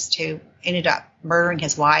psychiatrist who ended up murdering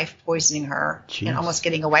his wife, poisoning her, and almost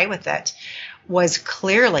getting away with it, was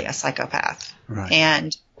clearly a psychopath. Right.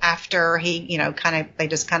 And after he,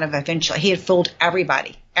 eventually, he had fooled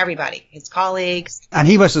everybody, his colleagues. And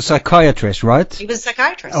he was a psychiatrist, right? He was a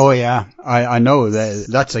psychiatrist. Oh, yeah. I know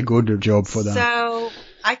that's a good job for them. So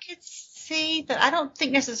I could see that. I don't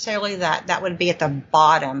think necessarily that would be at the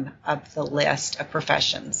bottom of the list of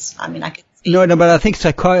professions. I mean, I could see. No, but I think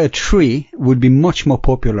psychiatry would be much more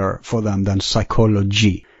popular for them than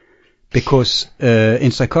psychology. Because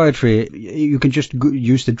in psychiatry, you can just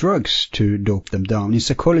use the drugs to dope them down. In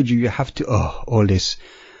psychology, you have to,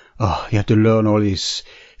 you have to learn all these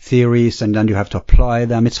theories and then you have to apply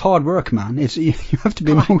them. It's hard work, man. You have to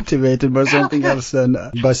be motivated by something else than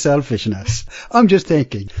by selfishness. I'm just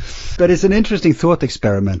thinking. But it's an interesting thought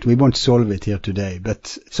experiment. We won't solve it here today,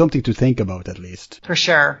 but something to think about at least. For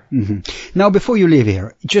sure. Mm-hmm. Now, before you leave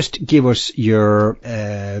here, just give us your,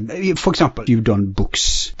 for example, you've done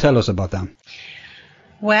books. Tell us about them.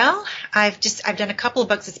 Well, I've done a couple of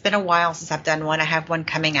books. It's been a while since I've done one. I have one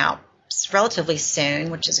coming out relatively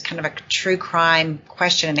soon, which is kind of a true crime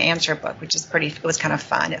question and answer book, which is it was kind of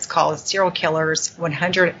fun. It's called Serial Killers,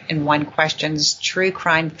 101 Questions True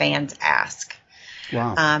Crime Fans Ask.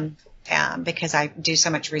 Wow. Because I do so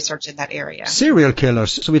much research in that area. Serial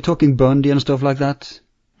killers. So we're talking Bundy and stuff like that?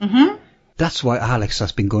 Mm-hmm. That's why Alex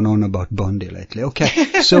has been going on about Bundy lately.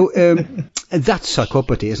 Okay. So that's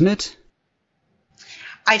psychopathy, isn't it?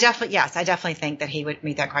 I definitely think that he would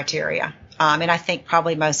meet that criteria. And I think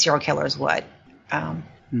probably most serial killers would.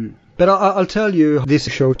 But I'll tell you this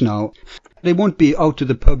show now. They won't be out to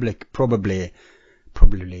the public probably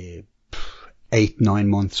 8-9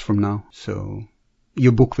 months from now. So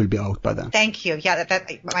your book will be out by then. Thank you. Yeah,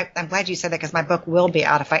 I'm glad you said that because my book will be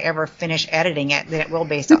out. If I ever finish editing it, then it will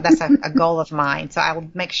be. So that's a goal of mine. So I will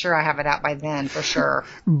make sure I have it out by then for sure.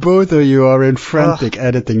 Both of you are in frantic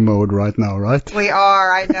editing mode right now, right? We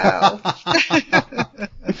are, I know.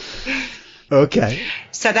 Okay.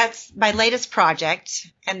 So that's my latest project.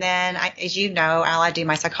 And then, as you know, Al, I do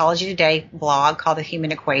my Psychology Today blog called The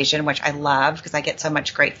Human Equation, which I love because I get so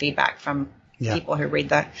much great feedback from people who read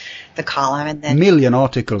the column. And then 1 million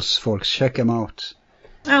articles, folks. Check them out.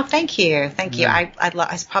 Oh, thank you. Thank you. I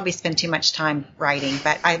probably spend too much time writing,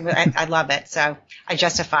 but I love it. So I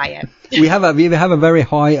justify it. We have a very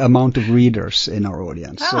high amount of readers in our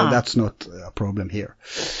audience. So that's not a problem here.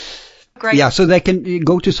 Great. Yeah, so they can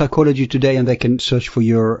go to Psychology Today and they can search for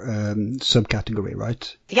your subcategory,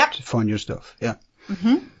 right? Yep. To find your stuff. Yeah.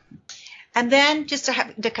 Mm-hmm. And then just to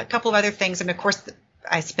have a couple of other things. And of course,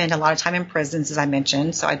 I spend a lot of time in prisons, as I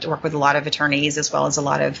mentioned. So I work with a lot of attorneys as well as a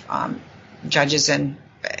lot of judges and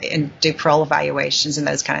do parole evaluations and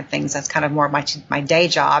those kind of things. That's kind of more my day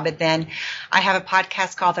job. And then I have a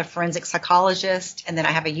podcast called The Forensic Psychologist. And then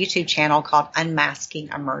I have a YouTube channel called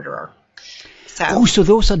Unmasking a Murderer. So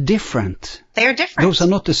those are different. They are different. Those are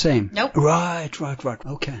not the same. Nope. Right.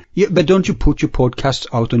 Okay. Yeah, but don't you put your podcast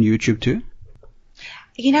out on YouTube too?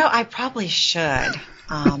 You know, I probably should.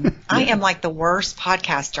 I am like the worst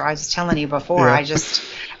podcaster. I was telling you before. Yeah. I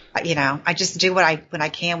just do when I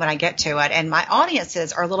can when I get to it. And my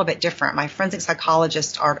audiences are a little bit different. My forensic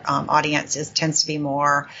psychologist audience tends to be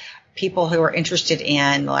more people who are interested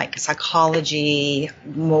in like psychology,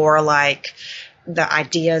 more like the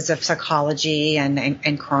ideas of psychology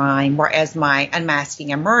and crime, whereas my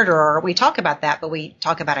Unmasking a Murderer, we talk about that, but we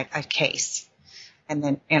talk about a case and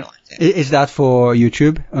then analyze it. Is that for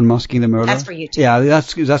YouTube, Unmasking the Murderer? That's for YouTube. Yeah,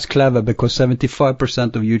 that's clever because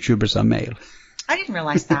 75% of YouTubers are male. I didn't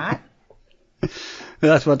realize that.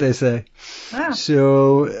 That's what they say. Wow.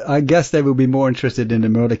 So I guess they will be more interested in the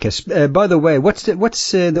murder case. By the way, what's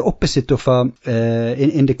the opposite of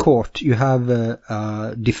in the court? You have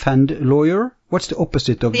a defend lawyer. What's the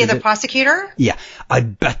opposite of the prosecutor? Yeah, I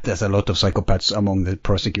bet there's a lot of psychopaths among the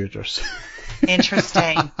prosecutors.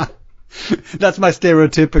 Interesting. That's my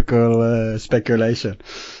stereotypical speculation.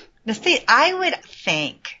 Now, see, I would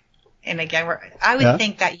think, and again, I would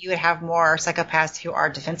think that you would have more psychopaths who are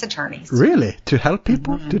defense attorneys. Really? To help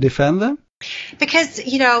people? Mm-hmm. To defend them? Because,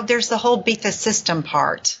 there's the whole beat the system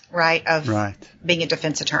part, right, of being a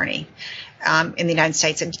defense attorney in the United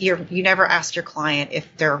States. And you never ask your client if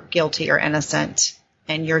they're guilty or innocent,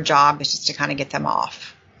 and your job is just to kind of get them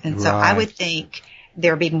off. And so I would think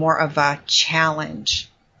there would be more of a challenge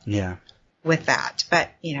with that. But,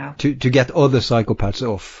 To get other psychopaths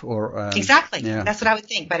off. Or exactly. Yeah. That's what I would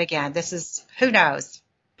think. But again, this is, who knows?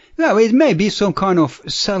 Yeah, it may be some kind of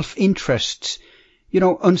self-interest.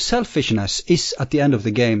 Unselfishness is, at the end of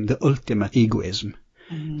the game, the ultimate egoism.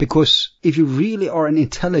 Mm-hmm. Because if you really are an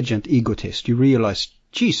intelligent egotist, you realize,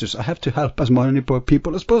 Jesus, I have to help as many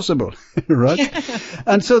people as possible, right?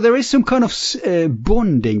 And so there is some kind of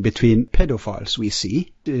bonding between pedophiles we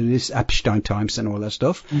see, this Epstein times and all that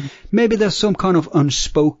stuff. Mm-hmm. Maybe there's some kind of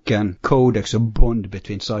unspoken codex of bond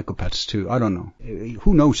between psychopaths too. I don't know.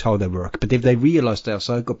 Who knows how they work? But if they realize they're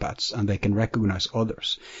psychopaths and they can recognize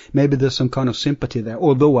others, maybe there's some kind of sympathy there,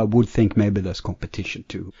 although I would think maybe there's competition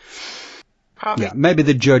too. Probably. Yeah, maybe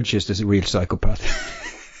the judge is the real psychopath.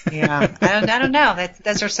 Yeah, I don't know.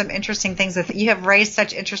 Those are some interesting things. You have raised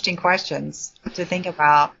such interesting questions to think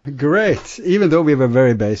about. Great, even though we were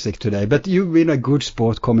very basic today. But you've been a good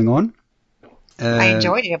sport coming on. I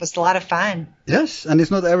enjoyed it. It was a lot of fun. Yes, and it's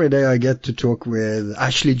not every day I get to talk with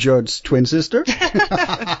Ashley Judd's twin sister.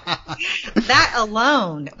 That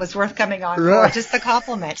alone was worth coming on for, just the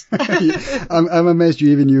compliment. I'm amazed you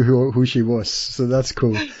even knew who she was, so that's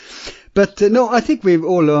cool. But no, I think we've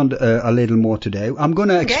all learned a little more today. I'm going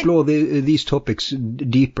to explore these topics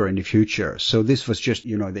deeper in the future. So this was just,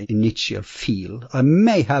 the initial feel. I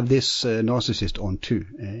may have this narcissist on too.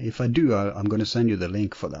 If I do, I'm going to send you the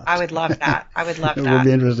link for that. I would love that. It would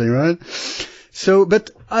be interesting, right? So,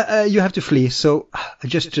 but you have to flee. So it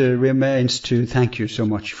just remains to thank you so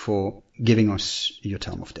much for giving us your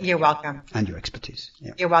time of day. You're welcome. And your expertise.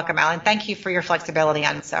 Yeah. You're welcome, Alan. Thank you for your flexibility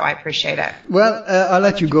on so I appreciate it. Well, I'll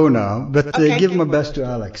let you go now, but give my best to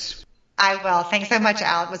Alex. I will. Thanks so much,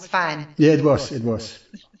 Al. It was fun. Yeah, it was.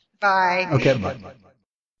 Bye. Okay, bye.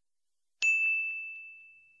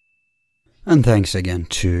 And thanks again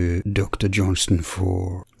to Dr. Johnston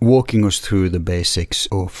for walking us through the basics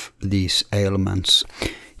of these ailments.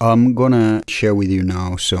 I'm gonna share with you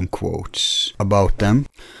now some quotes about them.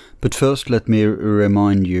 But first, let me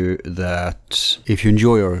remind you that if you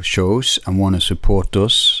enjoy our shows and want to support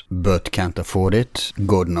us, but can't afford it,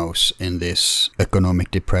 God knows, in this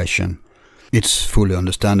economic depression, it's fully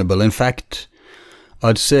understandable. In fact,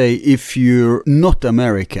 I'd say if you're not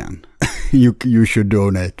American, you should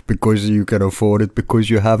donate because you can afford it,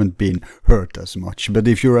 because you haven't been hurt as much. But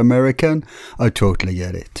if you're American, I totally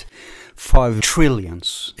get it. $5 trillion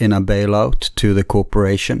in a bailout to the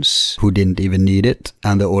corporations who didn't even need it,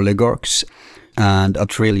 and the oligarchs, and $1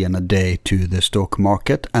 trillion a day to the stock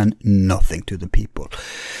market, and nothing to the people.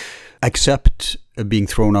 Except being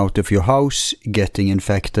thrown out of your house, getting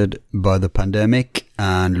infected by the pandemic,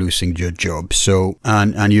 and losing your job. So,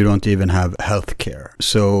 and you don't even have health care.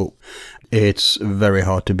 So it's very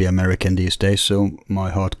hard to be American these days, so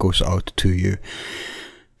my heart goes out to you.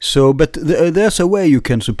 So, but there's a way you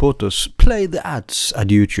can support us. Play the ads at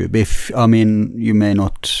YouTube. You may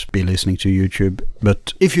not be listening to YouTube,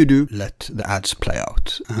 but if you do, let the ads play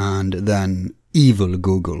out. And then evil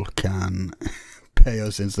Google can pay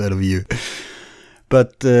us instead of you.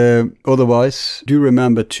 But otherwise, do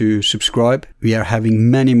remember to subscribe. We are having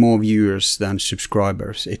many more viewers than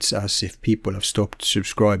subscribers. It's as if people have stopped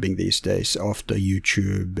subscribing these days after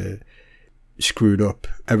YouTube screwed up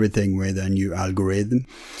everything with a new algorithm.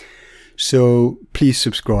 So please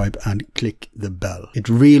subscribe and click the bell. It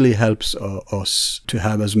really helps us to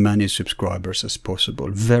have as many subscribers as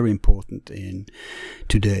possible. Very important in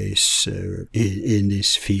today's in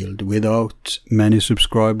this field. Without many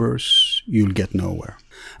subscribers, you'll get nowhere.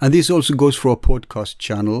 And this also goes for our podcast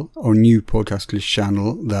channel, our new podcast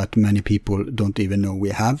channel that many people don't even know we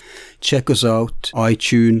have. Check us out,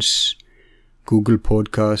 iTunes, Google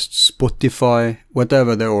Podcasts, Spotify,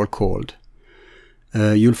 whatever they're all called.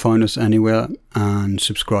 You'll find us anywhere and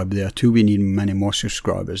subscribe there too. We need many more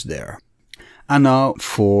subscribers there. And now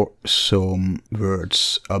for some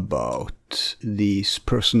words about these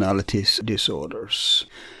personality disorders.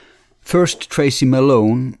 First, Tracy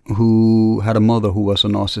Malone, who had a mother who was a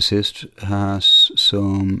narcissist, has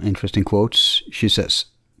some interesting quotes. She says,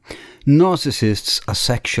 "Narcissists are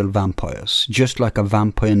sexual vampires. Just like a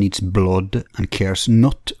vampire needs blood and cares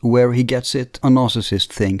not where he gets it, a narcissist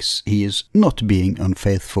thinks he is not being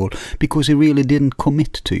unfaithful because he really didn't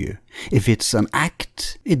commit to you. If it's an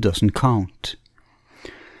act, it doesn't count.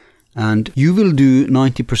 And you will do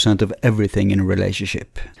 90% of everything in a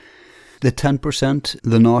relationship. The 10%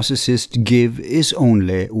 the narcissist give is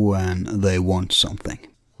only when they want something.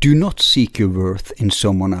 Do not seek your worth in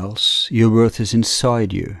someone else. Your worth is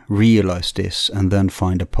inside you. Realize this and then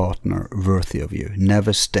find a partner worthy of you.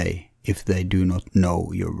 Never stay if they do not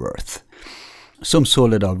know your worth." Some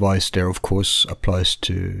solid advice there, of course, applies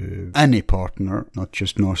to any partner, not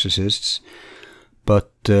just narcissists.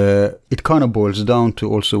 But it kind of boils down to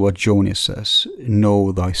also what Joni says.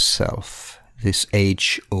 Know thyself. this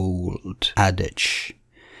age-old adage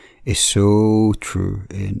is so true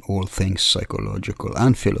in all things psychological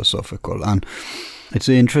and philosophical. And it's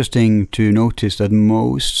interesting to notice that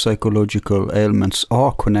most psychological ailments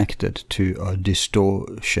are connected to a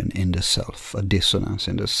distortion in the self, a dissonance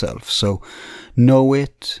in the self. So know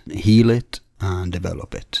it, heal it, and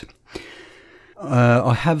develop it.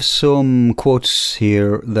 I have some quotes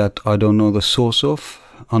here that I don't know the source of,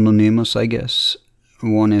 anonymous I guess.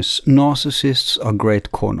 One is, narcissists are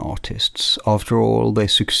great con artists. After all, they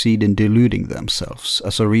succeed in deluding themselves.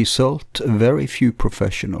 As a result, very few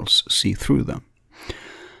professionals see through them.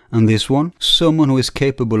 And this one, someone who is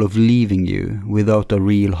capable of leaving you without a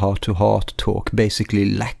real heart-to-heart talk basically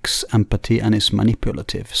lacks empathy and is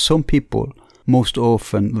manipulative. Some people, most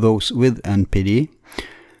often those with NPD,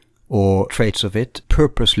 or traits of it,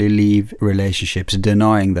 purposely leave relationships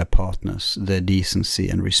denying their partners the decency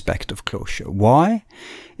and respect of closure. Why?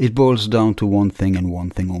 It boils down to one thing and one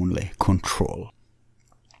thing only: control.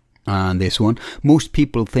 And this one, most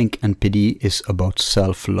people think NPD is about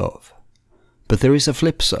self-love. But there is a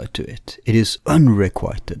flip side to it. It is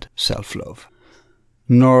unrequited self-love.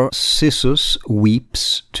 Narcissus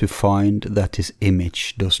weeps to find that his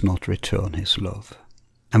image does not return his love.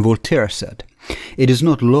 And Voltaire said, it is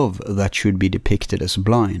not love that should be depicted as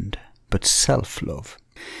blind, but self-love.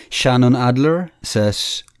 Shannon Adler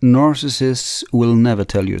says, narcissists will never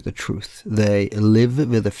tell you the truth. They live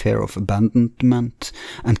with the fear of abandonment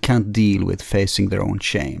and can't deal with facing their own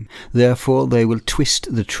shame. Therefore, they will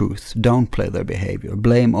twist the truth, downplay their behavior,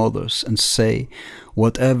 blame others, and say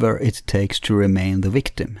whatever it takes to remain the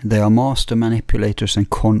victim. They are master manipulators and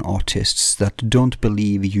con artists that don't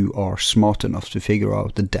believe you are smart enough to figure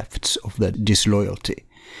out the depths of their disloyalty.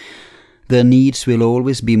 Their needs will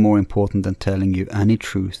always be more important than telling you any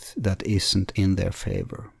truth that isn't in their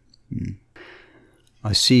favor.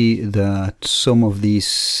 I see that some of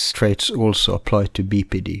these traits also apply to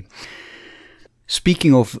BPD.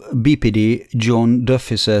 Speaking of BPD, John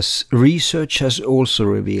Duffy says, research has also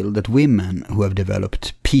revealed that women who have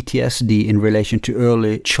developed PTSD in relation to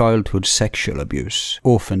early childhood sexual abuse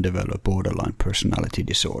often develop borderline personality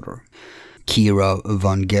disorder. Kira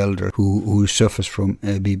Van Gelder, who suffers from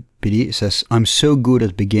BPD, says, I'm so good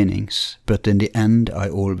at beginnings, but in the end I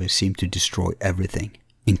always seem to destroy everything,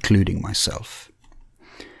 including myself.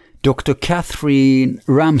 Dr. Catherine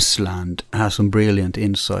Ramsland has some brilliant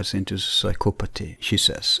insights into psychopathy. She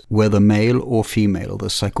says, whether male or female, the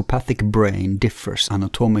psychopathic brain differs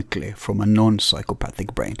anatomically from a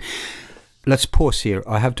non-psychopathic brain. Let's pause here.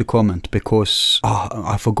 I have to comment because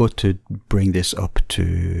I forgot to bring this up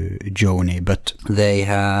to Joni, but they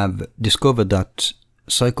have discovered that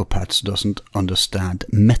psychopaths doesn't understand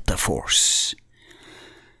metaphors.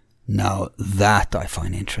 Now that I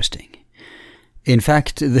find interesting. In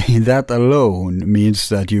fact, that alone means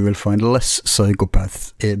that you will find less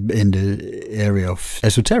psychopaths in the area of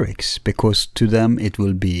esoterics, because to them it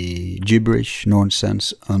will be gibberish,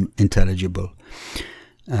 nonsense, unintelligible.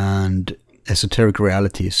 And esoteric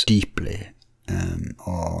realities deeply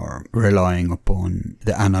are relying upon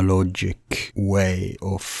the analogic way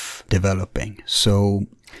of developing. So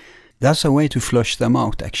that's a way to flush them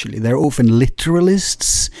out, actually. They're often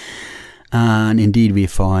literalists, and indeed we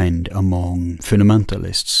find among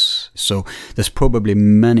fundamentalists. So there's probably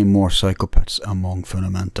many more psychopaths among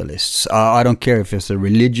fundamentalists. I don't care if it's a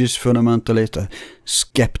religious fundamentalist, a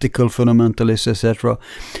skeptical fundamentalist, etc.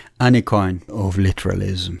 Any kind of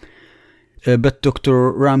literalism. But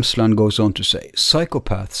Dr. Ramsland goes on to say,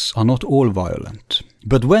 psychopaths are not all violent,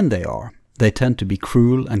 but when they are, they tend to be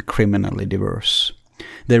cruel and criminally diverse.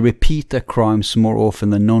 They repeat their crimes more often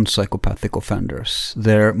than non-psychopathic offenders.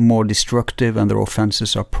 They're more destructive, and their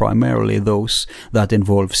offenses are primarily those that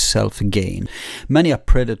involve self-gain. Many are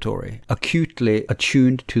predatory, acutely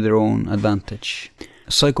attuned to their own advantage.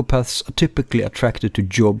 Psychopaths are typically attracted to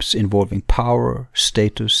jobs involving power,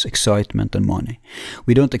 status, excitement, and money.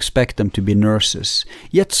 We don't expect them to be nurses,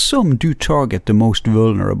 yet some do target the most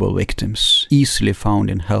vulnerable victims, easily found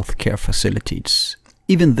in healthcare facilities.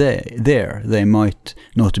 Even they might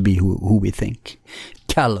not be who we think.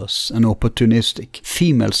 Callous and opportunistic,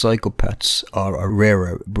 female psychopaths are a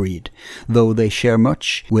rarer breed. Though they share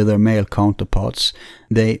much with their male counterparts,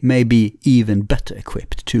 they may be even better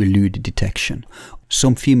equipped to elude detection.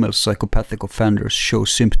 Some female psychopathic offenders show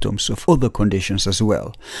symptoms of other conditions as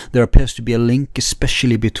well. There appears to be a link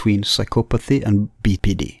especially between psychopathy and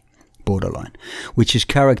BPD, borderline, which is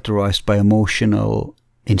characterized by emotional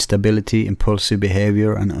instability, impulsive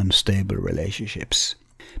behavior, and unstable relationships.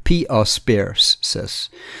 P.R. Spears says,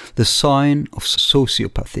 the signs of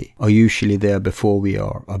sociopathy are usually there before we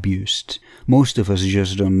are abused. Most of us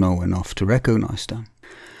just don't know enough to recognize them.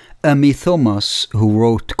 Emmy Thomas, who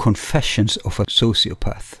wrote Confessions of a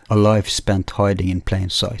Sociopath, A Life Spent Hiding in Plain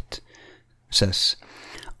Sight, says,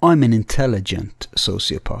 I'm an intelligent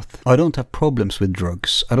sociopath. I don't have problems with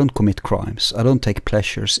drugs, I don't commit crimes, I don't take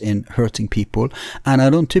pleasures in hurting people, and I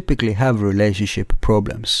don't typically have relationship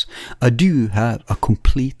problems. I do have a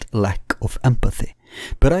complete lack of empathy.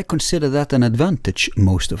 But I consider that an advantage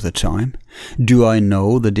most of the time. Do I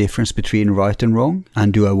know the difference between right and wrong?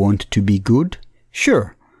 And do I want to be good?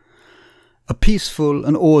 Sure. A peaceful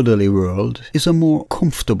and orderly world is a more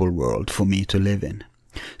comfortable world for me to live in.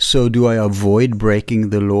 So do I avoid breaking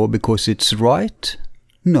the law because it's right?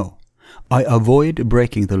 No. I avoid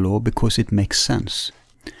breaking the law because it makes sense.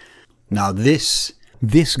 Now this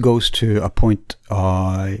goes to a point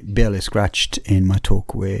I barely scratched in my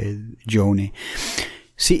talk with Joni.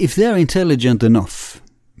 See, if they're intelligent enough,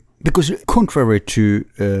 because contrary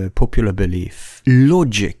to popular belief,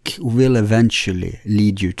 logic will eventually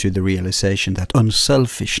lead you to the realization that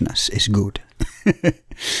unselfishness is good.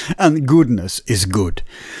 And goodness is good.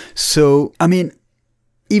 So, I mean,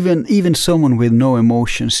 even someone with no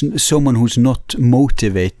emotions, someone who's not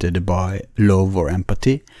motivated by love or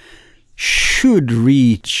empathy, should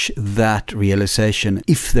reach that realization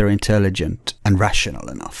if they're intelligent and rational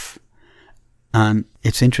enough. And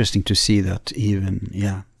it's interesting to see that even,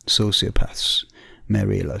 sociopaths may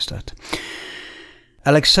realize that.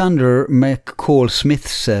 Alexander McCall Smith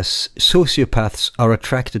says sociopaths are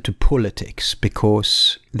attracted to politics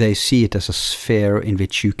because they see it as a sphere in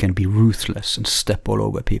which you can be ruthless and step all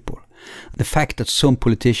over people. The fact that some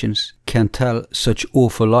politicians can tell such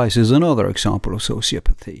awful lies is another example of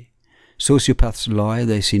sociopathy. Sociopaths lie,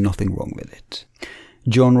 they see nothing wrong with it.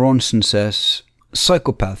 John Ronson says,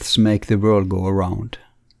 psychopaths make the world go around.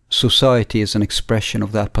 Society is an expression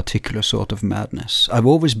of that particular sort of madness. I've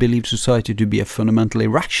always believed society to be a fundamentally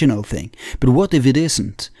rational thing. But what if it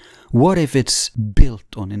isn't? What if it's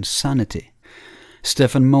built on insanity?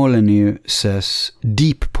 Stefan Molyneux says,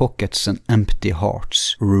 deep pockets and empty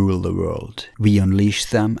hearts rule the world. We unleash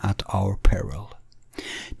them at our peril.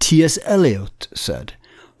 T.S. Eliot said,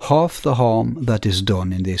 half the harm that is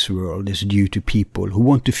done in this world is due to people who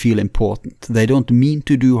want to feel important. They don't mean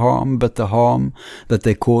to do harm, but the harm that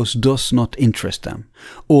they cause does not interest them.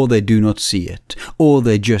 Or they do not see it, or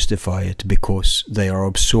they justify it because they are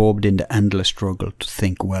absorbed in the endless struggle to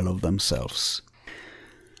think well of themselves.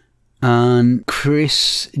 And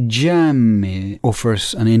Chris Jammy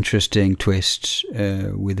offers an interesting twist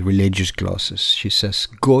with religious glasses. She says,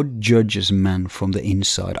 God judges men from the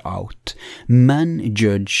inside out. Men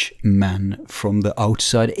judge men from the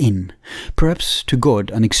outside in. Perhaps to God,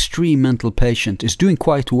 an extreme mental patient is doing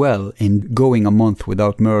quite well in going a month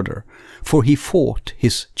without murder, for he fought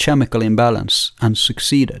his chemical imbalance and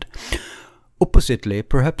succeeded. Oppositely,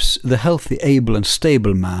 perhaps the healthy, able and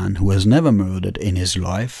stable man who has never murdered in his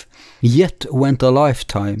life, yet went a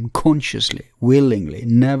lifetime consciously, willingly,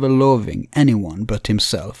 never loving anyone but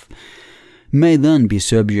himself, may then be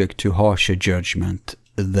subject to harsher judgment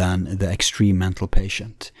than the extreme mental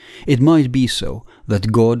patient. It might be so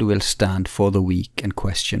that God will stand for the weak and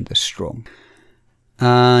question the strong.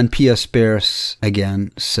 And P.R. Spears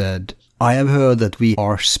again said, I have heard that we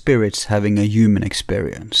are spirits having a human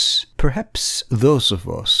experience. Perhaps those of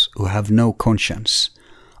us who have no conscience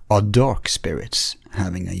are dark spirits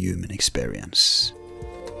having a human experience.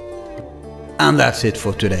 And that's it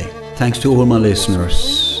for today. Thanks to all my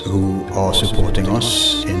listeners who are supporting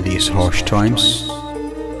us in these harsh times.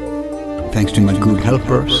 Thanks to my good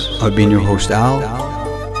helpers. I've been your host Al.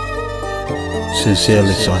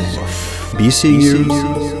 Sincerely signing off. Be seeing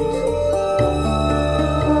you.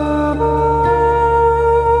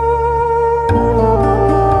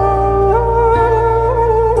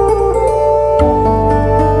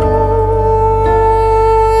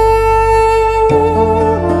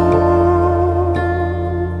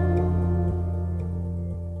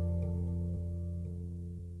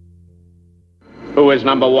 Who is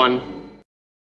number one?